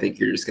like I said, I think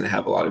you're just going to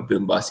have a lot of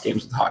boom bust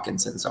games with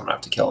Hawkinson, so I'm going to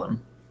have to kill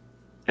him.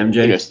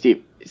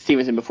 MJ?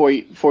 Stevenson, before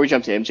we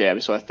jump to MJ, I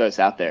just want to throw this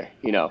out there.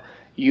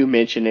 You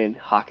mentioning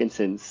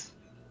Hawkinson's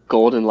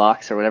golden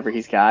locks or whatever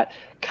he's got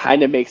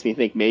kind of makes me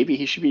think maybe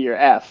he should be your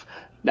F,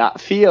 not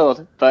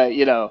Field, but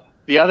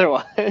the other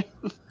one.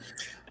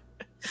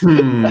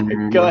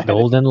 Go ahead.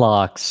 Golden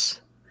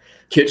locks.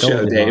 Kid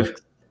show, Dave.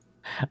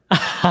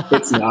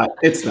 It's not.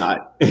 It's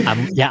not.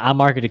 I'm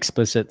market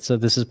explicit, so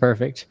this is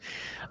perfect.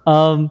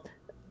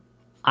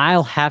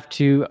 I'll have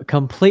to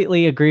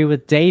completely agree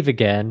with Dave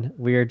again.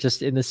 We are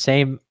just in the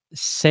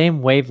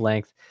same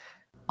wavelength.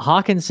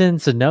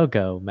 Hawkinson's a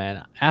no-go,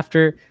 man.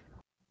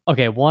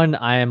 One,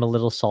 I am a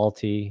little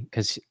salty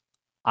because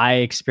I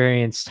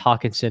experienced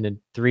Hawkinson in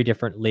 3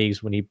 different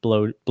leagues when he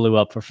blew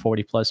up for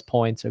 40 plus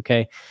points.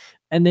 Okay.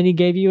 And then he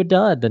gave you a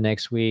dud the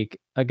next week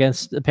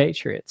against the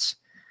Patriots.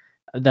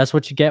 That's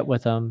what you get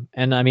with him.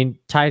 And I mean,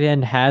 tight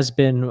end has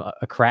been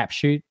a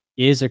crapshoot,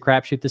 is a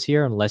crapshoot this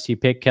year, unless you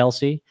pick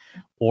Kelsey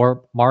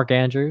or Mark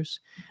Andrews.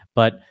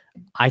 But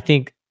I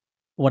think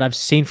what I've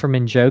seen from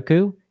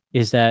Njoku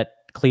is that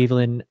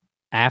Cleveland,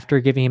 after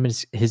giving him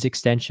his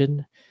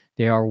extension,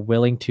 they are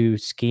willing to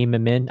scheme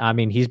him in. I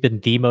mean, he's been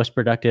the most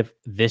productive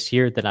this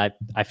year than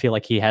I feel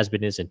like he has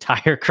been his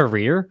entire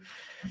career,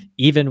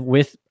 even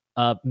with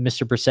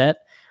Mr. Brissett.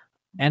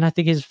 And I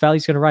think his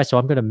value's going to rise. So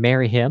I'm going to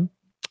marry him.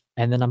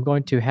 And then I'm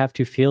going to have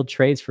to field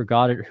trades for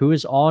Goddard, who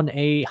is on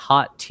a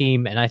hot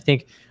team. And I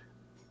think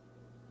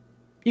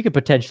you could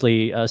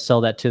potentially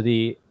sell that to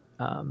the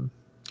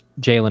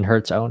Jalen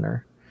Hurts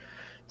owner.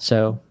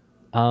 So,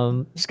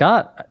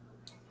 Scott,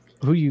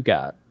 who you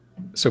got?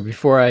 So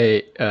before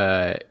I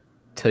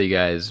tell you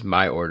guys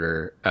my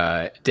order,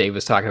 Dave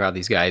was talking about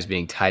these guys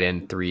being tight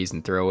end threes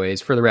and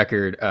throwaways. For the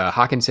record,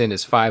 Hawkinson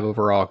is 5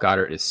 overall,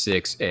 Goddard is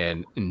 6,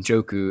 and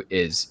Njoku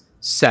is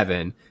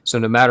 7. So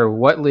no matter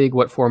what league,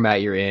 what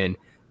format you're in,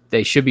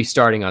 they should be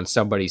starting on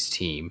somebody's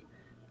team.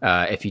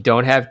 If you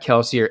don't have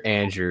Kelsey or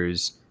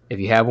Andrews, if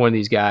you have one of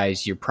these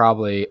guys, you're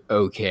probably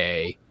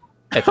okay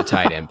at the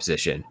tight end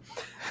position.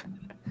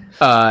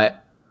 I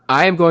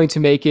am going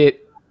to make it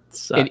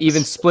an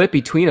even split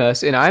between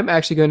us, and I'm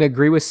actually going to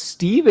agree with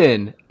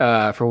Steven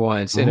for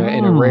once in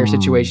a rare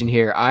situation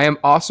here. I am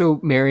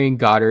also marrying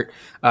Goddard.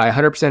 I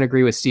 100%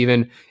 agree with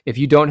Steven. If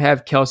you don't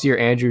have Kelsey or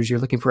Andrews, you're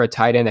looking for a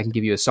tight end that can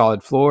give you a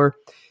solid floor.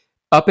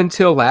 Up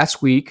until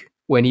last week,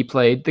 when he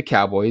played the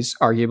Cowboys,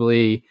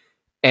 arguably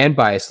and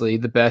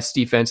biasly the best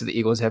defense that the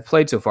Eagles have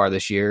played so far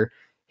this year,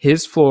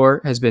 his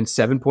floor has been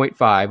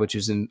 7.5, which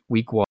is in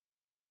week 1.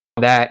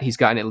 That he's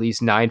gotten at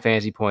least 9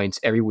 fantasy points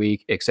every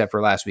week, except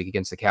for last week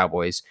against the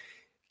Cowboys.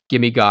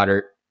 Give me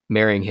Goddard,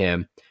 marrying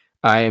him.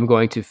 I am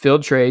going to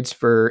field trades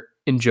for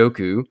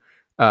Njoku.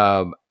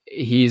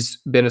 He's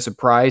been a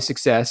surprise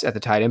success at the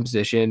tight end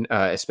position,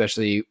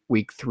 especially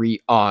week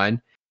 3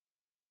 on.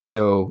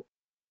 So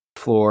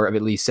floor of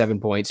at least 7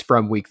 points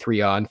from week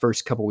 3 on.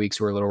 First couple weeks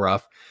were a little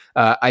rough.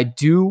 I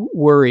do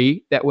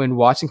worry that when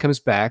Watson comes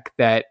back,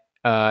 that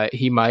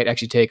he might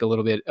actually take a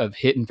little bit of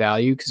hit in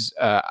value because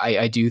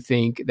I do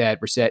think that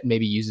Brissett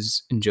maybe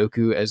uses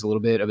Njoku as a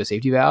little bit of a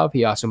safety valve.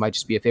 He also might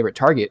just be a favorite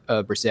target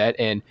of Brissett,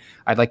 and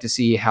I'd like to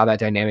see how that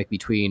dynamic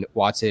between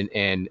Watson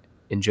and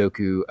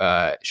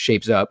Njoku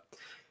shapes up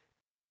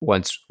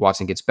once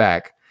Watson gets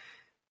back.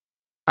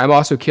 I'm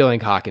also killing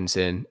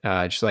Hawkinson,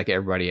 just like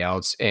everybody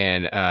else,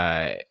 and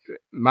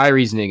my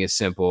reasoning is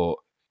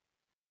simple.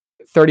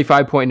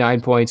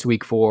 35.9 points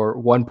week 4,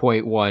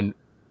 1.1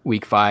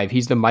 week 5.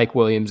 He's the Mike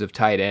Williams of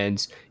tight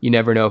ends. You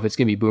never know if it's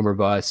going to be boom or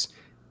bust.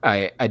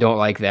 I don't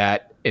like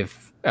that.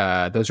 If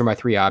those are my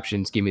 3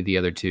 options, give me the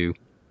other 2.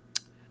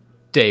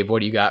 Dave,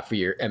 what do you got for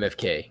your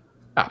MFK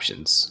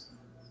options?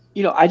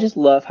 I just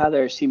love how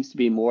there seems to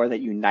be more that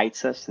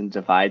unites us and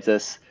divides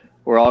us.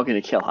 We're all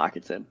going to kill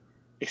Hawkinson,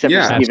 except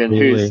for Steven,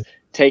 who's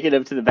taking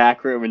him to the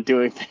back room and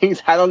doing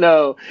things. I don't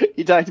know.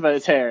 He talked about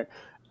his hair.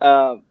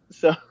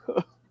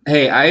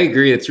 Hey, I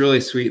agree. It's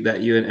really sweet that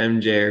you and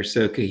MJ are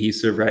so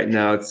cohesive right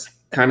now. It's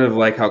kind of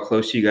like how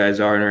close you guys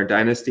are in our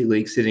Dynasty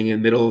League, sitting in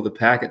the middle of the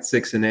pack at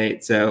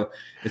 6-8. So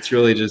it's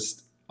really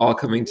just all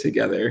coming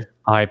together.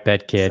 All right,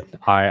 bet kid.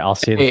 All right, I'll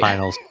see you in the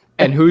finals.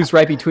 And who's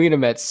right between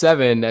them at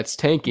 7 that's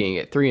tanking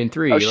at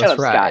 3-3? Oh, shut up,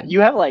 Scott. You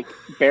have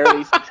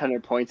barely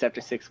 600 points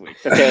after 6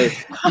 weeks. Okay,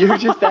 you're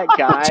just that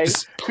guy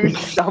who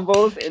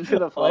stumbles into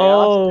the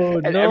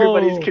playoffs, and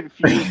everybody's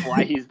confused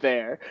why he's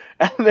there.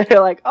 And they're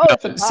like, "Oh,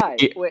 it's a tie."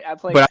 Wait, I'm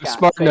playing. But I'm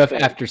smart enough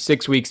after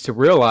 6 weeks to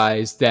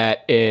realize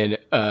that in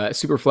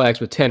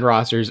Superflex with 10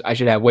 rosters, I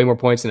should have way more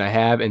points than I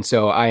have, and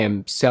so I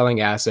am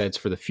selling assets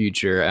for the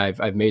future.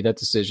 I've made that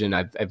decision.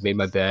 I've made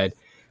my bed.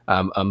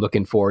 I'm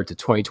looking forward to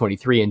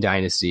 2023 in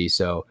Dynasty.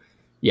 So,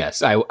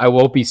 yes, I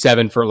won't be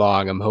 7 for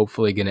long. I'm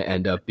hopefully going to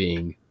end up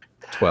being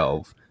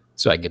 12.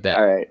 So I get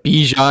that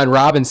Bijan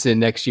Robinson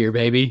next year,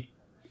 baby.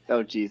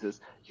 Oh, Jesus.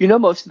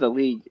 Most of the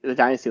league, the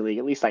Dynasty League,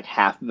 at least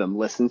half of them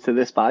listen to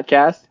this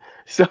podcast.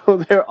 So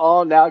they're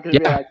all now going to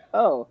be like,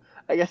 oh,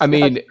 I guess. I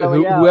mean,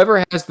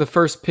 whoever has the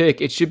first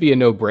pick, it should be a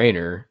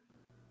no-brainer.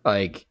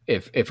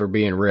 If we're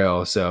being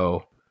real.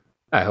 So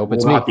I hope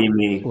it's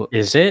me.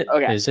 Is it?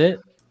 Okay. Is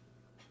it?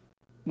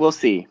 We'll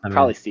see.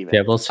 Probably Steven.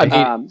 Yeah, we'll see.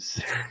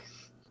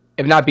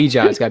 If not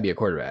Bijan, it's got to be a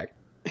quarterback.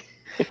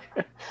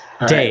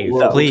 Dave,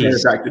 please.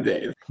 We'll back to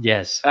Dave.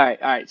 Yes. All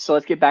right. So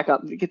let's get back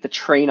up. Get the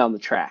train on the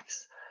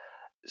tracks.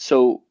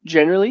 So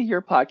generally,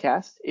 your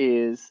podcast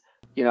is,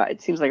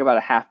 it seems like about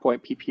a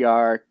half-point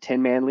PPR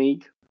 10-man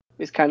league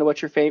is kind of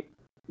what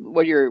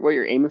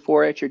you're aiming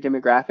for at your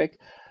demographic.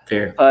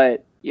 Fair.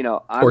 But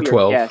I'm or your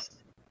 12. guest,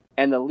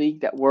 and the league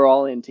that we're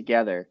all in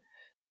together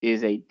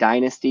is a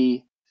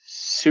Dynasty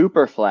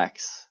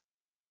Superflex.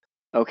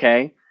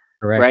 Okay?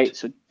 Correct. Right?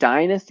 So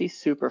Dynasty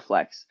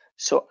Superflex.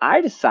 So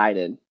I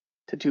decided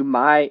to do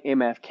my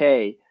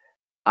MFK.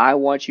 I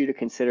want you to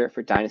consider it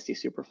for Dynasty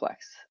Superflex.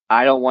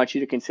 I don't want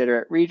you to consider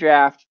it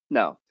redraft.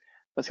 No.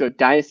 Let's go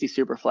Dynasty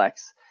Superflex.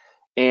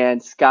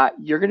 And Scott,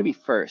 you're going to be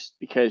first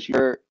because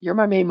you're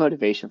my main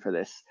motivation for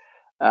this.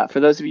 For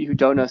those of you who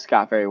don't know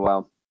Scott very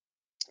well,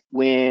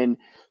 when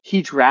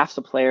he drafts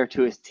a player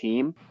to his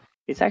team,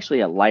 it's actually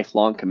a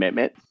lifelong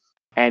commitment.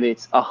 And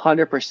it's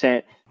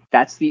 100%.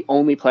 That's the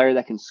only player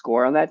that can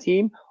score on that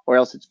team, or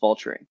else it's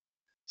vulturing.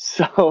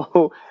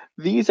 So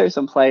these are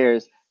some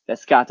players that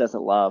Scott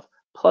doesn't love,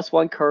 plus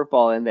one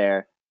curveball in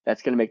there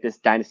that's going to make this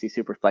Dynasty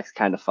Superflex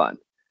kind of fun.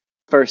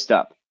 First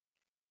up,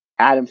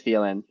 Adam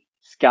Thielen.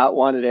 Scott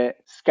wanted it.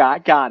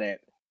 Scott got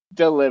it.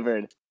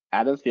 Delivered.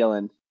 Adam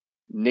Thielen,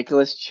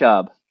 Nicholas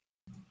Chubb,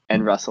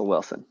 and Russell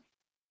Wilson.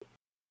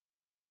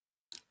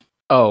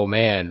 Oh,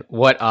 man.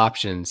 What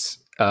options?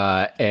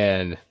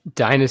 And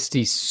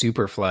Dynasty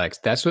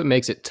Superflex. That's what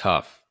makes it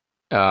tough.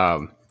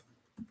 I'll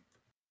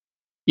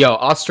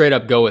straight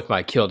up go with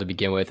my kill to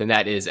begin with, and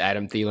that is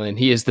Adam Thielen.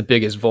 He is the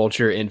biggest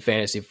vulture in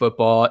fantasy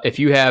football. If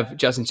you have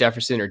Justin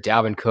Jefferson or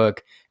Dalvin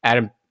Cook,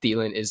 Adam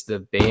Thielen is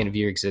the bane of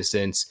your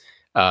existence.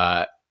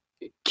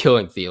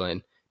 Killing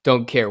Thielen.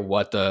 Don't care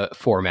what the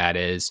format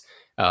is.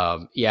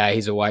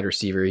 He's a wide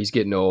receiver. He's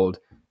getting old.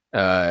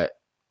 Come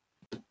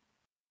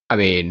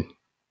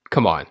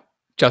on.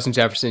 Justin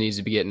Jefferson needs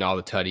to be getting all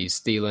the tutties.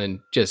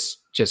 Thielen,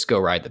 just go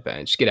ride the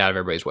bench. Get out of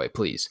everybody's way,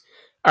 please.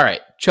 All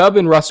right, Chubb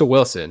and Russell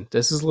Wilson.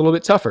 This is a little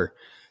bit tougher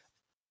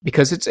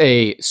because it's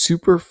a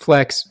super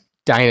flex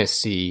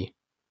dynasty.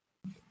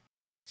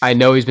 I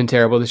know he's been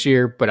terrible this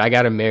year, but I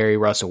got to marry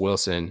Russell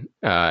Wilson.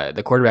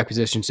 The quarterback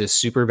position is just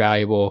super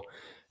valuable.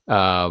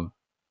 You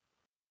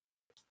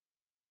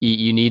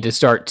need to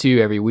start 2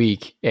 every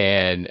week,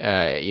 and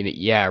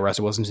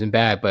Russell Wilson's been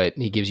bad, but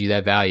he gives you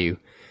that value.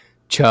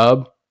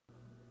 Chubb,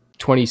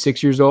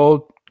 26 years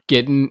old,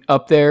 getting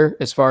up there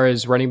as far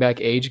as running back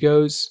age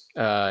goes.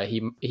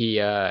 He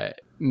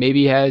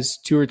maybe has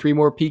 2 or 3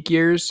 more peak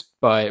years,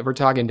 but if we're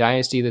talking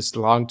dynasty, this is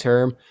long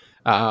term.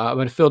 I'm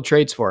going to field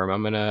trades for him.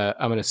 I'm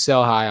going to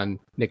sell high on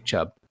Nick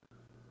Chubb.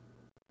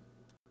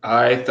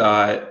 I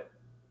thought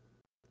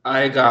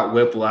I got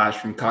whiplash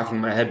from cocking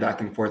my head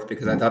back and forth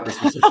because I thought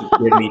this was such a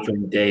good me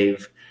from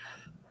Dave.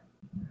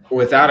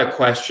 Without a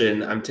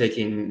question, I'm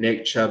taking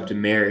Nick Chubb to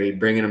marry,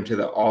 bringing him to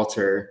the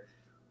altar.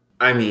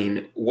 I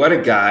mean, what a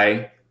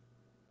guy.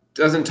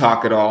 Doesn't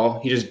talk at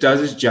all. He just does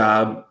his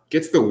job,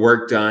 gets the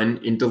work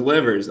done, and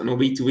delivers on a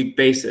week-to-week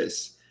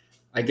basis.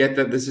 I get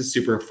that this is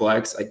super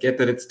flex. I get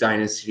that it's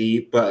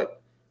dynasty,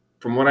 but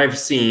from what I've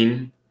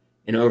seen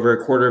in over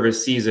a quarter of a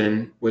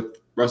season with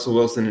Russell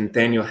Wilson and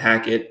Nathaniel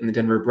Hackett and the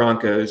Denver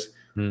Broncos,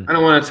 I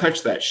don't want to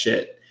touch that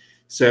shit.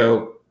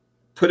 So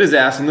put his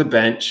ass on the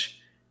bench.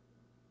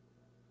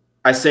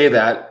 I say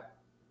that.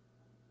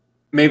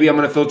 Maybe I'm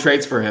going to fill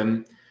trades for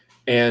him.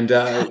 And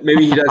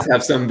maybe he does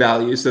have some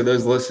value. So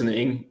those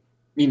listening,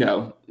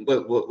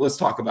 let's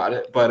talk about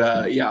it. But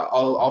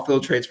I'll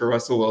fill trades for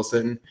Russell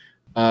Wilson.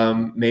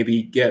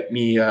 Maybe get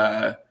me.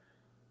 I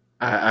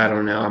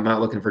don't know. I'm not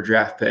looking for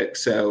draft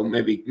picks, so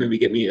maybe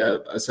get me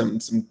some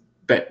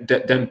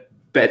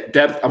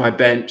depth on my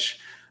bench.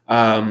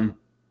 And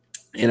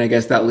I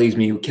guess that leaves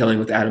me killing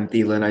with Adam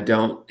Thielen. I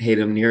don't hate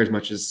him near as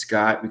much as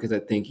Scott because I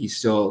think he's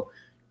still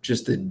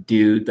just a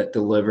dude that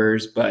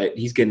delivers, but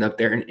he's getting up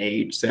there in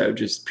age. So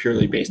just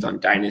purely based on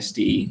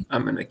dynasty,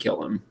 I'm going to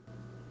kill him.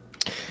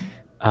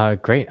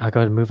 Great. I'll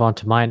go ahead and move on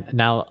to mine.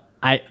 Now,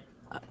 I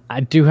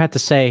do have to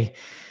say,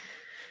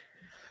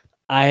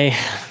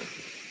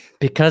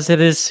 because it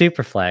is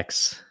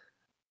Superflex,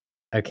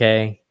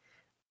 okay,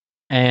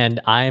 and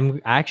I'm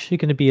actually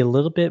going to be a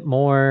little bit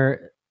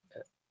more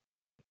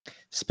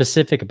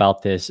specific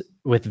about this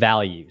with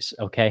values,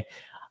 okay?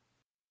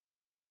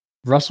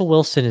 Russell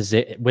Wilson is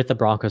with the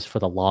Broncos for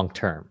the long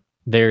term.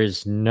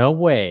 There's no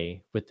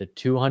way with the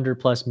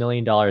 $200+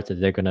 million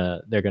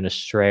that they're gonna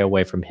stray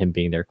away from him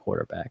being their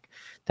quarterback.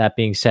 That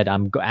being said,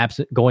 I'm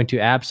going to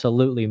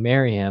absolutely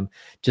marry him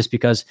just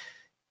because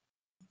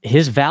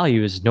his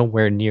value is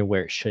nowhere near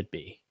where it should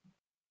be.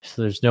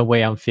 So there's no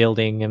way I'm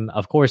fielding him.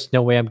 Of course,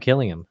 no way I'm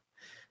killing him.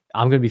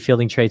 I'm going to be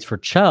fielding trades for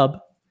Chubb.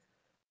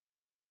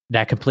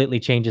 That completely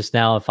changes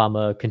now if I'm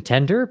a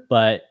contender,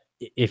 but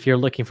if you're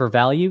looking for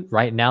value,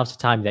 right now is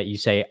the time that you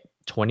say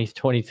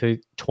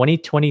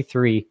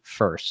 2023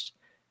 first.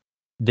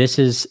 This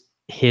is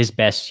his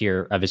best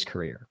year of his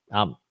career.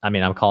 I'm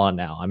calling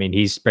now. I mean,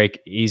 he's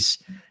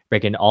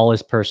breaking all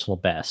his personal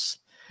bests,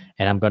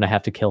 and I'm going to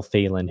have to kill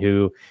Thielen,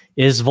 who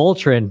is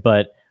Voltron,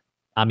 but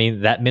I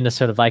mean, that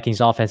Minnesota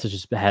Vikings offense has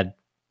just had,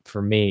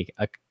 for me,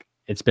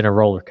 it's been a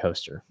roller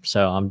coaster.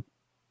 So I'm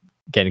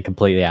getting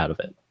completely out of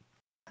it.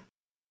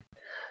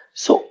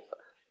 So,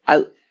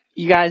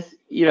 you guys,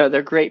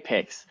 they're great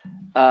picks.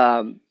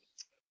 I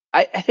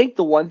think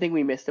the one thing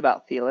we missed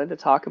about Thielen to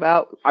talk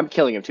about, I'm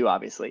killing him too,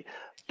 obviously,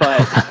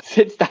 but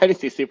it's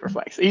Dynasty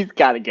Superflex. He's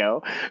got to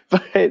go.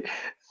 But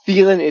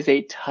Thielen is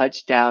a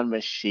touchdown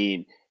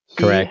machine.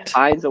 Correct. He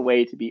finds a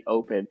way to be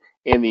open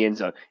in the end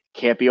zone.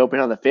 Can't be open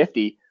on the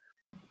 50.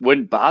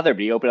 Wouldn't bother to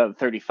be open on the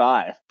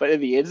 35. But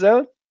in the end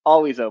zone,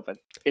 always open.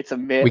 It's a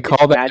myth.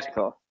 It's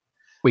magical.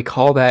 We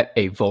call that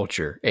a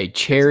vulture, a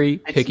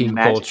cherry-picking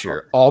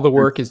vulture. All the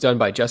work is done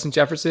by Justin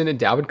Jefferson and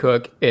Dalvin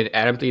Cook, and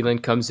Adam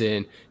Thielen comes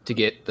in to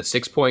get the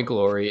 6-point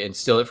glory and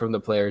steal it from the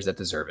players that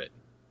deserve it.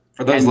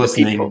 For those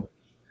listening,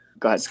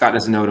 go ahead. Scott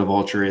doesn't know what a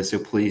vulture is, so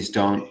please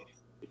don't.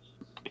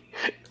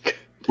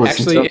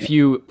 Actually, if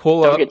you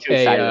pull up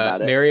a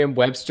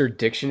Merriam-Webster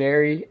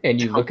dictionary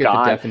and you look at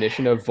the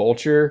definition of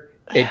vulture,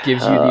 it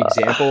gives you the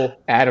example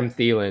Adam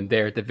Thielen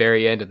there at the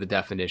very end of the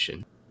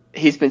definition.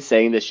 He's been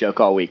saying this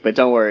joke all week, but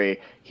don't worry.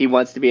 He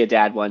wants to be a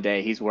dad one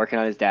day. He's working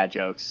on his dad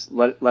jokes.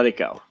 Let it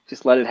go.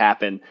 Just let it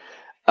happen.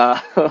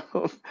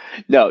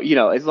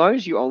 No, as long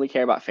as you only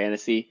care about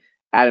fantasy,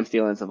 Adam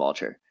Thielen's a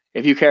vulture.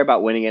 If you care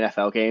about winning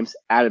NFL games,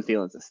 Adam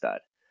Thielen's a stud.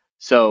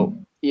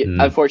 So,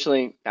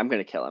 unfortunately, I'm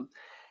going to kill him.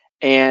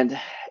 And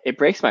it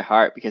breaks my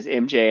heart because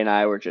MJ and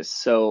I were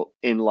just so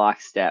in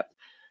lockstep.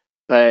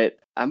 But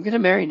I'm going to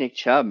marry Nick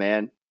Chubb,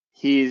 man.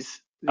 He's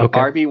the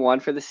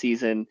RB1 for the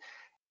season.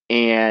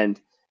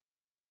 And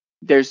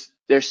there's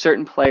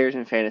certain players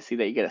in fantasy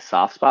that you get a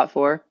soft spot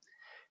for.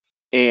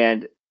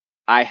 And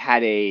I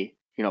had a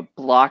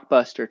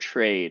blockbuster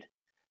trade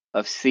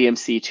of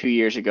CMC 2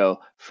 years ago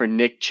for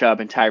Nick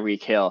Chubb and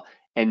Tyreek Hill,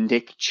 and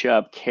Nick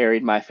Chubb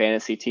carried my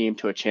fantasy team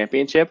to a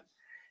championship.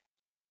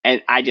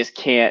 And I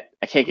can't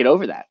get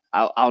over that.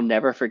 I'll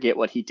never forget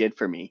what he did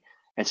for me.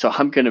 And so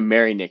I'm going to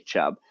marry Nick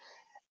Chubb.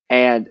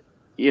 And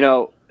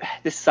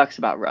this sucks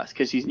about Russ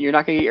because you're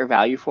not going to get your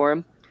value for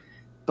him.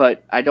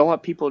 But I don't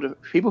want people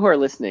who are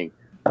listening,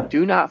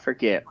 do not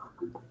forget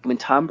when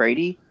Tom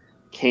Brady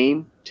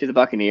came to the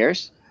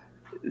Buccaneers,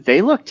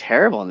 they looked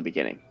terrible in the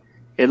beginning.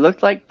 It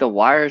looked like the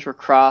wires were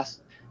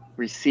crossed,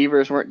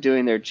 receivers weren't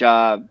doing their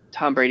job,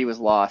 Tom Brady was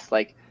lost.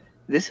 Like,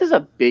 this is a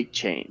big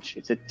change.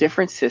 It's a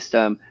different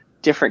system,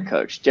 different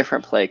coach,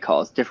 different play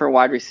calls, different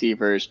wide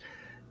receivers.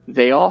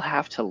 They all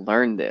have to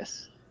learn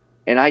this.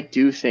 And I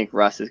do think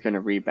Russ is going to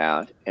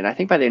rebound. And I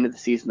think by the end of the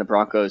season, the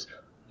Broncos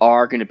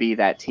are going to be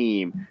that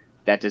team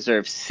that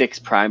deserves 6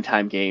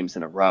 primetime games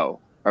in a row,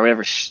 or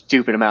whatever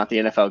stupid amount the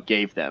NFL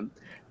gave them.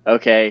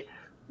 Okay,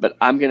 but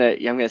I'm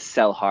gonna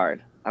sell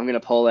hard I'm gonna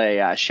pull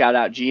a shout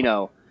out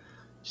Gino.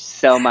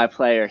 Sell my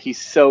player. He's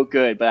so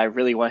good, but I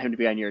really want him to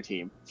be on your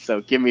team.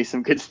 So give me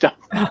some good stuff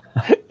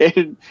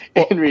in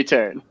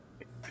return.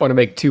 I want to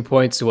make 2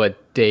 points to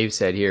what Dave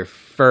said here.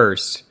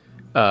 First,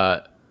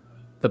 the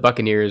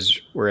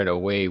Buccaneers were in a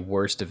way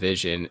worse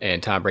division,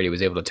 and Tom Brady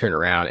was able to turn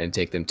around and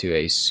take them to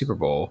a Super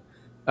Bowl.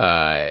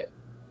 The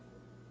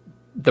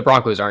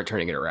Broncos aren't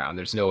turning it around.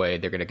 There's no way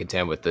they're going to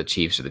contend with the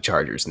Chiefs or the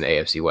Chargers in the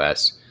AFC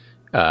West.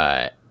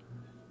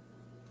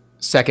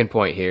 Second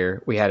point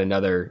here, we had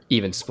another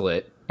even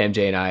split.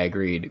 MJ and I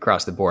agreed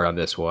across the board on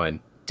this one.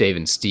 Dave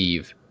and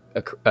Steve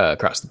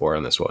across the board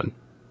on this one.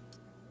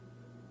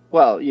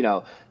 Well,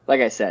 like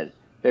I said,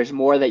 there's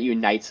more that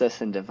unites us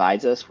than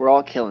divides us. We're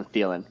all killing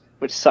Thielen,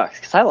 which sucks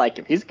because I like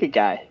him. He's a good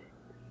guy.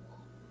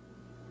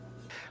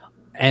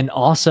 And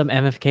awesome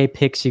MFK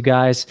picks, you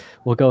guys.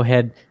 We'll go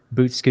ahead,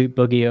 boot scoot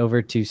boogie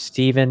over to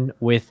Steven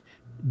with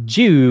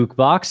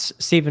Jukebox.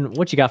 Steven,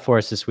 what you got for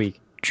us this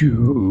week?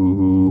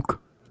 Juke.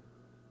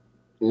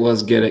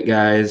 Let's get it,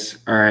 guys.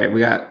 All right, we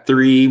got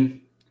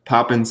 3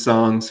 poppin'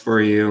 songs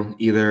for you,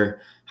 either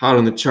hot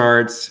on the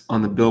charts,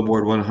 on the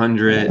Billboard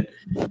 100,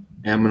 and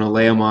I'm going to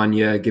lay them on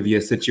you, give you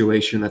a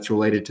situation that's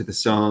related to the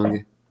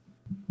song,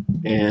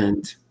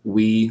 and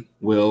we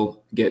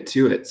will get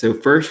to it. So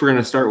first, we're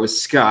going to start with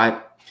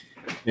Scott,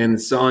 and the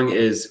song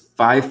is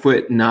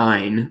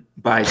 5'9"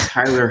 by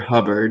Tyler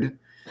Hubbard.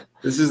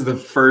 This is the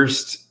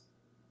first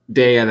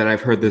day that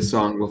I've heard this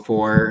song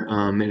before.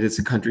 It is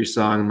a country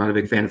song. I'm not a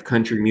big fan of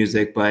country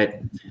music,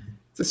 but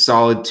it's a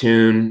solid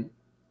tune.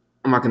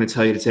 I'm not going to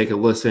tell you to take a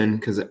listen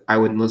because I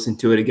wouldn't listen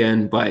to it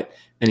again. But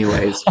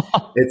anyways,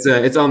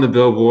 it's on the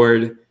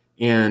Billboard.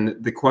 And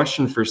the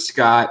question for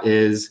Scott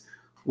is,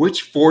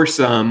 which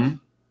foursome,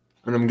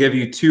 and I'm going to give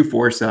you 2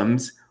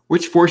 foursomes,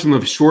 which foursome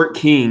of short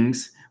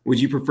kings would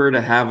you prefer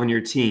to have on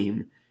your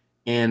team?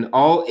 And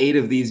all 8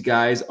 of these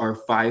guys are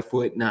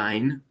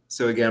 5'9".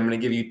 So again, I'm going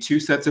to give you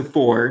 2 sets of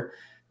 4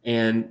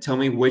 and tell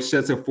me which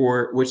set of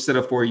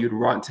 4 you'd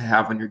want to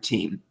have on your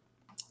team.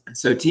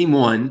 So team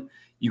 1,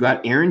 you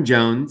got Aaron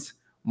Jones,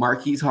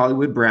 Marquise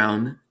Hollywood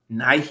Brown,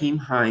 Nyheim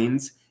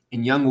Hines,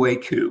 and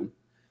Younghoe Koo.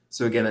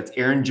 So again, that's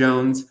Aaron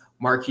Jones,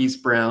 Marquise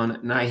Brown,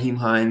 Nyheim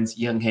Hines,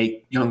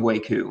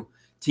 Younghoe Koo.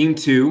 Team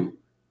 2,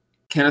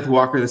 Kenneth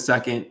Walker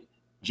II,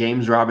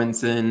 James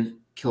Robinson,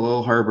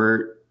 Khalil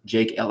Herbert,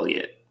 Jake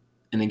Elliott.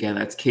 And again,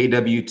 that's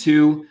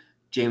KW2,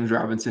 James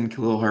Robinson,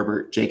 Khalil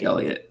Herbert, Jake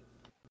Elliott.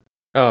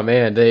 Oh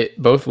man, they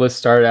both lists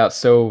started out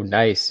so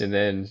nice and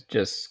then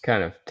just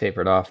kind of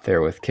tapered off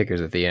there with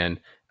kickers at the end.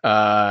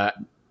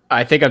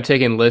 I think I'm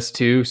taking list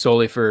 2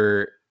 solely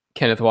for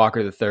Kenneth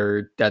Walker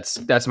III.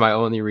 That's my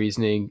only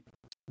reasoning.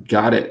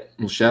 Got it.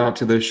 Well, shout out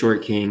to those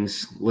short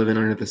kings living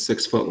under the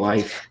 6-foot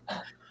life.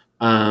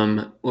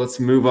 Let's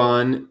move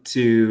on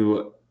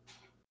to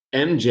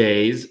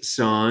MJ's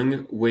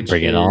song, which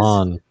Bring it is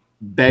on.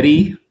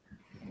 Betty,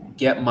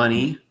 Get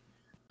Money.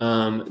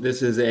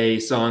 This is a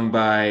song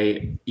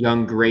by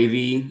Young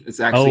Gravy. It's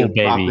actually a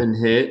poppin'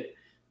 hit.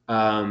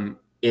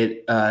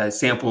 It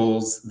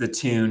samples the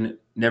tune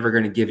Never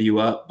Gonna Give You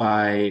Up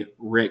by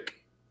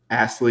Rick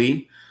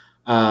Astley.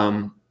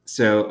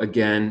 So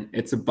again,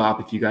 it's a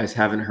bop. If you guys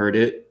haven't heard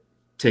it,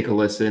 take a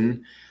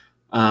listen.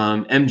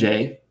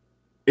 MJ,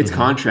 it's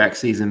contract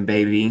season,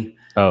 baby.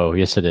 Oh,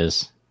 yes, it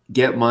is.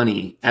 Get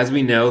money. As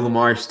we know,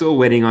 Lamar is still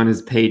waiting on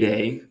his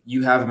payday.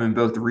 You have him in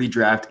both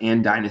redraft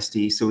and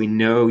dynasty, so we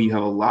know you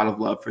have a lot of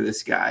love for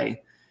this guy.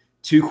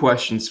 2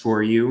 questions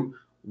for you.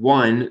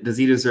 1, does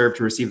he deserve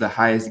to receive the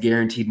highest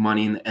guaranteed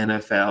money in the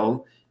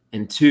NFL?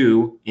 And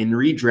 2, in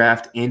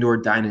redraft and or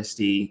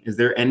dynasty, is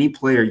there any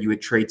player you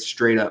would trade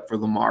straight up for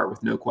Lamar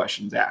with no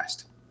questions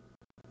asked?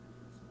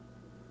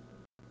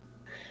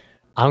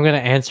 I'm going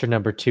to answer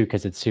number 2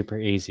 because it's super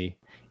easy.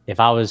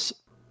 If I was,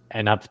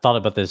 and I've thought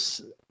about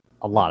this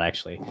a lot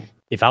actually,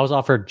 if I was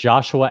offered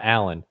Joshua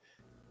Allen,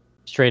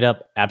 straight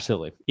up,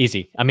 absolutely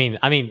easy. I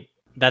mean,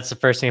 that's the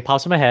first thing that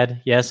pops in my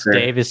head. Yes, sure,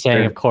 Dave is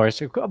saying, of course,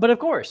 but of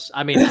course,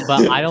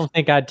 but I don't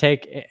think I'd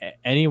take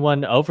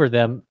anyone over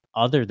them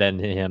other than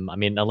him. I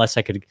mean, unless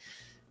I could.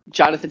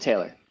 Jonathan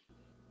Taylor.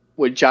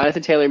 Would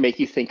Jonathan Taylor make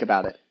you think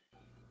about it?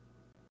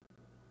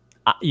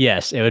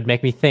 Yes, it would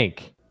make me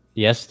think.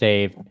 Yes,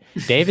 Dave.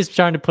 Dave is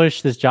trying to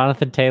push this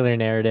Jonathan Taylor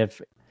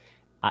narrative.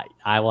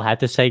 I will have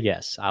to say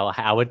yes.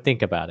 I would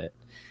think about it.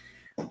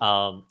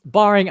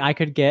 Barring I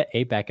could get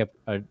a backup,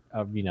 a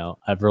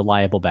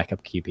reliable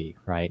backup QB,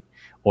 right,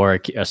 or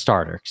a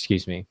starter.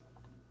 Excuse me.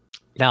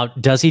 Now,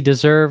 does he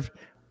deserve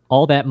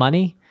all that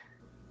money?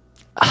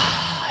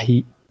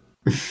 Oh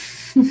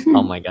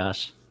my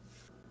gosh.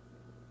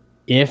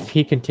 If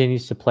he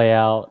continues to play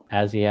out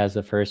as he has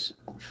the first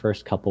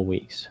couple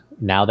weeks,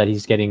 now that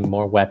he's getting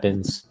more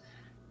weapons,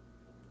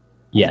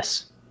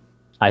 yes,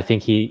 I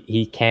think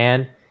he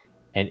can.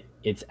 And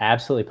it's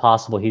absolutely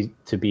possible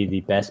to be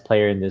the best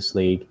player in this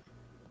league.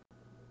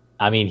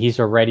 I mean, he's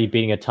already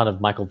beating a ton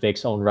of Michael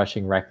Vick's own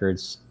rushing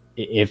records.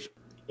 If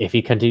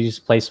he continues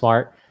to play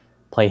smart,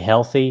 play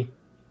healthy,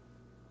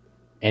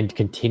 and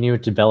continue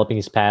developing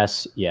his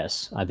pass,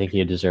 yes, I think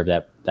he deserves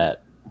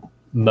that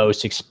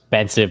most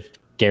expensive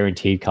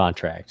guaranteed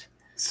contract.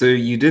 So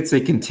you did say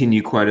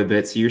continue quite a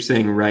bit. So you're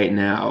saying right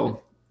now.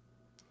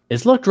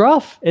 It's looked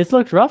rough. It's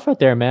looked rough out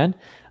there, man.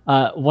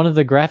 One of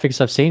the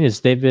graphics I've seen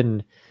is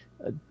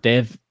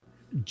they've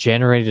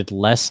generated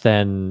less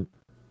than,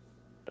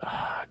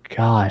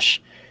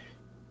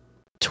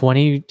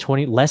 20,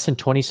 less than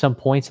 20 some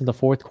points in the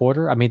fourth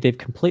quarter. I mean, they've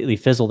completely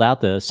fizzled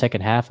out the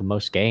second half of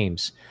most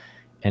games.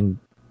 And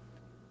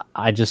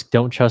I just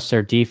don't trust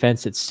their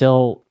defense.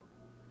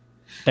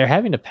 They're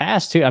having to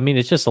pass too. I mean,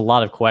 it's just a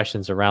lot of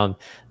questions around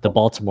the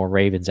Baltimore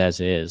Ravens as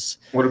is.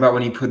 What about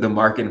when you put the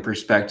market in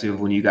perspective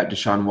when you got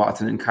Deshaun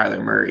Watson and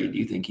Kyler Murray? Do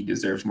you think he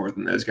deserves more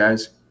than those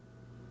guys?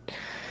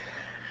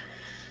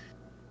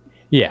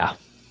 Yeah.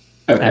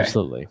 Okay.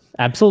 Absolutely. So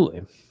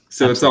Absolutely.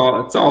 it's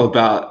all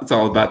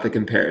about the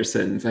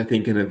comparisons. I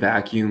think in a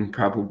vacuum,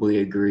 probably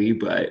agree,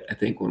 but I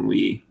think when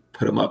we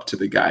put him up to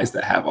the guys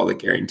that have all the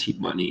guaranteed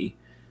money,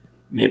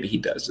 maybe he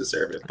does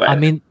deserve it. But I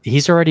mean,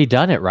 he's already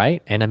done it,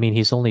 right? And I mean,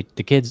 he's only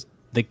the kid's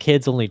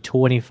only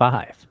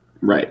 25.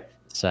 Right.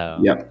 So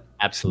yep.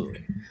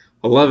 Absolutely.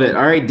 I love it.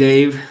 All right,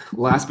 Dave.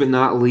 Last but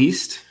not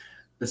least,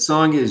 the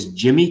song is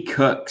Jimmy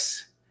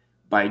Cooks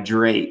by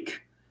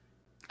Drake.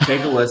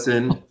 Take a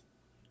listen.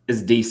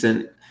 It's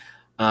decent.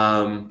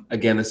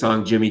 Again, the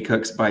song Jimmy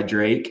Cooks by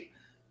Drake.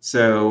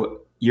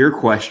 So your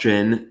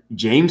question,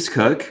 James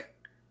Cook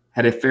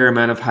had a fair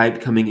amount of hype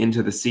coming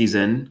into the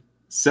season.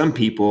 Some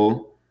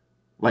people,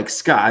 like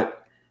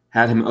Scott,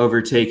 had him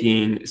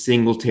overtaking Devin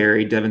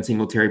Singletary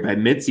by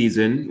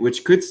midseason,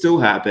 which could still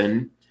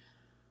happen.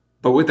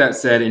 But with that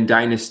said, in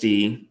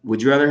Dynasty,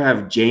 would you rather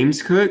have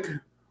James Cook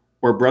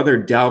or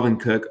brother Dalvin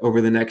Cook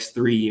over the next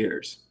 3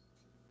 years?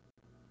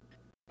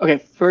 Okay,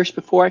 first,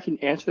 before I can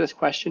answer this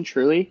question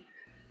truly,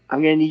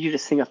 I'm going to need you to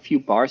sing a few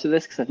bars of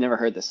this because I've never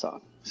heard this song.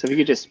 So if you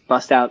could just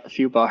bust out a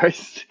few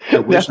bars. I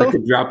wish I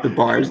could drop the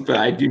bars, but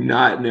I do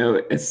not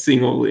know a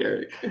single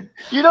lyric.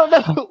 You don't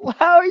know?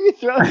 How are you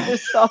throwing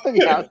this song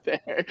out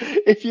there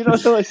if you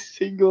don't know a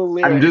single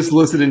lyric? I'm just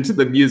listening to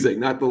the music,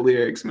 not the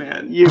lyrics,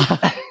 man. You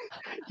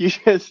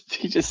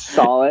just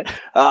saw it.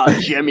 Oh,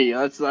 Jimmy.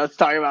 Let's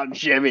talk about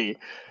Jimmy.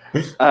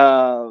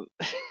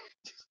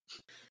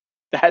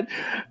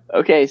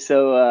 Okay,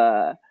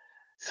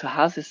 so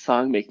how's this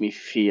song make me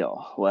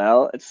feel?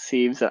 Well, it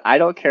seems that I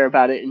don't care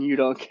about it and you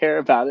don't care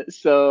about it.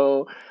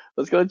 So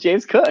let's go with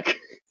James Cook.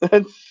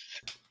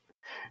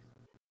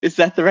 Is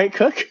that the right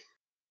Cook?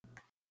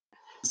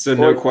 So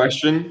no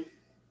question?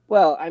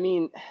 Well, I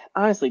mean,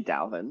 honestly,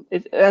 Dalvin,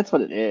 that's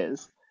what it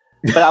is.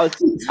 But I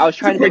was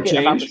trying to make it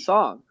about the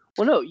song.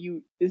 Well, no,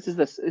 this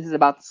is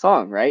about the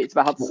song, right? It's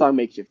about how the song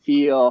makes you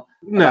feel.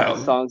 No,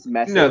 the song's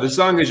message. No, the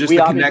song is just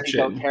the connection.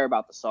 We don't care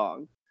about the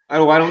song. I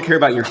don't care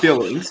about your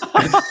feelings.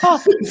 I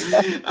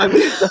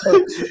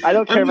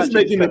don't care about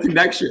making the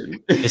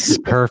connection. This is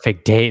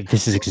perfect, Dave.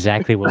 This is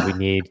exactly what we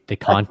need. The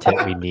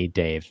content we need,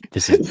 Dave.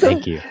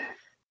 Thank you.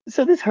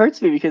 So this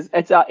hurts me because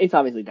it's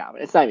obviously down.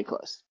 It's not even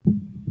close.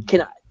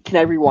 Can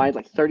I rewind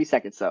like 30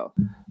 seconds though?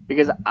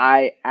 Because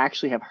I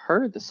actually have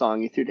heard the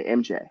song you threw to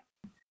MJ.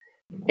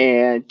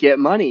 And Get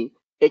Money,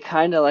 it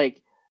kind of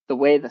like the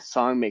way the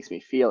song makes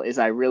me feel is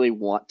I really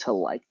want to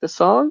like the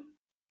song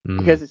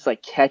because it's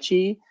like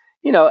catchy.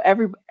 You know,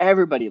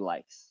 everybody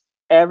likes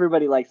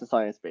the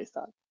song it's based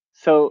on.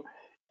 So,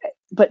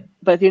 but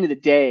at the end of the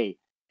day,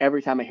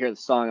 every time I hear the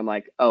song, I'm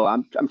like, oh,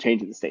 I'm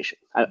changing the station.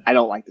 I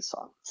don't like this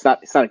song.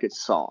 It's not a good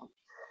song.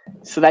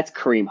 So that's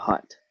Kareem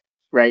Hunt,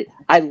 right?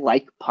 I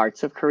like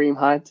parts of Kareem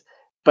Hunt,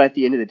 but at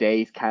the end of the day,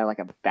 he's kind of like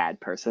a bad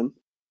person.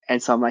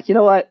 And so I'm like, you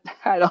know what?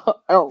 I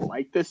don't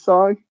like this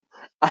song.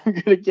 I'm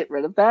gonna get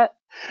rid of that.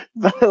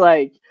 But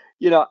like,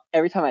 you know,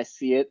 every time I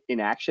see it in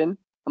action,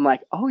 I'm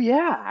like, oh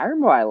yeah, I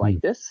remember I like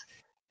this.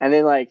 And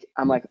then like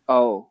I'm like,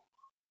 oh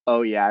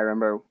yeah, I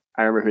remember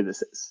who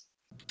this is.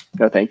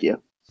 No, thank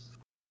you.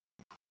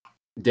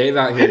 Dave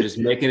out here just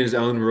making his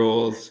own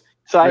rules.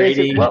 So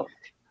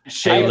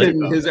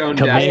shaping his own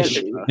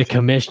destiny. The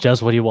commish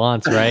does what he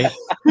wants, right?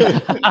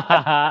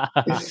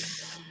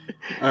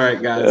 All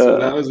right, guys. So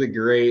that was a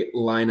great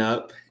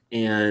lineup,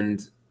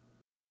 and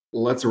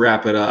let's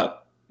wrap it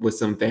up with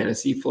some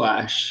fantasy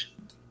flash.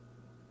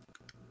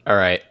 All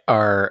right,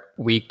 our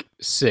week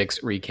 6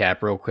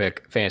 recap, real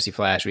quick. Fantasy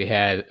flash. We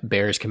had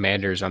Bears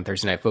Commanders on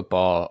Thursday Night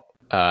Football,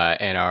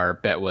 and our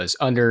bet was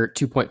under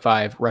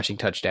 2.5 rushing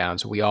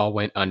touchdowns. We all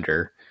went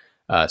under,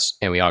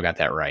 and we all got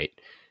that right.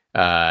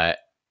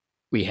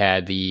 We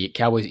had the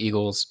Cowboys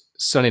Eagles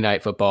Sunday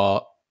Night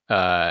Football.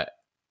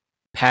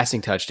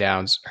 Passing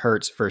touchdowns,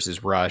 Hurts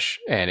versus Rush,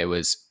 and it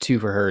was 2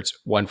 for Hurts,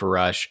 1 for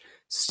Rush.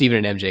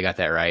 Steven and MJ got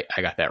that right.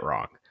 I got that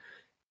wrong.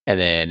 And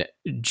then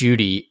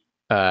Judy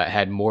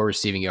had more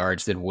receiving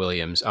yards than Mike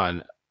Williams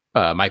on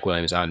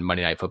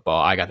Monday Night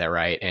Football. I got that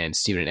right, and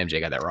Steven and MJ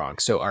got that wrong.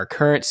 So our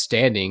current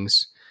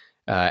standings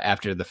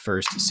after the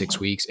first 6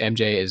 weeks,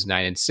 MJ is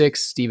 9-6,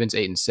 Steven's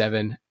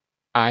 8-7,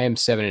 I am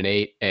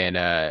 7-8,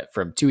 and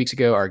from 2 weeks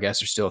ago, our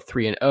guests are still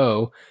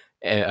 3-0.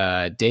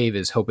 Dave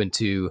is hoping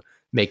to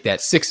make that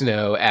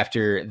 6-0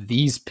 after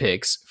these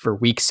picks for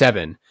week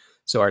 7.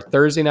 So our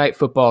Thursday night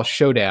football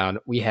showdown,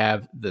 we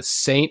have the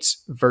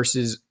Saints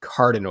versus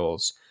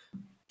Cardinals.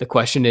 The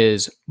question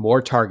is,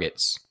 more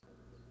targets,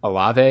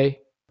 Olave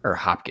or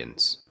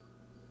Hopkins?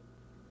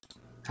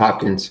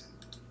 Hopkins.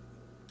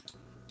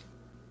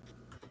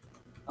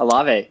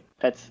 Olave.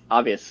 That's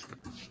obvious.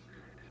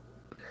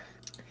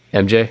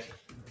 MJ?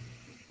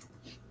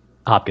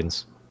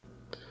 Hopkins.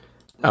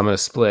 I'm going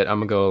to split. I'm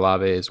going to go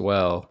Olave as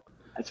well.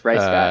 That's right,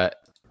 Scott.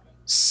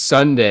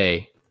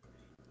 Sunday,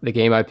 the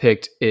game I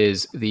picked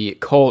is the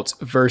Colts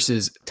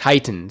versus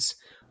Titans.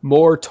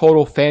 More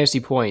total fantasy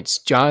points,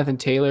 Jonathan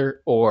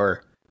Taylor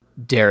or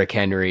Derrick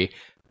Henry?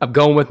 I'm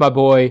going with my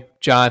boy,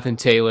 Jonathan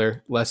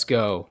Taylor. Let's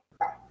go.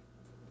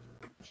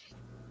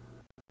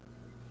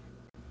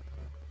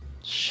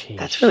 Sheesh.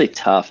 That's really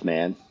tough,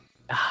 man.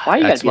 Why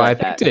you That's gotta be why like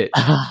I picked that? it.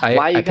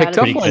 I picked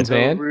tough ones, so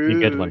man. Pretty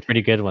good one.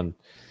 Pretty good one.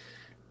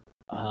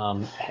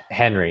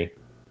 Henry.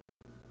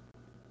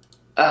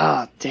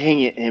 Oh, dang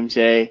it,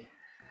 MJ.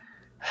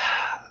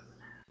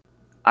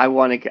 I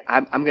want to.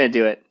 I'm going to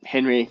do it.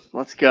 Henry,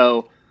 let's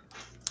go.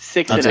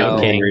 6-0. Let's go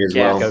Henry as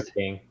Yes. well. Go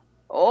King.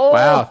 Oh,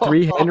 Wow,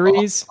 3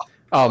 Henrys?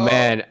 Oh,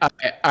 man.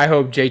 I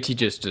hope JT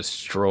just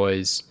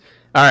destroys.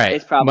 All right,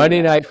 It's probably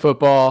Monday not. Night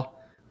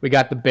Football. We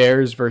got the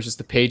Bears versus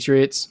the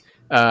Patriots.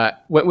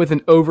 Went with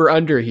an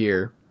over-under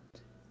here.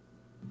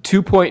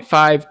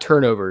 2.5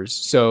 turnovers.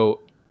 So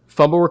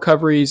fumble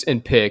recoveries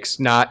and picks,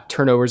 not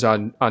turnovers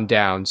on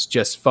downs,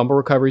 just fumble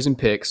recoveries and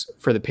picks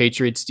for the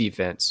Patriots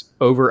defense.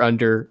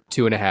 Over-under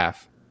 2.5.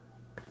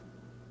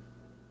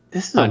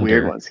 This is a Under.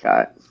 weird one,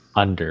 Scott.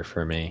 Under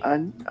for me.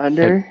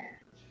 Under?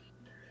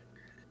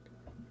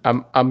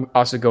 I'm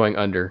also going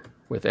under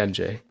with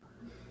MJ.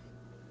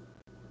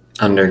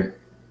 Under.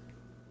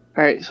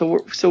 All right,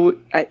 so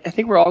I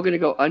think we're all going to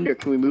go under.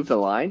 Can we move the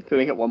line? Can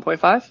we make it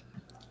 1.5?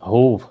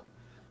 Oh,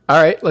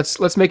 All right,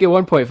 let's make it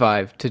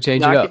 1.5 to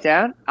change Knock it up. it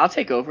down? I'll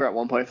take over at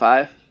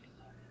 1.5.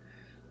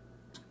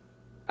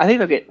 I think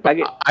they'll get.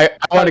 I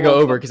want to go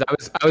over because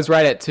I was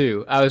right at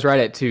 2. I was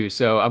right at 2,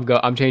 so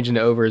I'm changing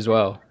to over as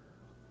well.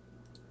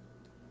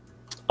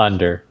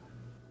 under.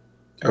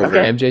 Over.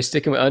 Okay. MJ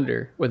sticking with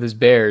under with his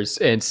Bears,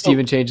 and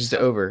Steven changes to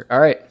over. All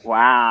right.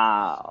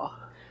 Wow.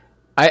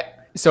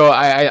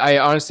 I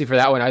honestly, for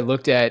that one, I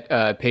looked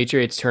at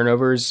Patriots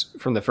turnovers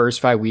from the first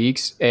 5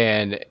 weeks,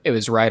 and it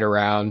was right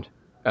around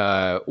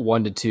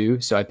 1 to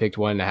 2. So I picked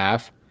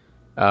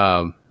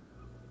 1.5.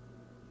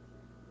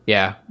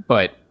 Yeah,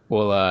 but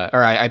we'll.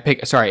 I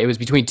picked. Sorry, it was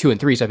between 2 and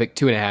 3, so I picked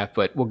 2.5.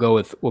 But we'll go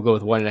with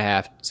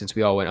 1.5 since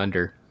we all went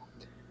under,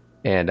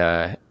 and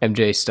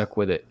MJ stuck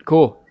with it.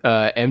 Cool.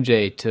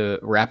 MJ, to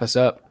wrap us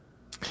up.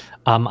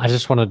 I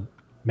just want to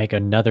make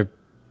another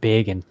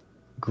big and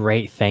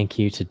great thank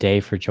you to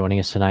Dave for joining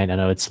us tonight. I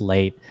know it's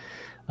late,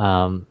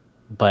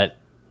 but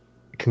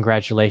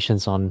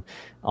congratulations on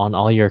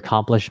all your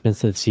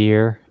accomplishments this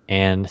year,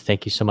 and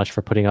thank you so much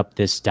for putting up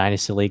this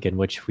Dynasty League in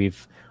which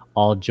we've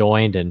all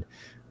joined and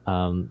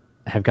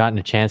have gotten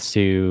a chance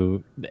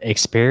to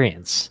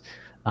experience.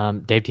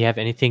 Dave, do you have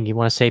anything you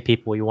want to say,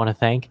 people you want to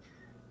thank?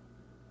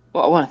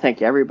 Well, I want to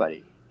thank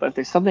everybody, but if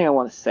there's something I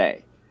want to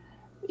say,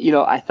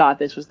 I thought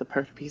this was the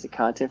perfect piece of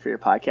content for your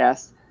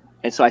podcast,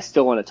 and so I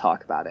still want to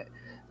talk about it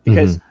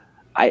because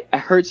I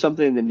heard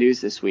something in the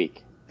news this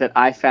week that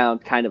I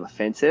found kind of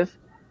offensive,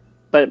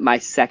 but my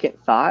second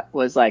thought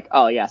was like,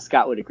 oh yeah,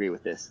 Scott would agree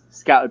with this.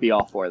 Scott would be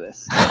all for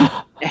this.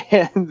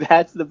 And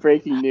that's the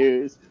breaking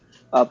news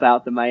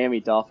about the Miami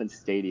Dolphins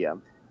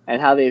stadium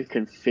and how they've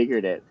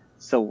configured it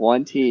so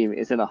one team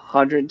is in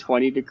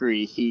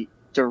 120-degree heat,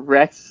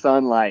 direct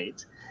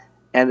sunlight,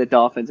 and the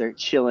Dolphins are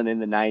chilling in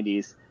the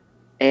 90s.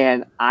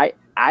 And I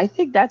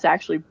think that's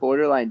actually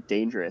borderline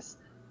dangerous,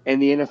 and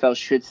the NFL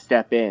should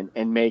step in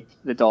and make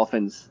the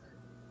Dolphins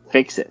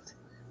fix it.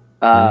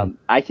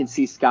 I can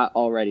see Scott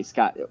already.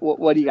 Scott,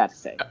 what do you got to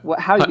say?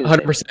 How are you going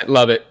to 100%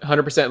 love it.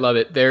 100% love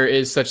it. There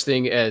is such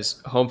thing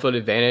as home field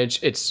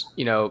advantage. It's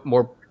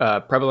more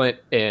prevalent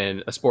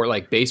in a sport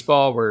like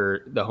baseball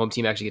where the home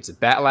team actually gets a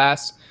bat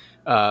last.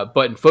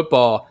 But in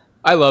football,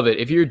 I love it.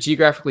 If you're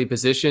geographically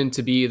positioned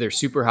to be either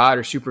super hot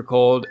or super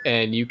cold,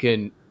 and you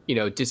can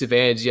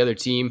disadvantage the other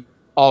team,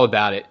 all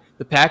about it.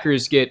 The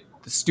Packers get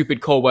the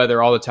stupid cold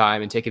weather all the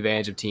time and take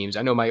advantage of teams.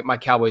 I know my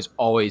Cowboys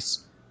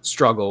always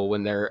struggle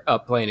when they're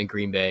up playing in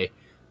Green Bay.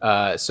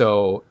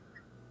 So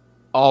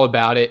all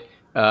about it.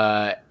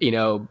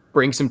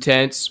 Bring some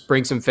tents,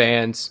 bring some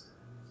fans,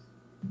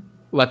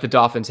 let the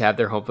Dolphins have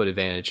their home field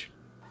advantage.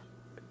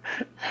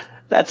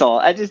 That's all.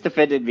 That just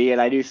offended me,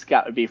 and I knew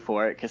Scott would be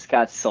for it because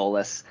Scott's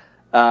soulless.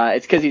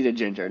 It's because he's a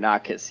ginger,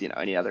 not because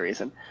any other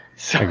reason.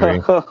 So, Agree.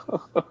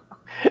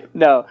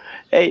 No.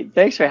 Hey,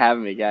 thanks for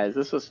having me, guys.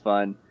 This was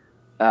fun,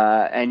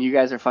 and you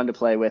guys are fun to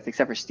play with,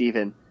 except for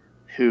Steven,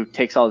 who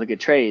takes all the good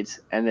trades,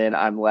 and then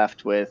I'm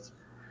left with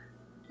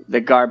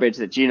the garbage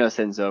that Gino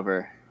sends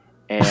over,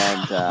 and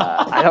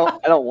I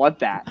don't want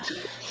that.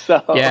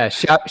 So yeah,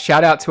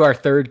 shout out to our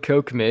third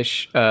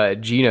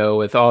co-commish, Gino,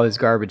 with all his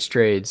garbage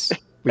trades.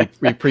 We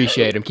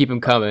appreciate him. Keep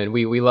him coming.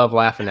 We love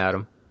laughing at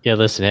him. Yeah,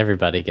 listen,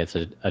 everybody gets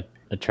a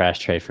trash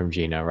trade from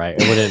Gino, right?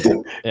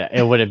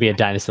 It wouldn't be a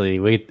dynasty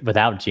league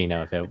without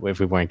Gino if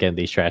we weren't getting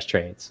these trash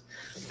trades.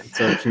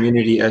 It's our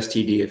community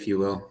STD, if you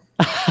will.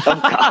 Oh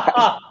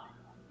God.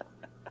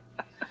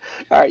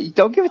 All right,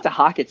 don't give it to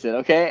Hawkinson,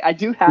 okay? I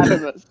do have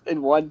him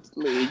in one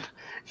league,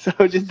 so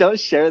just don't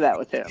share that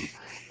with him.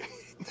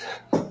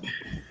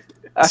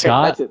 Okay,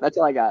 Scott? that's it. That's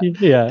all I got.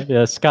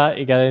 Yeah. Scott,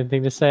 you got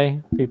anything to say?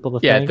 People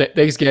to Yeah, thank?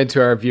 thanks again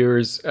to our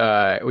viewers.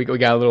 We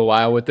got a little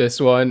while with this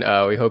one.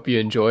 We hope you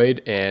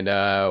enjoyed, and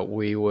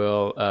we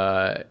will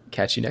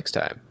catch you next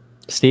time.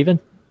 Steven?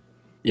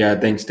 Yeah,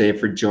 thanks, Dave,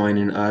 for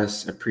joining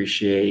us.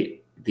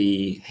 Appreciate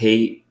the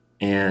hate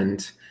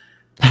and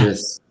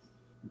just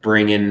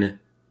bringing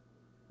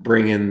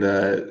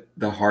the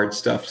hard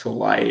stuff to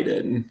light,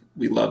 and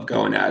we love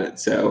going at it.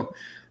 So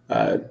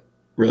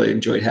really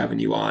enjoyed having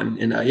you on.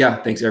 And yeah,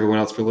 thanks everyone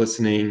else for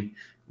listening.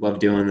 Love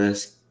doing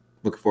this.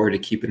 Look forward to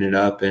keeping it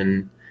up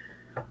and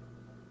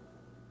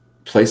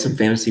play some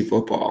fantasy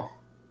football.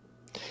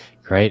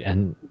 Great.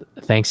 And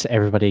thanks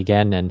everybody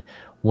again. And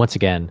once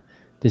again,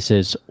 this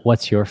is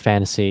What's Your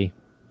Fantasy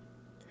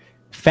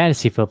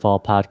Football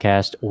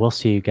Podcast. We'll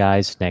see you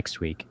guys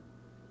next week.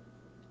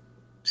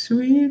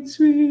 Sweet,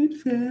 sweet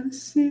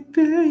fantasy,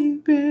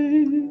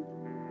 baby.